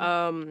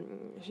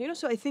 You know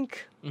so I think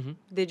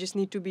they just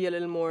need to be a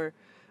little more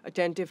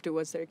attentive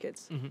towards their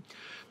kids.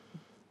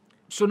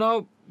 So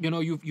now you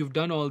know you've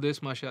done all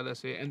this mashallah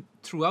say and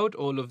throughout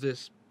all of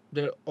this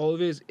there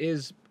always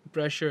is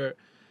pressure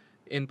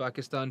in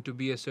Pakistan to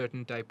be a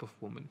certain type of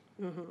woman,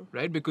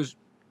 right? Because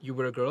you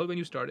were a girl when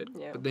you started,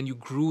 but then you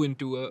grew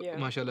into a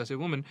mashallah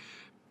say woman.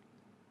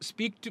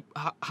 Speak to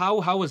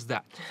how was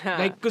that?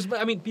 Like because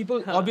I mean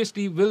people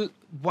obviously will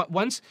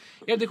once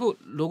यार देखो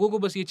लोगों को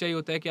बस ये चाहिए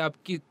होता है कि आप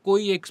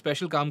कोई एक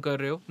स्पेशल काम कर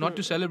रहे हो not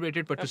to celebrate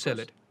it but to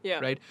sell it,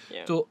 right?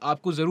 तो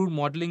आपको जरूर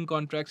modeling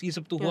contracts ये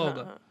सब तो हुआ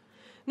होगा.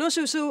 No,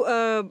 so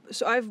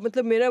I've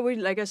मतलब मेरा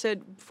वही like I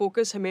said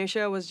focus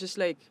हमेशा was just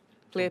like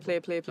play,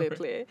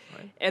 right.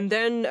 And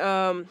then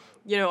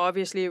you know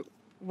obviously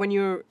when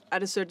you're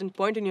at a certain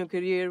point in your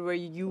career where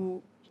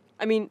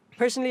I mean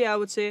personally I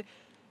would say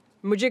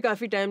मुझे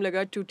काफ़ी time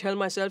लगा to tell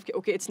myself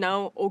okay it's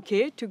now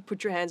okay to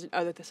put your hands in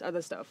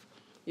other stuff.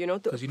 You know,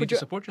 to you put need to your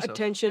support yourself.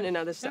 attention in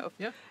other stuff.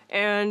 Yeah.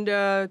 And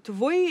to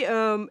वही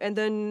and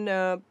then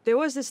there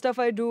was this stuff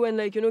I do and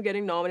like you know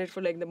getting nominated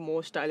for like the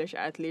most stylish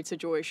athlete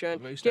situation.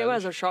 Very Came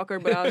as a shocker,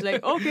 but I was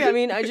like, okay, I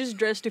mean I just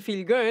dressed to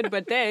feel good,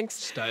 but thanks.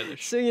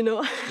 Stylish. So you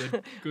know,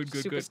 good.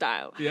 super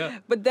style. Yeah.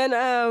 But then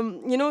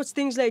you know it's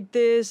things like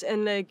this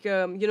and like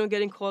you know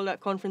getting called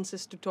at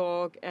conferences to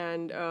talk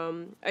and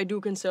I do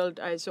consult.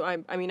 I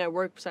mean I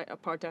work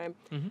part time,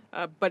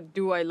 but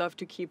I love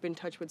to keep in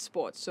touch with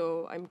sports.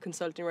 So I'm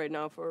consulting right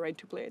now for Right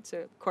to Play. It's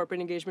a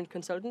corporate engagement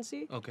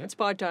consultancy. Okay. It's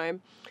part-time.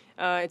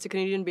 It's a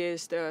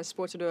Canadian-based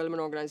sports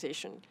development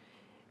organization.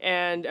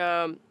 And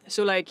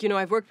so, like, you know,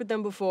 I've worked with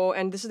them before,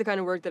 and this is the kind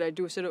of work that I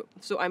do.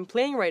 So I'm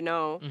playing right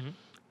now,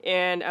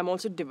 and I'm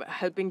also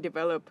helping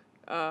develop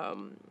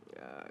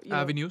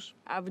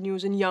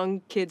avenues and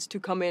young kids to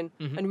come in,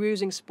 and we're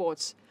using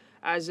sports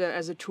as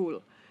a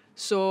tool.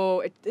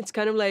 So it's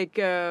kind of like,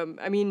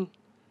 I mean,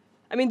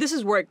 I mean, this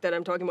is work that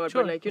I'm talking about,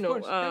 Sure, but like, of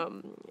course,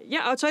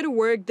 yeah, outside of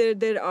work,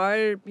 there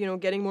are,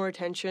 getting more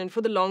attention.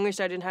 For the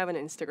longest, I didn't have an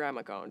Instagram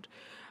account.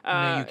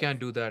 No, you can't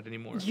do that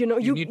anymore. You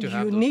need to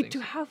have you those need things.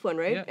 to have one,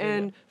 right? Yeah, yeah,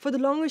 and for the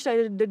longest,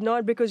 I did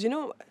not because,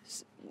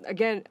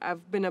 again,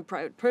 I've been a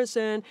private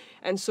person,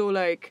 and so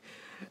like,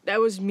 that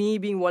was me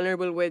being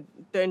vulnerable with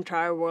the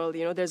entire world.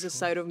 There's a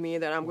side of me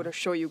that I'm going to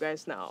show you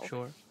guys now.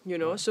 Sure.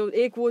 So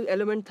एक वो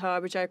element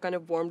था which I kind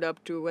of warmed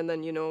up to, and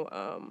then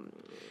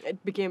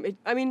it became it.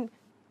 I mean,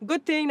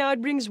 good thing now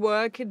it brings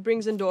work, it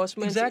brings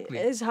endorsements. Exactly.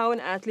 It is how an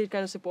athlete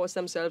kind of supports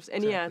themselves.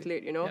 Any Exactly.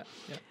 athlete,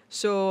 Yeah.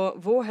 So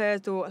वो है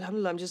तो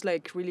alhamdulillah, I'm just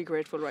like really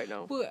grateful right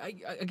now. Well,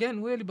 again,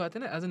 वो वाली बात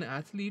है ना, as an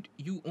athlete,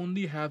 you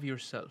only have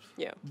yourself.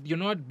 Yeah. You're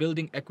not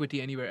building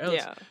equity anywhere else.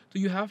 Yeah. So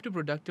you have to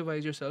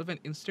productivize yourself,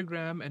 and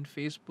Instagram and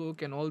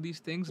Facebook and all these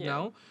things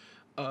now,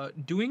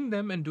 doing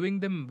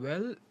them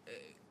well.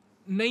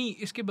 नहीं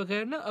इसके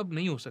बगैर ना अब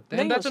नहीं हो सकता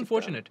है, and that's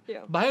unfortunate.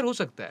 बाहर हो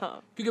सकता है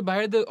क्योंकि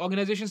बाहर the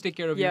organizations take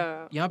care of you.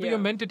 यहाँ पे you're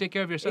meant to take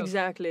care of yourself.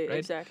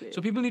 Exactly.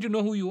 So people need to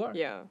know who you are.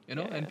 Yeah.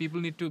 And people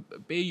need to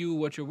pay you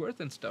what you're worth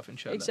and stuff.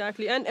 Inshallah.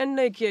 Exactly. And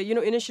like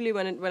initially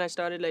when I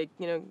started like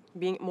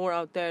being more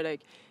out there,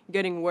 like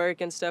getting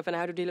work and stuff, and I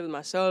had to deal with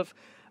myself.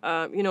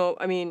 I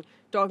mean,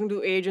 talking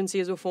to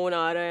agencies with phone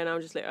aa raha hai, and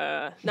I'm just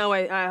like now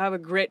I have a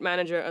great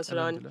manager,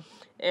 Aslan,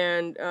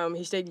 and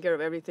he's taking care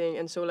of everything,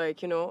 and so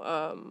like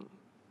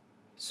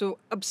so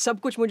अब सब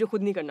कुछ मुझे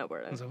खुद नहीं करना पड़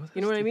रहा है.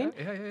 You know what I mean?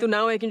 Yeah. So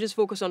now I can just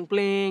focus on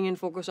playing and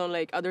focus on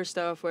like other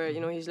stuff where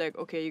he's like,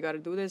 okay, you got to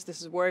do this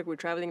is work, we're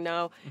traveling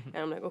now, and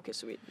I'm like, okay,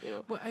 sweet.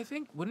 Well, I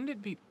think wouldn't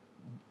it be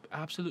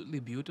absolutely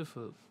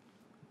beautiful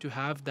to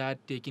have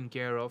that taken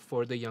care of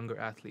for the younger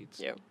athletes?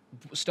 Yeah.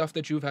 Stuff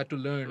that you've had to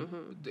learn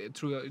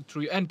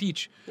through and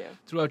teach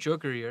throughout your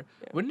career.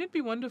 Wouldn't it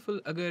be wonderful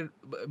अगर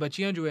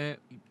बच्चियां जो हैं,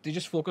 they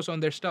just focus on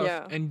their stuff,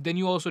 and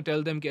then you also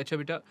tell them कि अच्छा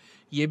बेटा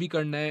ये भी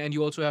करना है, and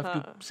you also have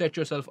to set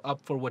yourself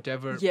up for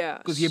whatever,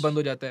 because ये बंद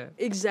हो जाता है.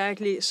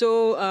 Exactly. So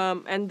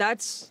and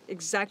that's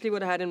exactly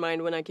what I had in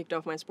mind when I kicked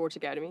off my sports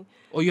academy.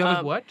 Oh, you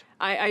haven't what?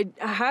 I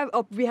have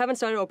we haven't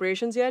started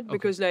operations yet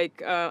because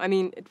like I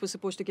mean it was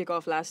supposed to kick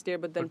off last year,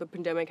 but then the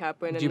pandemic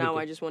happened, and now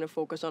I just want to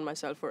focus on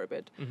myself for a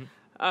bit.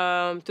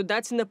 So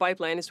that's in the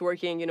pipeline. It's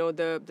working.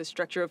 The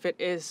structure of it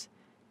is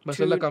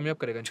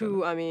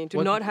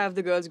to not have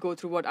the girls go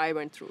through what I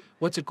went through.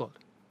 What's it called?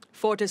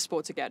 Fortis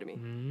Sports Academy.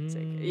 It's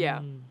like,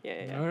 yeah.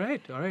 All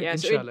right. Yeah,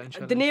 inshallah,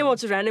 the name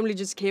also randomly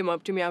just came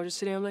up to me. I was just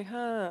sitting, I'm like,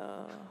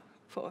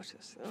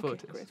 Fortis. Okay,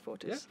 Fortis. great,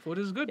 Fortis. Yeah,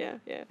 Fortis is good.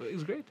 Yeah.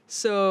 It's great.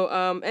 So,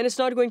 and it's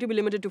not going to be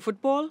limited to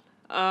football.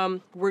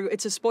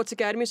 It's a sports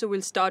academy, so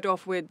we'll start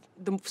off with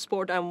the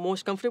sport I'm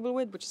most comfortable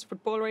with, which is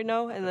football right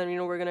now, and then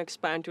we're gonna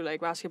expand to like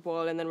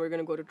basketball, and then we're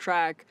gonna go to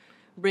track,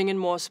 bring in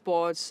more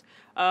sports.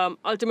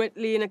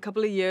 Ultimately, in a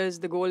couple of years,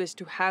 the goal is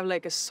to have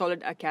like a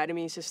solid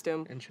academy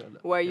system, inshallah,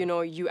 where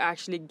you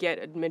actually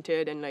get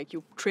admitted and like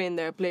you train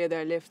there, play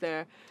there, live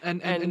there.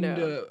 And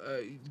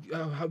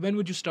when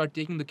would you start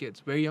taking the kids?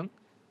 Very young?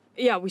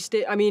 Yeah, we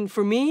stay. I mean,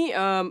 for me,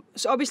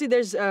 so obviously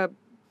there's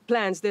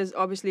plans. There's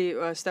obviously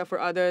stuff for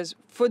others.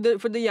 For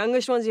the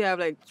youngest ones, you have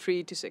like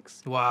 3 to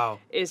 6. Wow,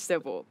 is the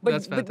goal.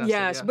 That's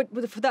fantastic.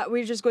 But for that,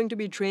 we're just going to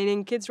be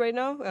training kids right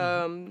now,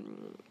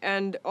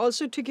 and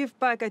also to give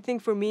back. I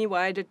think for me,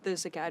 why I did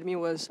this academy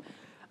was,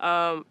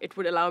 it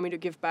would allow me to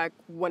give back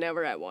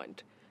whenever I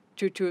want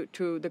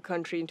to the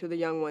country and to the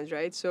young ones,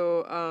 right?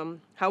 So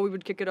how we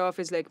would kick it off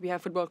is like we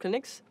have football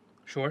clinics.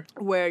 Sure.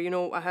 Where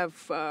I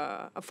have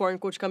a foreign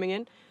coach coming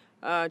in,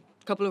 a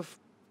couple of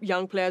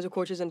young players or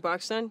coaches in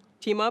Pakistan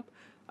team up,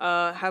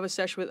 have a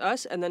sesh with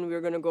us, and then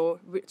we're gonna go.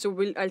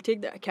 I'll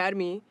take the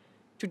academy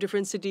to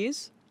different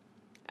cities,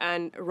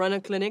 and run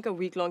a clinic, a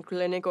week-long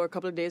clinic or a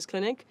couple of days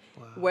clinic,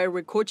 where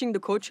we're coaching the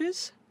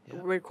coaches,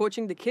 we're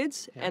coaching the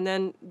kids, and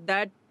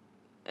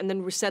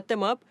then we set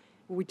them up.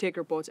 We take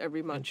reports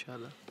every month.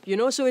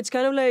 Inshallah. So it's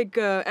kind of like,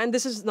 and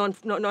this is not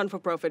for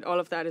profit. All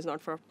of that is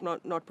not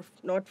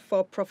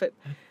for profit,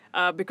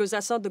 because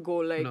that's not the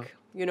goal. Like,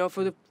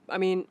 I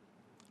mean,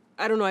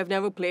 I don't know. I've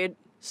never played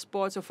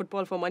sports or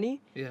football for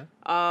money. Yeah.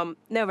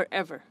 Never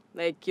ever.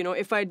 Like,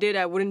 if I did,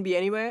 I wouldn't be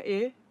anywhere.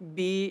 A,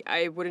 B,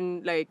 I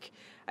wouldn't like.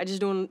 I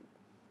just don't.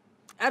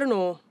 I don't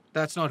know.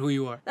 That's not who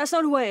you are. That's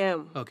not who I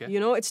am. Okay.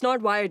 It's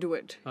not why I do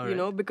it. All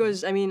right.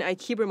 Because I mean, I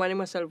keep reminding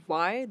myself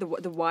why, the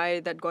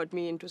why that got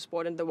me into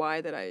sport and the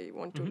why that I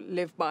want to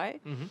live by.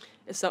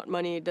 It's not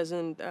money. It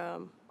doesn't.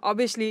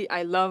 Obviously,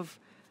 I love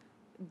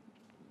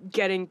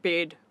getting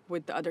paid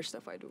with the other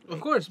stuff I do.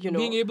 Of course,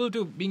 being able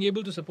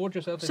to support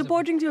yourself.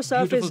 Supporting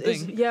yourself is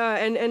thing. Yeah,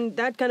 and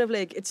that kind of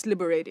like it's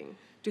liberating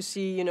to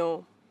see.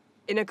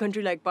 In a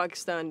country like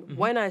Pakistan,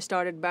 when I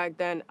started back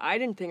then, I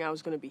didn't think I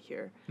was going to be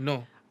here.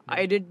 No.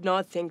 I did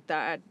not think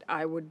that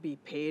I would be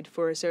paid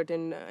for a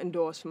certain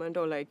endorsement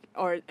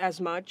or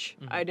as much.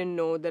 I didn't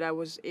know that I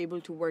was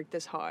able to work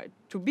this hard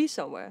to be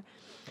somewhere.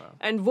 Wow.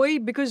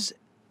 And because,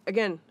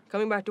 again,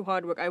 coming back to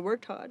hard work, I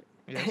worked hard.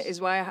 Yes.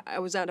 Is why I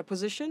was at a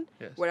position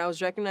where I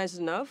was recognized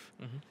enough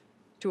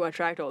to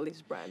attract all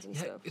these brands and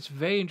stuff. It's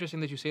very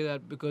interesting that you say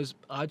that because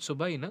aaj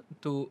subah hi na,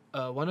 to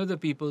one of the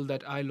people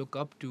that I look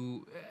up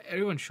to,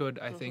 everyone should,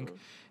 I think,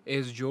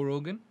 is Joe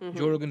Rogan.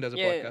 Joe Rogan does a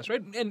podcast,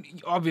 right? And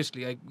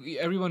obviously, like,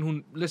 everyone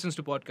who listens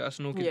to podcasts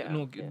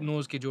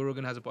knows that Joe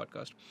Rogan has a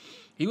podcast.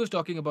 He was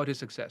talking about his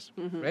success,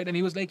 right? And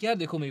he was like, "Yeah,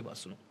 dekho meri baat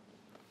suno.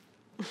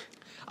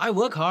 I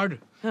work hard,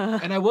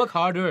 and I work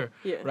harder,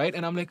 right?"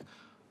 And I'm like,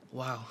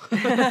 wow.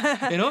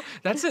 You know,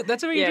 that's a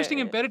very interesting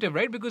imperative,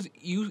 right? Because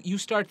you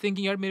start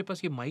thinking, yaar, mere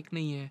paas ye mic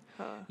nahi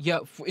hai. Ya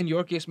in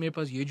your case, mere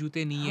paas ye joote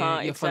nahi hai.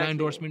 Ya fala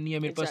endorsement nahi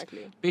hai. Mere paas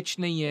pitch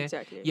nahi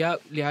hai. Ya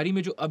Lihari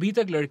mein jo abhi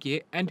tak ladke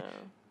hai, and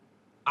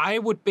I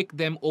would pick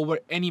them over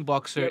any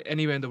boxer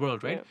anywhere in the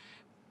world, right?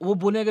 वो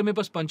बोले अगर मेरे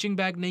पास punching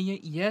bag नहीं है,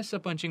 yes, a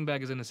punching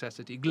bag is a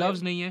necessity.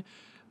 Gloves नहीं है,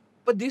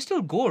 but they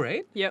still go,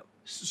 right? Yep.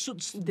 So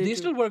they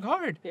still work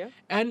hard. Yeah.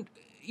 And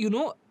you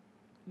know,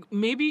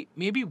 maybe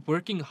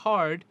working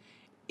hard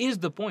is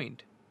the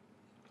point.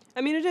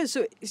 I mean, it is.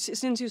 So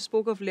since you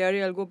spoke of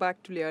Lihari, I'll go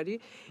back to Lihari.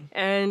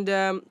 And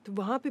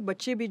वहाँ पे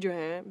बच्चे भी जो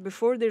हैं,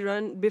 before they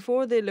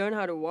learn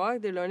how to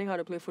walk, they're learning how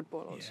to play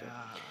football also. Yeah.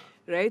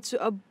 Right? So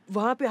अब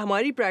वहाँ पे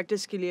हमारी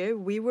practice के लिए,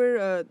 we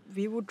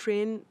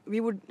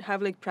would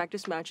have like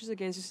practice matches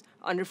against these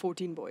under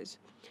 14 boys.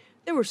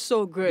 They were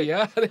so good.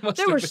 Yeah,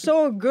 they were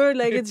so good.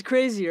 Like, it's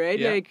crazy, right?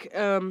 Yeah. Like,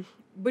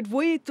 but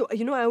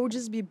you know, I would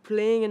just be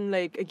playing and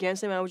like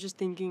against them. I was just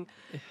thinking,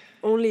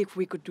 only if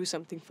we could do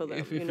something for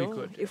them.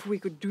 If we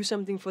could do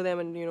something for them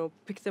and, you know,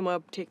 pick them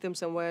up, take them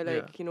somewhere,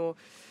 like, you know,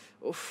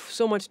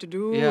 so much to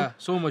do. Yeah,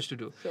 so much to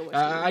do.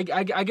 I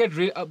get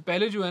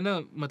पहले जो है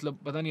ना, मतलब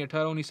पता नहीं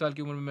 18-19 साल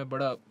की उम्र में मैं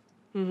बड़ा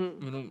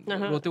you know,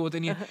 रोते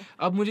नहीं है.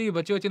 अब मुझे ये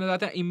बच्चे नजर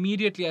आते हैं,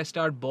 immediately I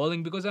start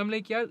bawling because I'm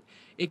like, यार,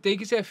 एक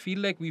तरीके से I feel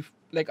like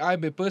I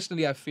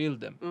personally I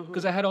failed them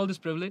because I had all this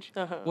privilege.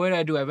 What did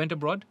I do? I went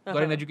abroad,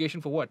 got an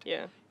education for what?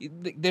 Yeah.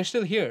 They're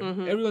still here.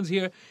 Everyone's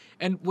here.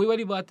 And वही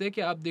वाली बात है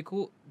कि आप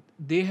देखो,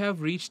 they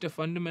have reached a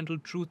fundamental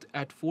truth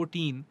at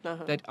 14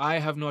 that I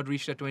have not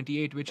reached at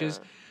 28, which is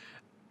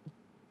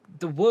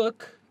the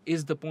work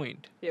is the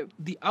point. Yep.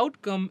 The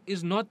outcome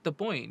is not the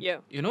point. Yeah.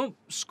 You know,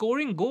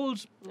 scoring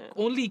goals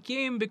only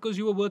came because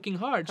you were working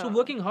hard. So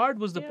working hard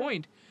was the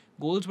point.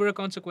 Goals were a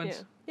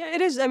consequence. Yeah,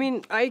 it is. I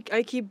mean,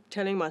 I keep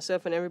telling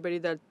myself and everybody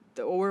that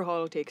the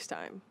overhaul takes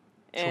time.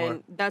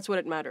 And that's what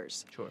it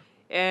matters. Sure.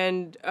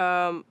 And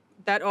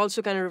that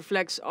also kind of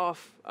reflects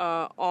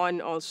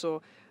on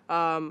also,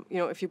 you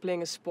know, if you're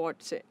playing a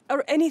sport, say,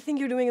 or anything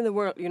you're doing in the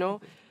world, you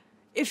know,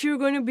 if you're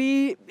going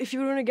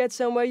to get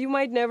somewhere, you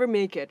might never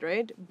make it,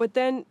 right? But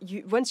then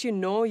once you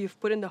know you've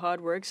put in the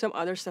hard work, some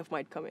other stuff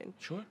might come in.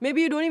 Sure.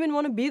 Maybe you don't even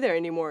want to be there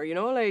anymore, you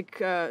know?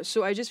 Like,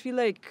 so I just feel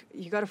like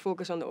you got to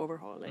focus on the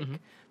overhaul. Like,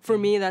 for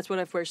me, that's what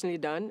I've personally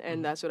done,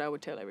 and that's what I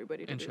would tell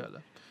everybody to Inshallah.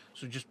 do.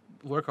 So just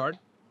work hard.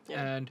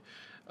 Yeah. And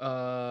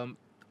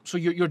so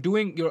you're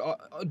doing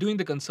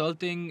the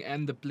consulting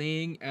and the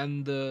playing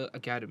and the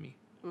academy.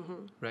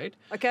 Right?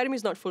 Academy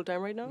is not full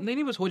time right now.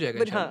 नहीं बस हो जाएगा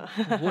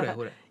इंशाल्लाह. हो रहा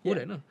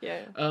है ना.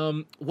 Yeah.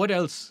 What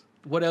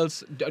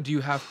else do you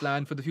have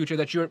planned for the future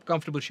that you're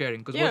comfortable sharing?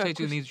 Because बहुत सारी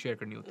चीज़ें नहीं share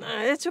करनी होती.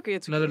 It's okay.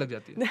 It's नजर लग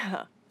जाती है.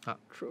 हाँ.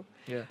 True.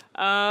 Yeah.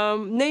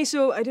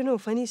 So I don't know,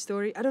 funny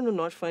story. I don't know,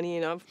 not funny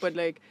enough, but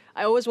like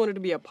I always wanted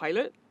to be a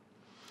pilot.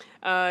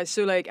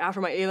 So like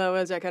after my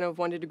A-levels, I kind of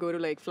wanted to go to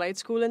like flight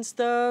school and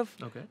stuff.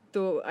 Okay.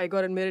 So I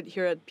got admitted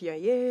here at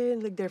PIA,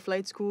 like their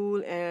flight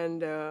school,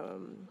 and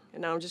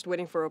now I'm just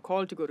waiting for a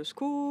call to go to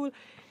school.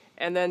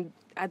 And then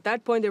at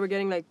that point, they were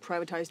getting like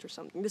privatized or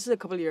something. This is a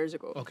couple of years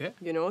ago. Okay.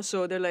 You know,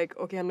 so they're like,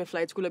 okay, हमने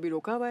flight school अभी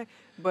रोका हुआ है,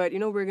 but you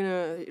know we're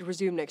gonna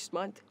resume next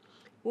month.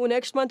 वो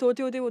next month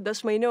होते वो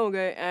 10 महीने हो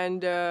गए,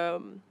 and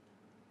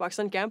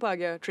Pakistan camp आ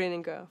गया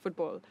training का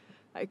football.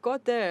 I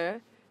got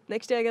there.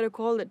 Next day, I got a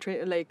call that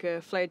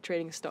flight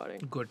training is starting.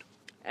 Good.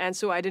 And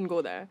so I didn't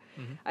go there.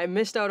 I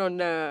missed out on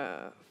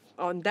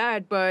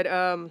that, but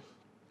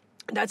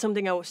that's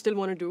something I still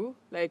want to do.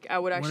 Like I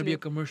would actually want to be a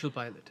commercial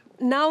pilot.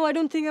 Now I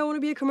don't think I want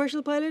to be a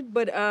commercial pilot,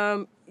 but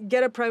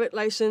get a private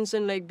license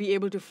and like be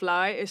able to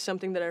fly is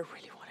something that I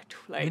really want to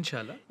do. Like,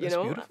 Inshallah. You That's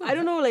know, beautiful. I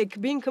don't know, like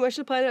being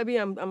commercial pilot.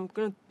 I'm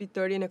gonna be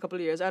 30 in a couple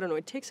of years. I don't know.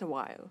 It takes a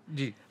while.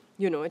 Ji.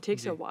 You know, it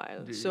takes a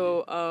while.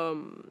 So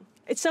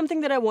it's something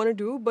that I want to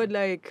do, but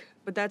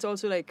that's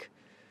also like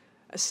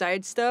a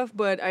side stuff.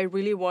 But I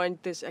really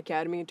want this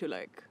academy to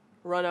like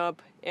run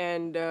up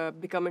and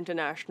become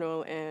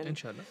international and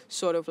Inshallah.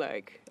 sort of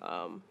like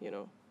you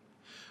know.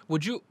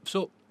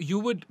 So you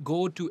would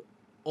go to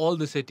all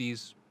the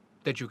cities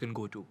that you can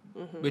go to,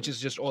 which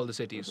is just all the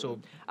cities. So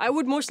I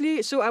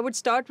would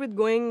start with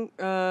going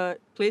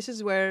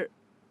places where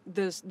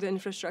the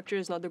infrastructure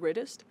is not the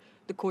greatest.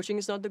 The coaching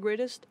is not the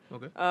greatest.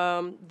 Okay.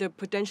 The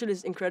potential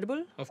is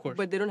incredible. Of course.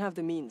 But they don't have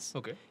the means.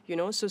 Okay. You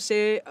know, so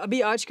say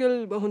अभी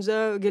आजकल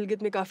हुंजा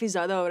गिलगित में काफी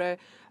ज़्यादा हो रहा है.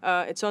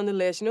 It's on the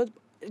list. You know,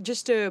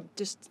 just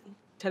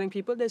telling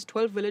people there's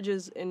 12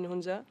 villages in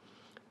Hunza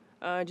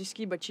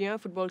जिसकी बच्चियाँ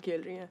football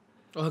खेल रही हैं.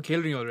 Oh,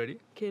 खेल रही हैं already.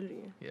 खेल रही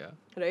हैं. Yeah.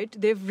 Right?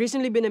 They've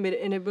recently been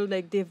enabled,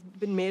 like they've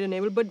been made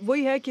enabled. But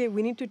वही है कि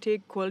we need to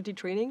take quality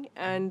training,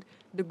 and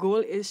the goal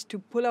is to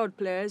pull out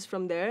players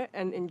from there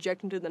and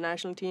inject into the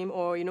national team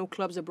or, you know,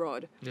 clubs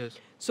abroad. Yes.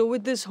 So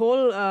with this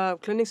whole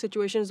clinic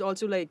situation is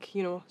also like,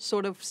 you know,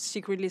 sort of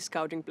secretly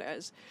scouting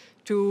players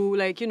to,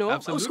 like, you know,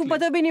 Absolutely. उसको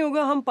पता भी नहीं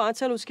होगा हम 5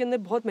 साल उसके अंदर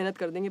बहुत मेहनत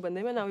कर देंगे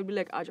बंदे में, now we'll be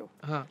like आ जाओ.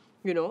 हाँ.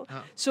 You know,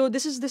 so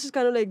this is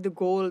kind of like the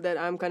goal that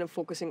I'm kind of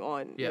focusing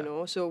on. Yeah. You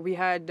know, so we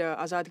had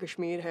Azad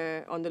Kashmir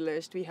hai on the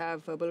list. We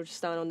have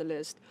Balochistan on the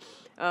list.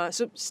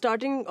 So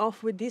starting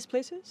off with these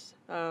places,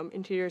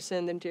 interior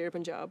Sindh, interior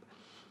Punjab,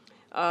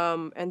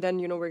 and then,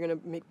 you know, we're gonna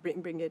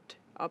bring it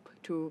up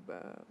to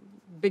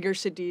bigger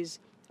cities.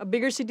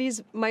 Bigger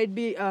cities might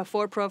be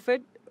for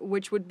profit,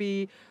 which would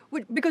be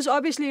because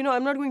obviously, you know,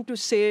 I'm not going to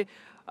say,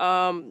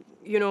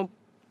 you know,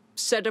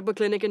 set up a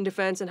clinic in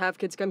defense and have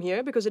kids come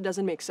here because it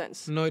doesn't make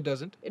sense. No, it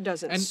doesn't. It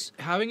doesn't. And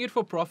having it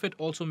for profit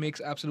also makes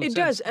absolute sense. It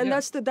does, and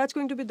that's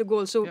going to be the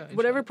goal. So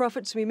whatever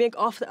profits we make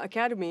off the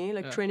academy,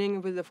 like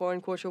training with the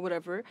foreign coach or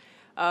whatever,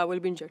 will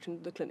be injected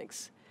into the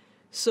clinics.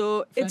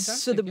 So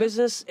Fantastic, the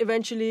business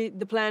eventually,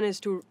 the plan is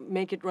to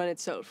make it run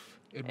itself.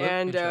 It will,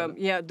 and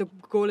inshallah. the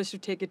goal is to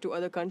take it to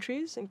other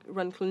countries and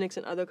run clinics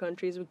in other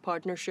countries with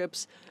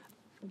partnerships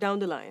down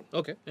the line.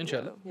 Okay,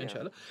 inshallah, Yeah.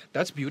 inshallah.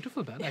 That's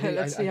beautiful, man.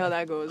 Let's see how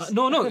that goes.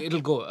 No,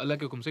 it'll go.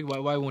 Like you're saying,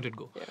 why won't it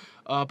go? Yeah.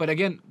 But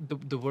again,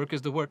 the work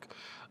is the work.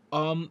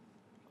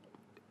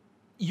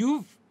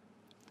 You've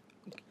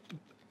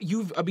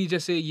अभी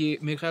जैसे ये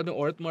मेरे ख्याल में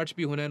औरत मार्च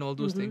भी होना and all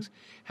those things.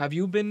 Have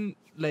you been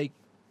like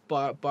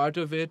part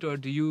of it, or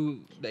do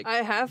you like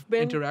I have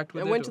been. interact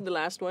with I it? went to the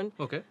last one.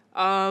 Okay.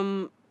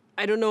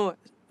 I don't know.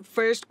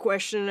 First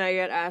question I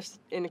get asked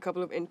in a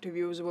couple of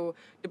interviews, वो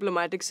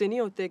diplomatic से नहीं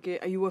होते कि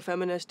are you a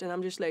feminist? And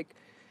I'm just like,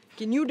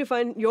 can you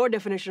define your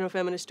definition of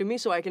feminist to me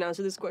so I can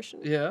answer this question?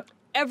 Yeah.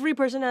 Every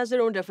person has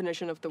their own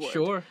definition of the word.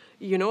 Sure.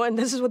 You know, and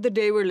this is what the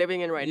day we're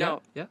living in right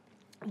now. Yeah.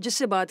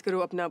 जिससे बात करो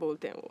अपना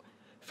बोलते हैं वो.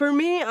 For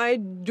me, I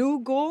do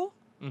go.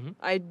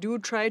 I do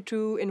try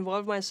to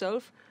involve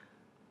myself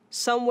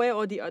some way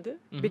or the other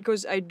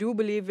because I do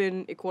believe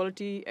in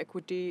equality,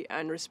 equity,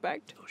 and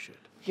respect. Oh shit.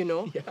 You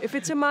know, if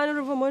it's a man or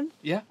a woman,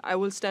 Yeah. I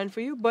will stand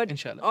for you. But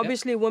Inshallah,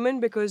 obviously,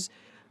 women, because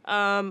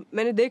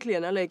मैंने देख लिया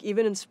ना, like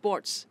even in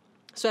sports.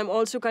 So I'm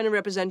also kind of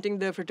representing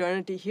the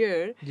fraternity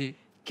here. जी.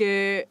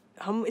 कि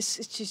हम इस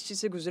चीज़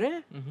से गुजरे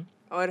हैं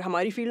और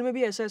हमारी फील्ड में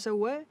भी ऐसा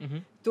हुआ है,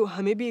 तो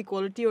हमें भी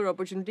इक्वालिटी और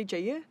अपॉर्चुनिटी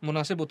चाहिए.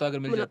 मुनासिब होता अगर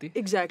मिल जाती.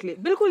 Exactly.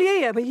 बिल्कुल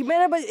यही है भाई.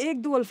 मेरा बस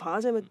 1-2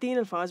 अल्फाज है, मैं 3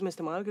 अल्फाज में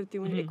इस्तेमाल करती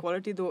हूँ.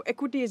 इक्वालिटी दो.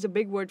 Equity is a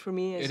big word for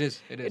me. It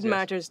is. It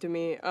matters to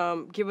me.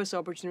 Give us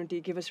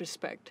opportunity. Give us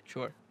respect.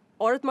 Sure.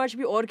 औरत मार्च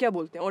भी और क्या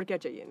बोलते हैं, और क्या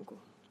चाहिए इनको?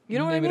 You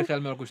know what I mean? मेरे ख्याल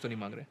में और कुछ तो नहीं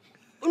मांग रहे.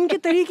 उनके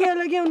तरीके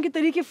अलग हैं, उनके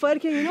तरीके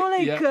फर्क हैं. You know,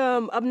 like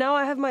अब now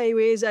I have my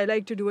ways. I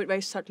like to do it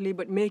very subtly,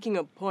 but making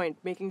a point,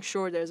 making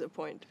sure there's a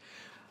point.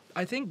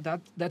 I think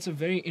that's a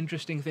very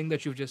interesting thing that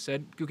you've just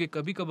said. क्योंकि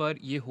कभी कभार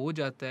ये हो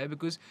जाता है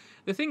because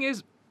the thing is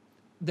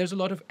there's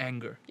a lot of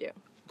anger. Yeah.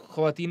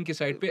 ख़वातीन के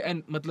side पे and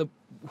मतलब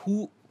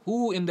who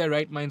in their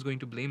right mind is going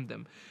to blame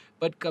them?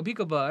 But कभी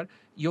कभार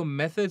your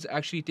methods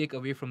actually take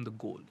away from the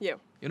goal. Yeah.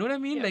 You know what I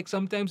mean? Yeah. Like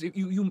sometimes if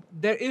you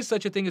there is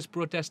such a thing as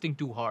protesting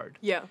too hard.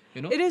 Yeah.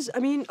 You know? It is. I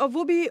mean,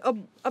 वो भी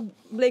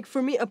like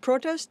for me a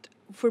protest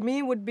for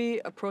me would be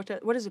a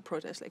protest. What is a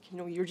protest? Like, you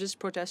know, you're just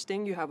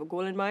protesting. You have a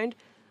goal in mind.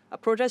 A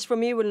protest for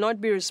me will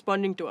not be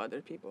responding to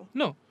other people.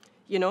 No.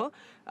 You know,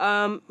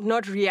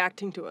 not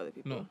reacting to other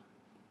people. No.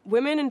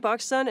 Women in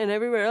Pakistan and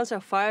everywhere else are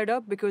fired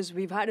up because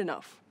we've had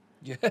enough.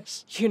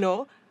 Yes. You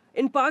know,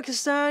 in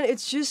Pakistan,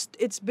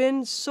 it's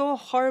been so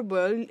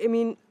horrible. I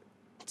mean,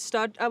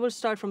 I will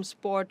start from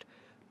sport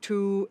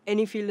to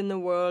any field in the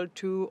world,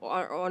 to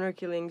our honor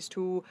killings,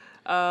 to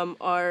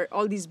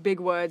all these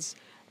big words,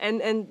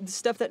 and the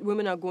stuff that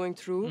women are going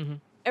through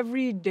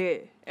every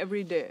day.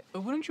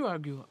 But wouldn't you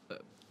argue,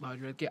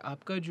 Hajra, कि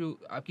आपका जो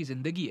आपकी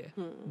जिंदगी है,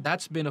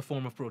 that's been a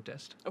form of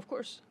protest. Of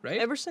course. Right?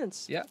 Ever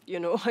since. Yeah. You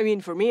know, I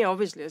mean, for me,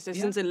 obviously,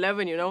 since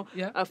 11, you know,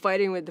 Yeah.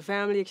 fighting with the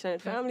family,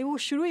 extended family, वो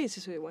शुरू ही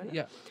इसी से हुआ ना.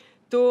 Yeah.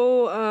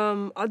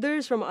 तो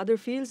others from other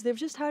fields,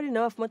 they've just had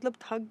enough. मतलब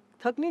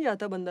थक नहीं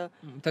जाता बंदा.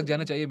 थक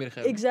जाना चाहिए मेरे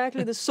ख्याल में.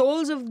 Exactly. The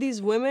souls of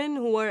these women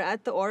who are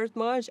at the Aurat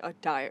March are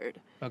tired.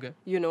 Okay.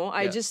 You know,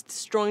 I just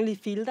strongly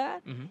feel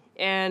that.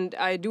 And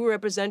I do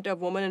represent a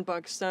woman in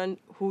Pakistan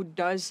who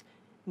does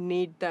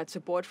need that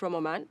support from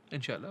a man.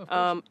 Inshallah, of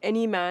course.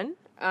 Any man.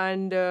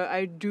 And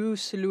I do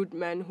salute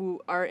men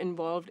who are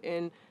involved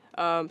in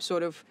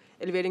sort of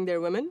elevating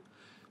their women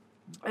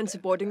and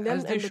supporting them.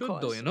 As they and the should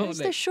cause. though, you know. As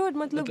like, they should.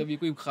 मतलब ये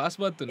कोई खास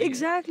बात तो नहीं है.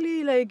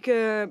 Exactly, like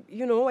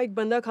you know, एक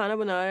बंदा खाना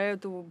बना रहा है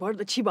तो वो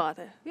बहुत अच्छी बात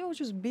है. You know,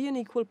 just be an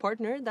equal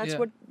partner.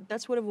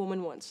 That's what a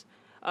woman wants.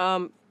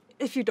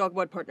 If you talk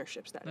about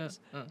partnerships, that is.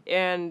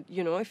 And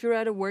you know, if you're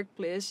at a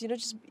workplace, you know,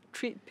 just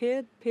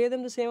pay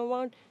them the same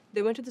amount.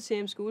 They went to the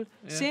same school.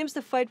 Same's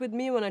the fight with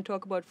me when I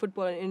talk about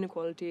football and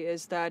inequality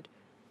is that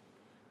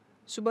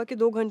सुबह के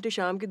 2 घंटे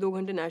शाम के 2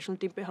 घंटे national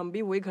team पे हम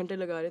भी वही घंटे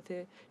लगा रहे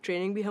थे.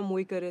 ट्रेनिंग भी हम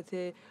वही कर रहे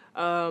थे.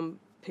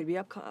 फिर भी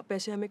आप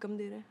पैसे हमें कम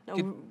दे रहे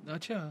हैं.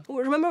 अच्छा.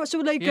 Remember, so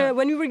like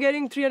when we were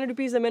getting 300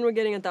 rupees, the men were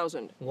getting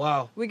 1,000.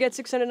 Wow. We get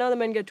 600 now, the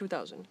men get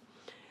 2,000.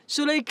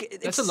 So like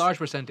That's a large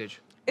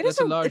percentage. That's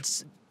a large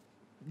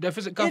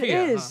deficit. Kafi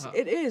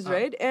it is,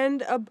 right?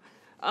 And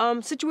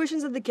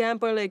situations at the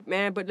camp are like,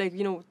 man, but like,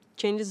 you know,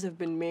 changes have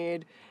been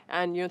made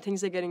and, you know,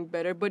 things are getting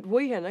better. But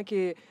वही है ना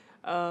कि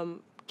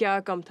क्या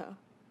कम था?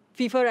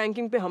 FIFA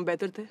ranking पे हम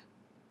बेहतर थे.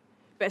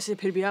 पैसे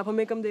फिर भी आप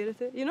हमें कम दे रहे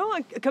थे. You know,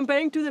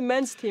 comparing to the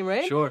men's team,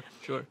 right? Sure.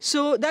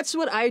 So that's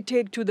what I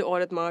take to the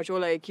Aurat March, or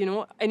like, you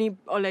know,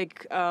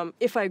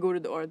 if I go to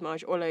the Aurat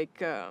March, or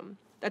like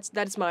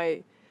that's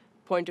my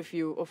point of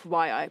view of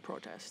why I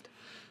protest.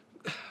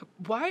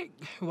 Why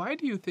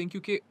do you think?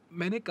 क्योंकि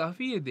मैंने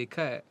काफ़ी ये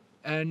देखा है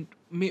and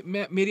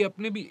मेरी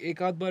अपने भी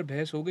एक आध बार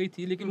बहस हो गई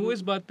थी, लेकिन वो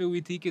इस बात पे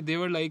हुई थी कि they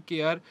were like कि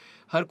यार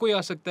हर कोई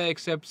आ सकता है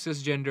except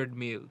cisgendered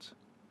males.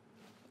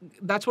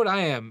 That's what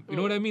I am. You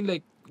know what I mean?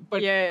 Like,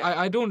 but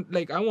I don't,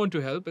 like, I want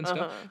to help and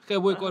stuff.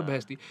 वो एक और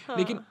बहस थी.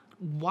 लेकिन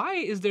why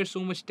is there so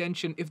much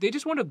tension if they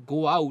just want to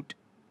go out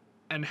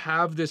and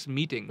have this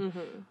meeting?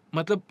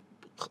 मतलब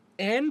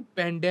and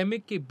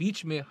pandemic के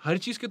बीच में हर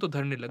चीज के तो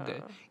धरने लग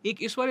गए.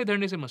 एक इस वाले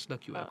धरने से मसला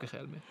क्यों है आपके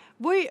ख्याल में?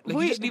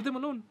 वही just leave them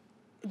alone.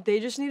 They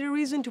just need a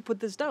reason to put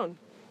this down.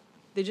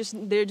 They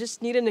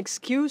just need an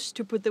excuse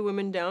to put the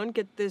women down.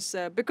 Get this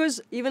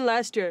because even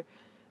last year,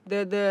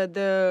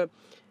 the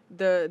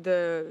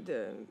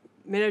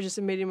मेरा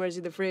जैसे मेरी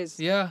मर्जी, the phrase,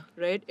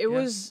 right? It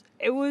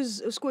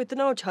was उसको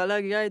इतना उछाला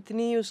गया,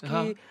 इतनी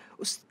उसकी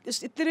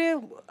उस इतने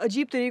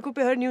अजीब तरीकों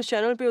पे हर न्यूज़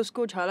चैनल पे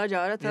उसको उछाला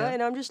जा रहा था,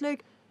 and I'm just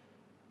like,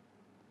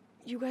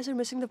 you guys are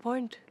missing the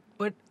point.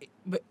 But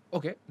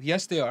okay,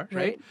 yes they are,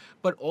 right?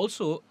 But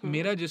also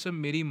मेरा जिस्म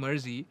मेरी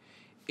मर्जी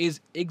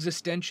is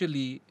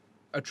existentially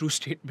a true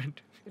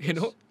statement, you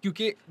know,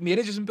 क्योंकि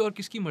मेरे जिस्म पे और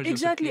किसकी मर्जी हो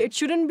सकती है? Exactly, it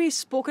shouldn't be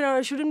spoken out,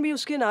 it shouldn't be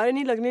उसके नारे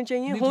नहीं लगने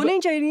चाहिए, होने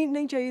ही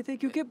नहीं चाहिए थे,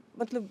 क्योंकि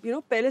मतलब, you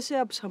know, पहले से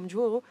आप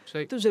समझो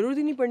तो जरूरत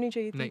ही नहीं पड़नी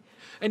चाहिए थी. नहीं.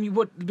 And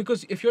what,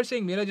 because if you're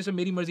saying मेरा जिस्म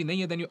मेरी मर्जी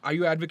नहीं है, then are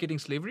you advocating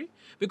slavery?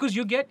 Because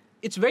you get,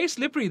 it's very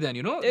slippery then,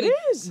 you know. It like,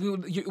 is.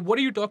 What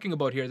are you talking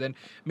about here then?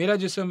 मेरा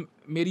जिस्म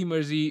मेरी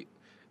मर्जी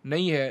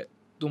नहीं है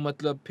तो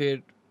मतलब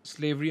फिर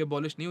slavery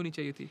abolish नहीं होनी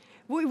चाहिए थी.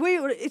 वही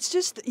it's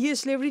just ये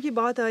slavery की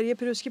बात आ रही है,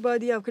 फिर उसके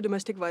बाद ये आपका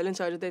domestic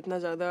violence आ जाता है इतना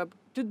ज़्यादा.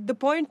 The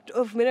point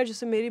of मेरा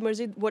जिससे मेरी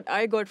मर्जी, what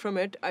I got from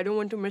it, I don't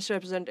want to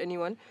misrepresent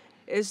anyone,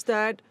 is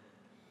that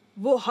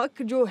वो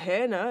हक जो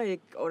है ना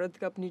एक औरत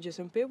का अपनी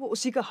जिस्म पे, वो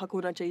उसी का हक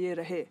होना चाहिए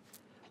रहे.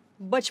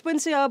 बचपन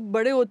से आप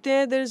बड़े होते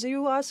हैं, there's,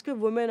 you ask a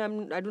woman,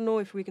 I don't know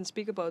if we can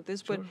speak about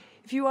this, but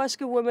if you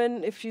ask a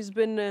woman if she's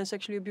been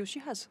sexually abused, she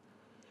has.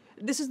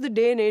 This is the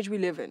day and age we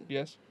live in.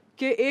 Yes.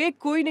 कि एक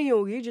कोई नहीं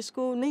होगी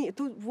जिसको नहीं,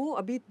 तो वो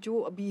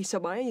अभी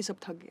सब आए, ये सब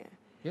थक गए हैं.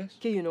 Yes.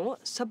 कि you know,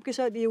 सबके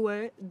साथ ये हुआ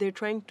है, they're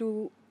trying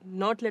to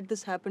not let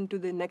this happen to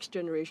the next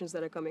generations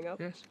that are coming up.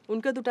 Yes.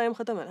 उनका तो टाइम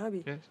खत्म है ना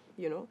अभी. Yes.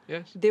 You know.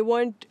 Yes. They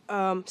want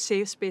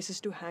safe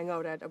spaces to hang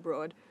out at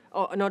abroad,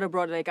 or not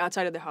abroad, like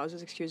outside of their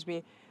houses, excuse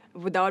me,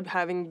 without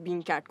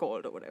been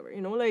catcalled or whatever.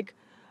 You know, like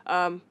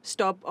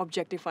stop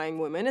objectifying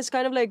women. It's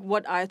kind of like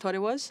what I thought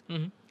it was.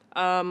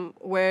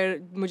 Where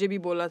मुझे भी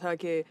बोला था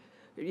कि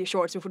ये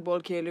shorts में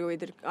football खेल रहे हो,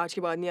 इधर आज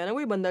के बाद नहीं आना.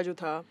 वही बंदा जो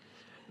था,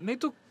 नहीं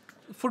तो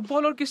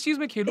फुटबॉल और किस चीज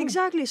में खेलो?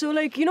 Exactly. So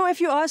like, you know,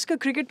 if you ask a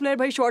cricket player,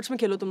 भाई शॉर्ट्स में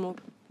खेलो तुम लोग,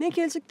 नहीं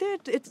खेल सकते.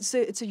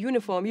 It's a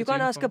uniform. You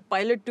can't ask a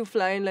pilot to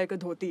fly in like a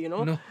dhoti, you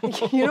know. No.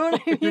 You know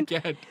what I mean? You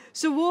can't.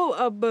 So वो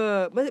अब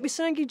मतलब इस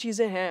तरह की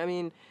चीजें हैं. I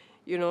mean,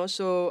 you know,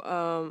 so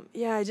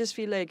yeah, I just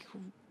feel like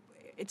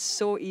it's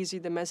so easy.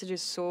 The message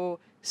is so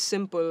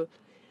simple.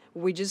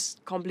 We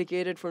just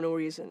complicate it for no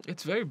reason.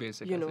 It's very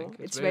basic, you know, I think.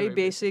 it's very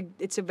basic.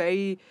 It's a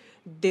very,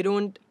 they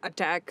don't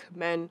attack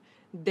men.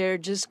 They're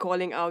just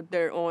calling out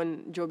their own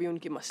जो भी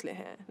उनके मसले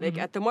हैं. Like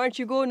at the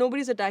march you go,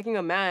 nobody's attacking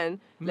a man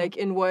like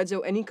in words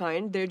of any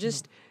kind. They're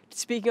just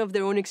speaking of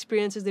their own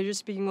experiences. They're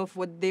just speaking of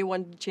what they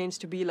want change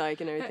to be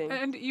like and everything.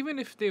 And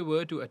even if they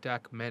were to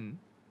attack men,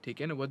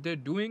 ठीक है ना, what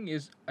they're doing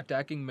is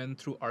attacking men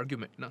through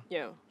argument ना.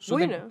 Yeah. So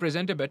then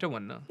present a better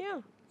one ना. Yeah.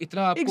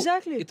 इतना आपको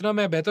Exactly. इतना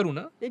मैं बेहतर हूँ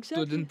ना,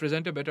 Exactly. तो then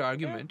present a better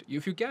argument.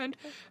 If you can't,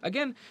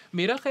 again,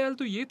 मेरा ख्याल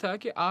तो ये था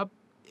कि आप,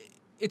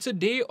 it's a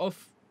day of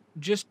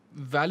just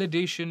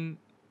validation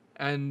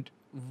and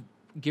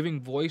giving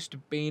voice to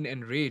pain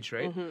and rage,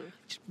 right?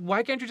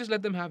 Why can't you just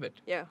let them have it?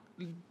 Yeah.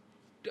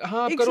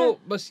 हाँ आप करो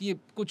बस ये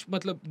कुछ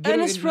मतलब.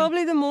 And it's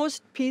probably the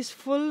most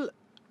peaceful.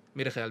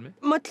 मेरे ख्याल में.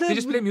 मतलब. They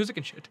just play music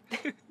and shit.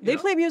 They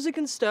play music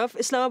and stuff.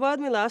 Islamabad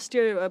में last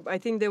year, I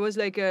think there was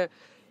like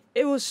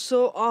it was so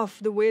off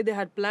the way they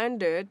had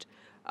planned it.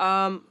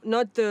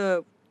 Not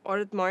the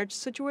Aurat March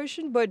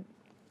situation, but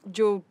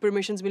जो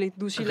permissions मिली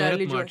दूसरी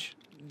rally जो.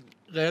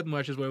 Gharat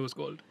March is what it was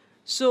called.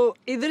 So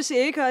इधर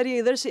से एक आ रही,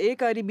 इधर से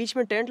एक आ रही, बीच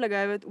में tent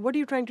लगाए हुए. What are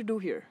you trying to do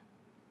here?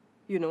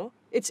 You know,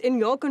 it's in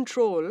your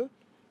control.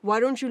 Why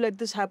don't you let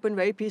this happen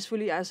very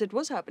peacefully as it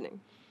was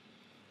happening?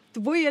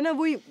 तो वही है ना,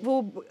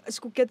 वो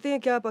इसको कहते हैं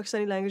क्या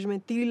पाकिस्तानी लैंग्वेज में,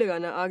 तीली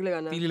लगाना, आग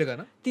लगाना,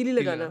 तीली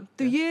लगाना.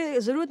 तो ये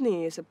जरूरत नहीं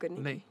है ये सब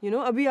करने की. You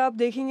know, अभी आप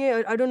देखेंगे,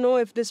 I don't know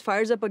if this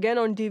fires up again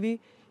on TV,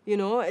 You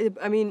know,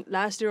 I mean,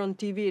 last year on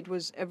TV, it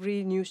was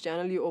every news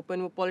channel you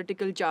open, वो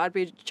political 4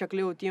 पेज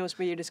चकले होती हैं,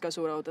 उसमें ये discuss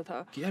हो रहा होता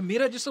था. क्या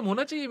मेरा जिस्म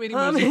होना चाहिए मेरी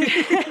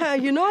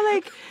मर्जी. You know,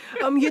 like,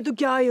 ये तो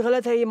क्या, ये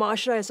गलत है, ये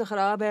माशरा ऐसा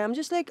खराब है. I'm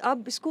just like,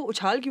 आप इसको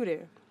उछाल क्यों रहे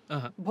हैं?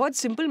 बहुत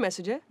सिंपल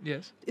मैसेज है.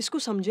 इसको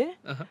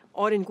समझें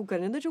और इनको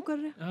करने दो जो कर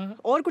रहे हैं,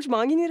 और कुछ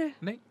मांग ही नहीं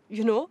रहे.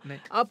 You know,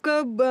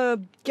 आपका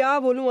क्या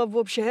बोलूं, अब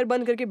वो शहर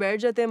बंद करके बैठ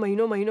जाते हैं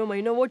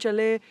महीनों वो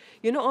चले.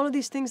 You know, all of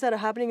these things that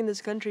are happening in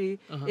this country,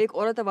 एक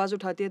औरत आवाज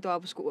उठाती है तो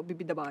आप उसको अभी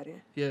भी दबा रहे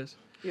हैं. Yes.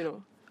 You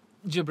know,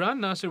 Jibran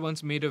Nasir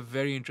once made a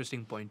very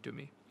interesting point to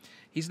me.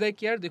 He's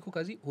like, यार देखो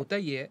काजी, होता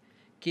ये है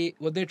कि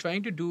what they're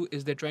trying to do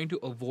is they're trying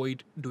to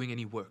avoid doing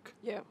any work.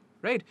 Yeah.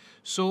 Right?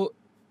 So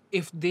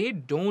if they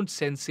don't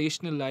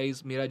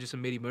sensationalize Mera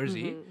Jism Meri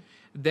Marzi,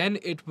 then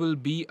it will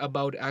be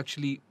about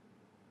actually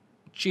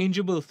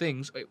changeable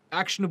things,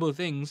 actionable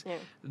things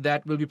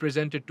that will be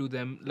presented to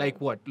them,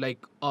 like what? Like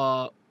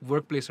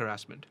workplace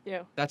harassment.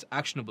 Yeah. That's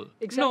actionable.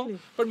 Exactly. No,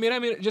 but Mera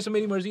Jism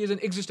Meri Marzi is an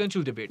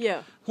existential debate.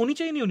 Yeah. Honi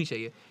chahiye, nahi honi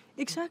chahiye.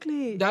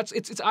 Exactly.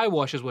 It's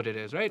eyewash is what it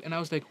is, right? And I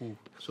was like, ooh,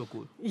 so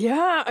cool.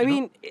 Yeah, I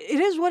mean,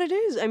 it is what it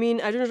is. I mean,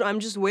 I don't know, I'm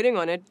just waiting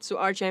on it. So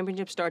our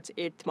championship starts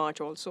 8th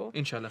March also.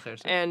 Inshallah khair.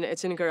 And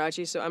it's in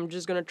Karachi, so I'm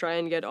just going to try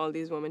and get all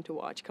these women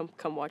to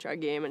come watch our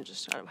game and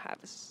just kind of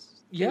have this.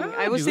 Yeah.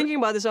 I was thinking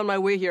about this on my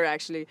way here,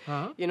 actually.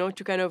 You know,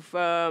 to kind of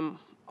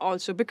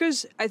also,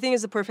 because I think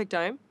it's the perfect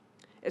time.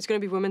 It's going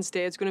to be Women's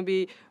Day. It's going to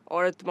be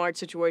Aurat March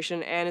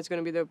situation, and it's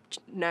going to be the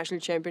national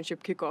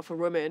championship kickoff for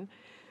women.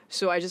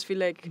 So I just feel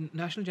like...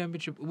 National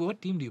championship,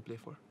 what team do you play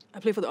for?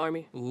 I play for the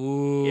Army.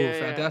 Ooh,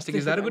 fantastic.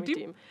 Is that a good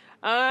team?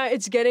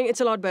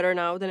 It's a lot better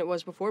now than it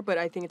was before, but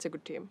I think it's a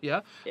good team.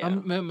 Yeah?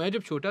 मैं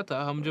जब छोटा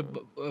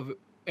था,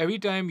 every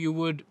time you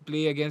would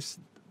play against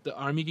the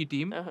Army की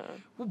team,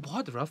 वो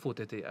बहुत rough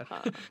होते थे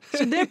यार.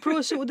 So they're pro,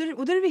 so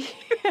उधर भी...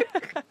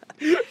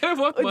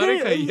 बहुत मारे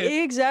खाई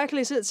है.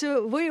 Exactly. So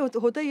वही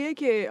होता ही है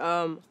कि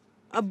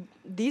अब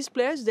these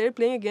players, they're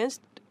playing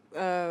against...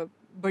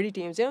 body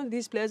teams, you know,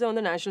 these players are on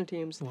the national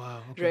teams. Wow,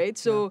 okay. Right?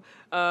 So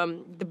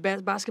the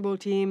best basketball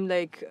team,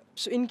 like,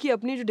 so इनकी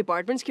अपनी जो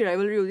departments की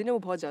rivalry होती है ना, वो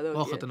बहुत ज़्यादा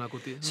होती है. खतरनाक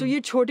होती है. So ये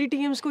छोटी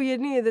teams को ये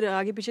नहीं इधर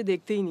आगे पीछे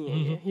देखते ही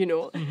नहीं है. You know,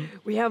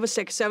 we have a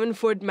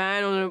 7-foot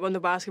man on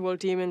the basketball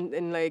team and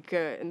in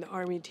the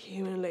Army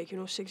team, and like,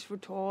 you know, 6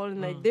 foot tall, and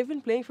like they've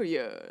been playing for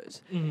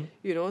years.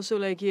 You know, so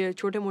like ये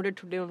छोटे मोटे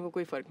ठुड्डे उनको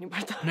कोई फर्क नहीं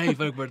पड़ता. नहीं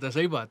फर्क पड़ता,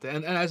 सही बात है.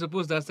 And I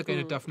suppose that's the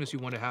kind of toughness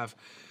you want to have.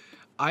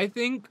 I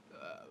think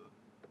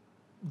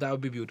that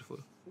would be beautiful.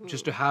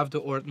 Just to have the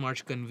Aurat March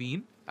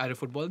convene at a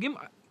football game.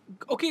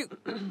 Okay,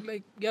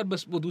 like, यार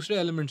बस वो दूसरे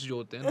elements जो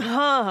होते हैं.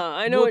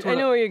 हाँ, I know what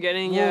you're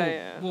getting.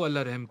 Yeah. वो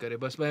अल्लाह रहम करे.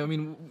 बस, I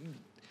mean,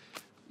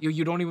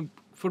 you don't even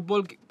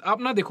football.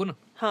 आप ना देखो ना.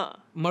 हाँ.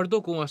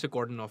 मर्दों को वहाँ से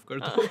cordon off कर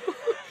दो.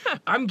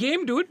 I'm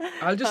game, dude.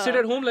 I'll just sit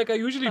at home like I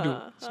usually do.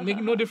 It's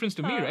making no difference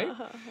to me, right?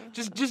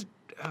 Just.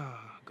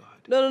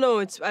 No.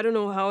 I don't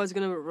know how it's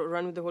gonna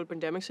run with the whole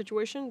pandemic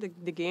situation,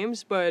 the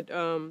games, but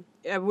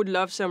I would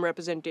love some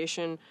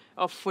representation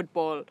of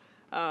football,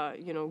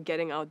 you know,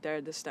 getting out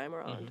there this time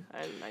around,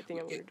 and I think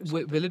I'm gonna do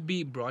something. Will it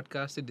be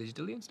broadcasted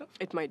digitally and stuff?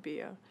 It might be,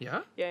 yeah. Yeah?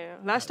 Yeah.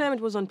 Last time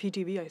it was on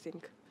PTV, I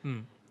think.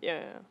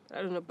 Yeah.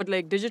 I don't know, but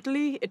like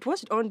digitally, it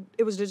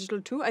was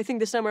digital too. I think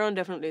this time around,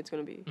 definitely it's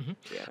gonna be.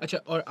 Yeah. Acha,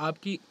 और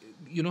आपकी,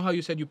 you know how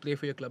you said you play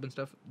for your club and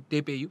stuff?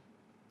 They pay you?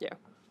 Yeah.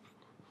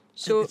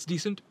 So it's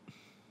decent.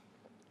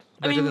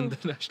 Better than the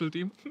national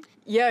team?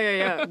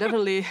 Yeah,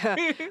 definitely.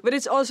 But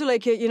it's also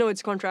like, you know,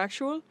 it's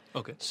contractual.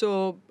 Okay.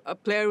 So a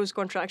player who's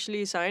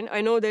contractually signed,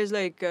 I know there's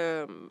like,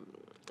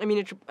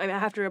 I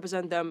have to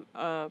represent them,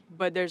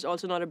 but there's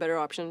also not a better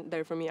option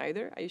there for me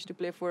either. I used to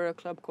play for a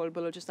club called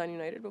Balochistan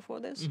United before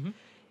this,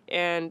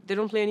 and they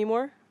don't play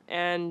anymore.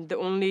 And the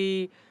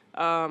only,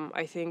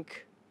 I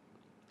think,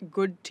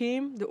 good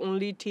team, the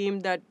only team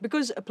that,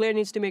 because a player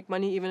needs to make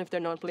money even if they're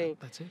not playing.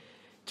 That's it.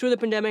 Through the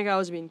pandemic, I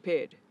was being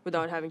paid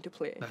without having to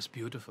play. That's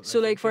beautiful. So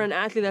like for an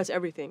athlete, that's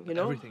everything, you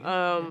know? Everything.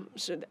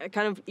 So it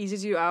kind of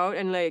eases you out,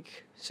 and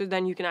like, so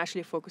then you can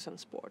actually focus on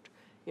sport.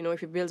 You know,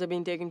 if your bills are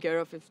being taken care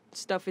of, if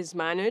stuff is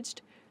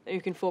managed, then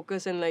you can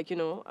focus and like, you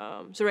know,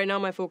 so right now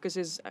my focus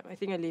is, I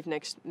think I leave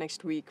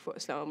next week for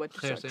Islamabad to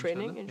start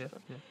training. Yeah.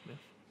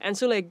 And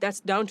so like, that's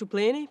down to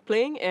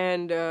playing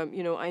and,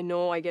 you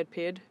know I get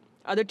paid.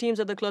 Other teams,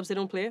 other clubs, they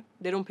don't pay.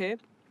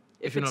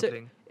 If you're not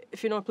playing.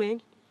 If you're not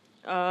playing.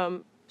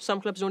 Some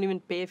clubs don't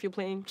even pay if you're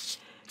playing.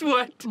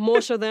 What?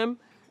 Most of them.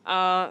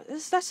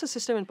 That's the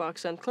system in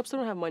Pakistan. Clubs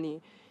don't have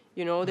money.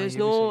 You know, there's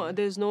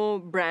no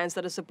brands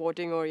that are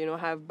supporting or, you know,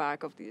 have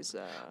back of these.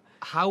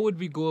 How would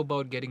we go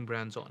about getting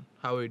brands on?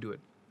 How would we do it?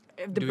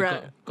 Do we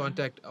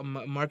contact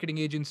marketing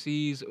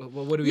agencies?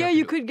 What do we? Yeah, have to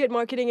you do? could get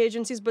marketing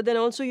agencies, but then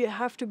also you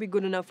have to be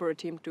good enough for a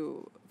team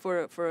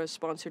for a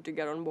sponsor to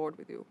get on board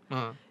with you.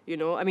 You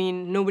know, I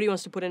mean, nobody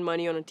wants to put in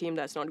money on a team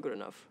that's not good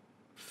enough.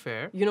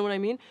 Fair. You know what I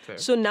mean? Fair.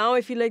 So now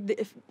I feel like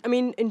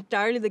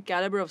entirely the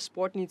caliber of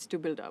sport needs to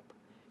build up.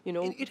 You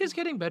know, it is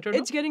getting better.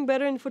 It's getting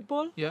better in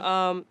football.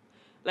 Yeah.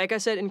 Like I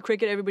said, in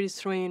cricket, everybody's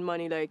throwing in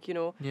money. Like, you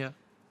know. Yeah.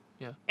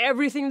 Yeah.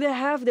 everything they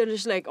have, they're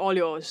just like all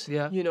yours.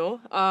 Yeah. You know.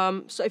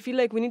 So I feel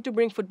like we need to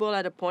bring football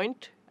at a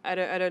point,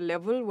 at a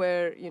level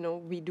where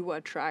we do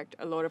attract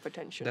a lot of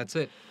attention. That's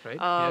it, right?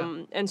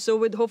 And so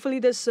with hopefully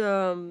this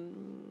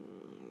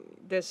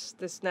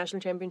this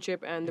national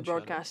championship and the Inshallah.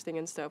 broadcasting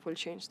and stuff will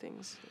change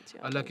things.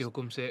 Allah ke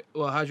hukum se.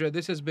 Well, Hajra,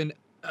 this has been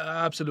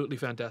absolutely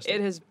fantastic.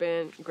 It has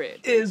been great.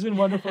 It has been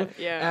wonderful.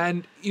 Yeah.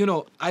 And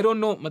I don't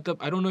know,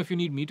 I don't know if you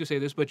need me to say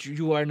this, but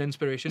you are an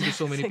inspiration to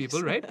so many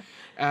people, right?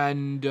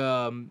 And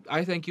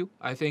I thank you.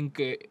 I think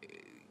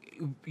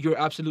you're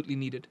absolutely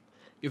needed.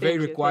 You're very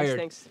Thank you. required.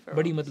 Thanks for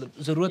Badi all. matlab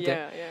zarurat hai.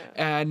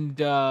 Yeah. And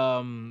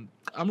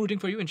I'm rooting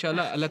for you.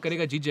 Inshallah, Allah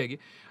karega jeet jayegi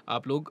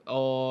aap log.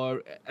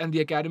 And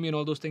the academy and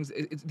all those things.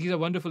 These are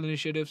wonderful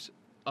initiatives.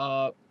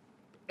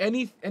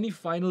 Any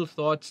final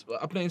thoughts?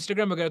 Apna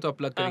Instagram वगैरह तो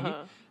upload करेंगे.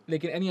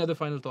 Like any other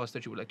final thoughts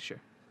that you would like to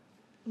share?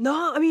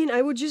 No, I mean,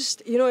 I would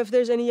just, if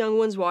there's any young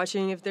ones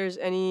watching, if there's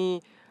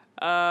any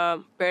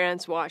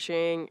parents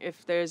watching,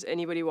 if there's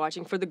anybody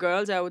watching, for the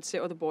girls, I would say,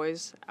 or the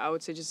boys, I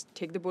would say just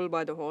take the bull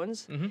by the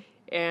horns.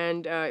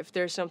 And if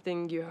there's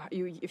something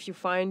if you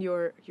find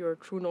your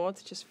true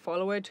north, just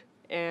follow it,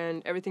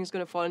 and everything's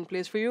gonna fall in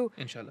place for you.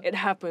 Inshallah. It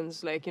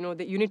happens. Like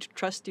that you need to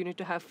trust. You need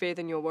to have faith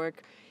in your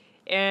work.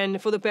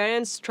 And for the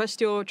parents,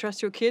 trust your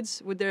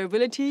kids with their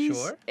abilities.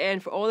 Sure.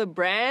 And for all the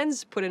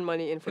brands, put in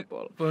money in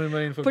football. Put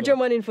your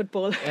money in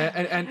football.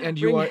 And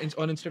you are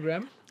on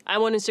Instagram?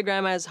 I'm on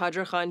Instagram as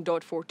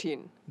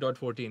hajrakhan.14.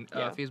 .14.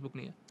 Yeah. Facebook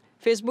nahi hai?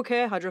 Facebook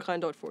hai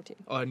hajrakhan.14.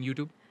 On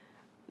YouTube?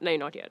 No,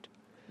 not yet.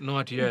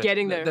 Not yet.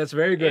 Getting there. That's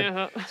very good.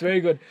 Yeah. It's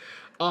very good.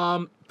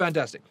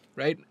 Fantastic.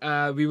 Right?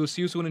 We will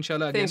see you soon,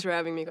 inshallah. Again. Thanks for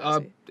having me,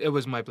 Kazi. It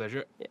was my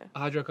pleasure. Yeah.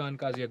 Hajra Khan,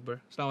 Kazi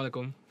Akbar. Assalamu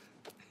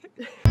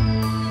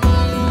alaikum.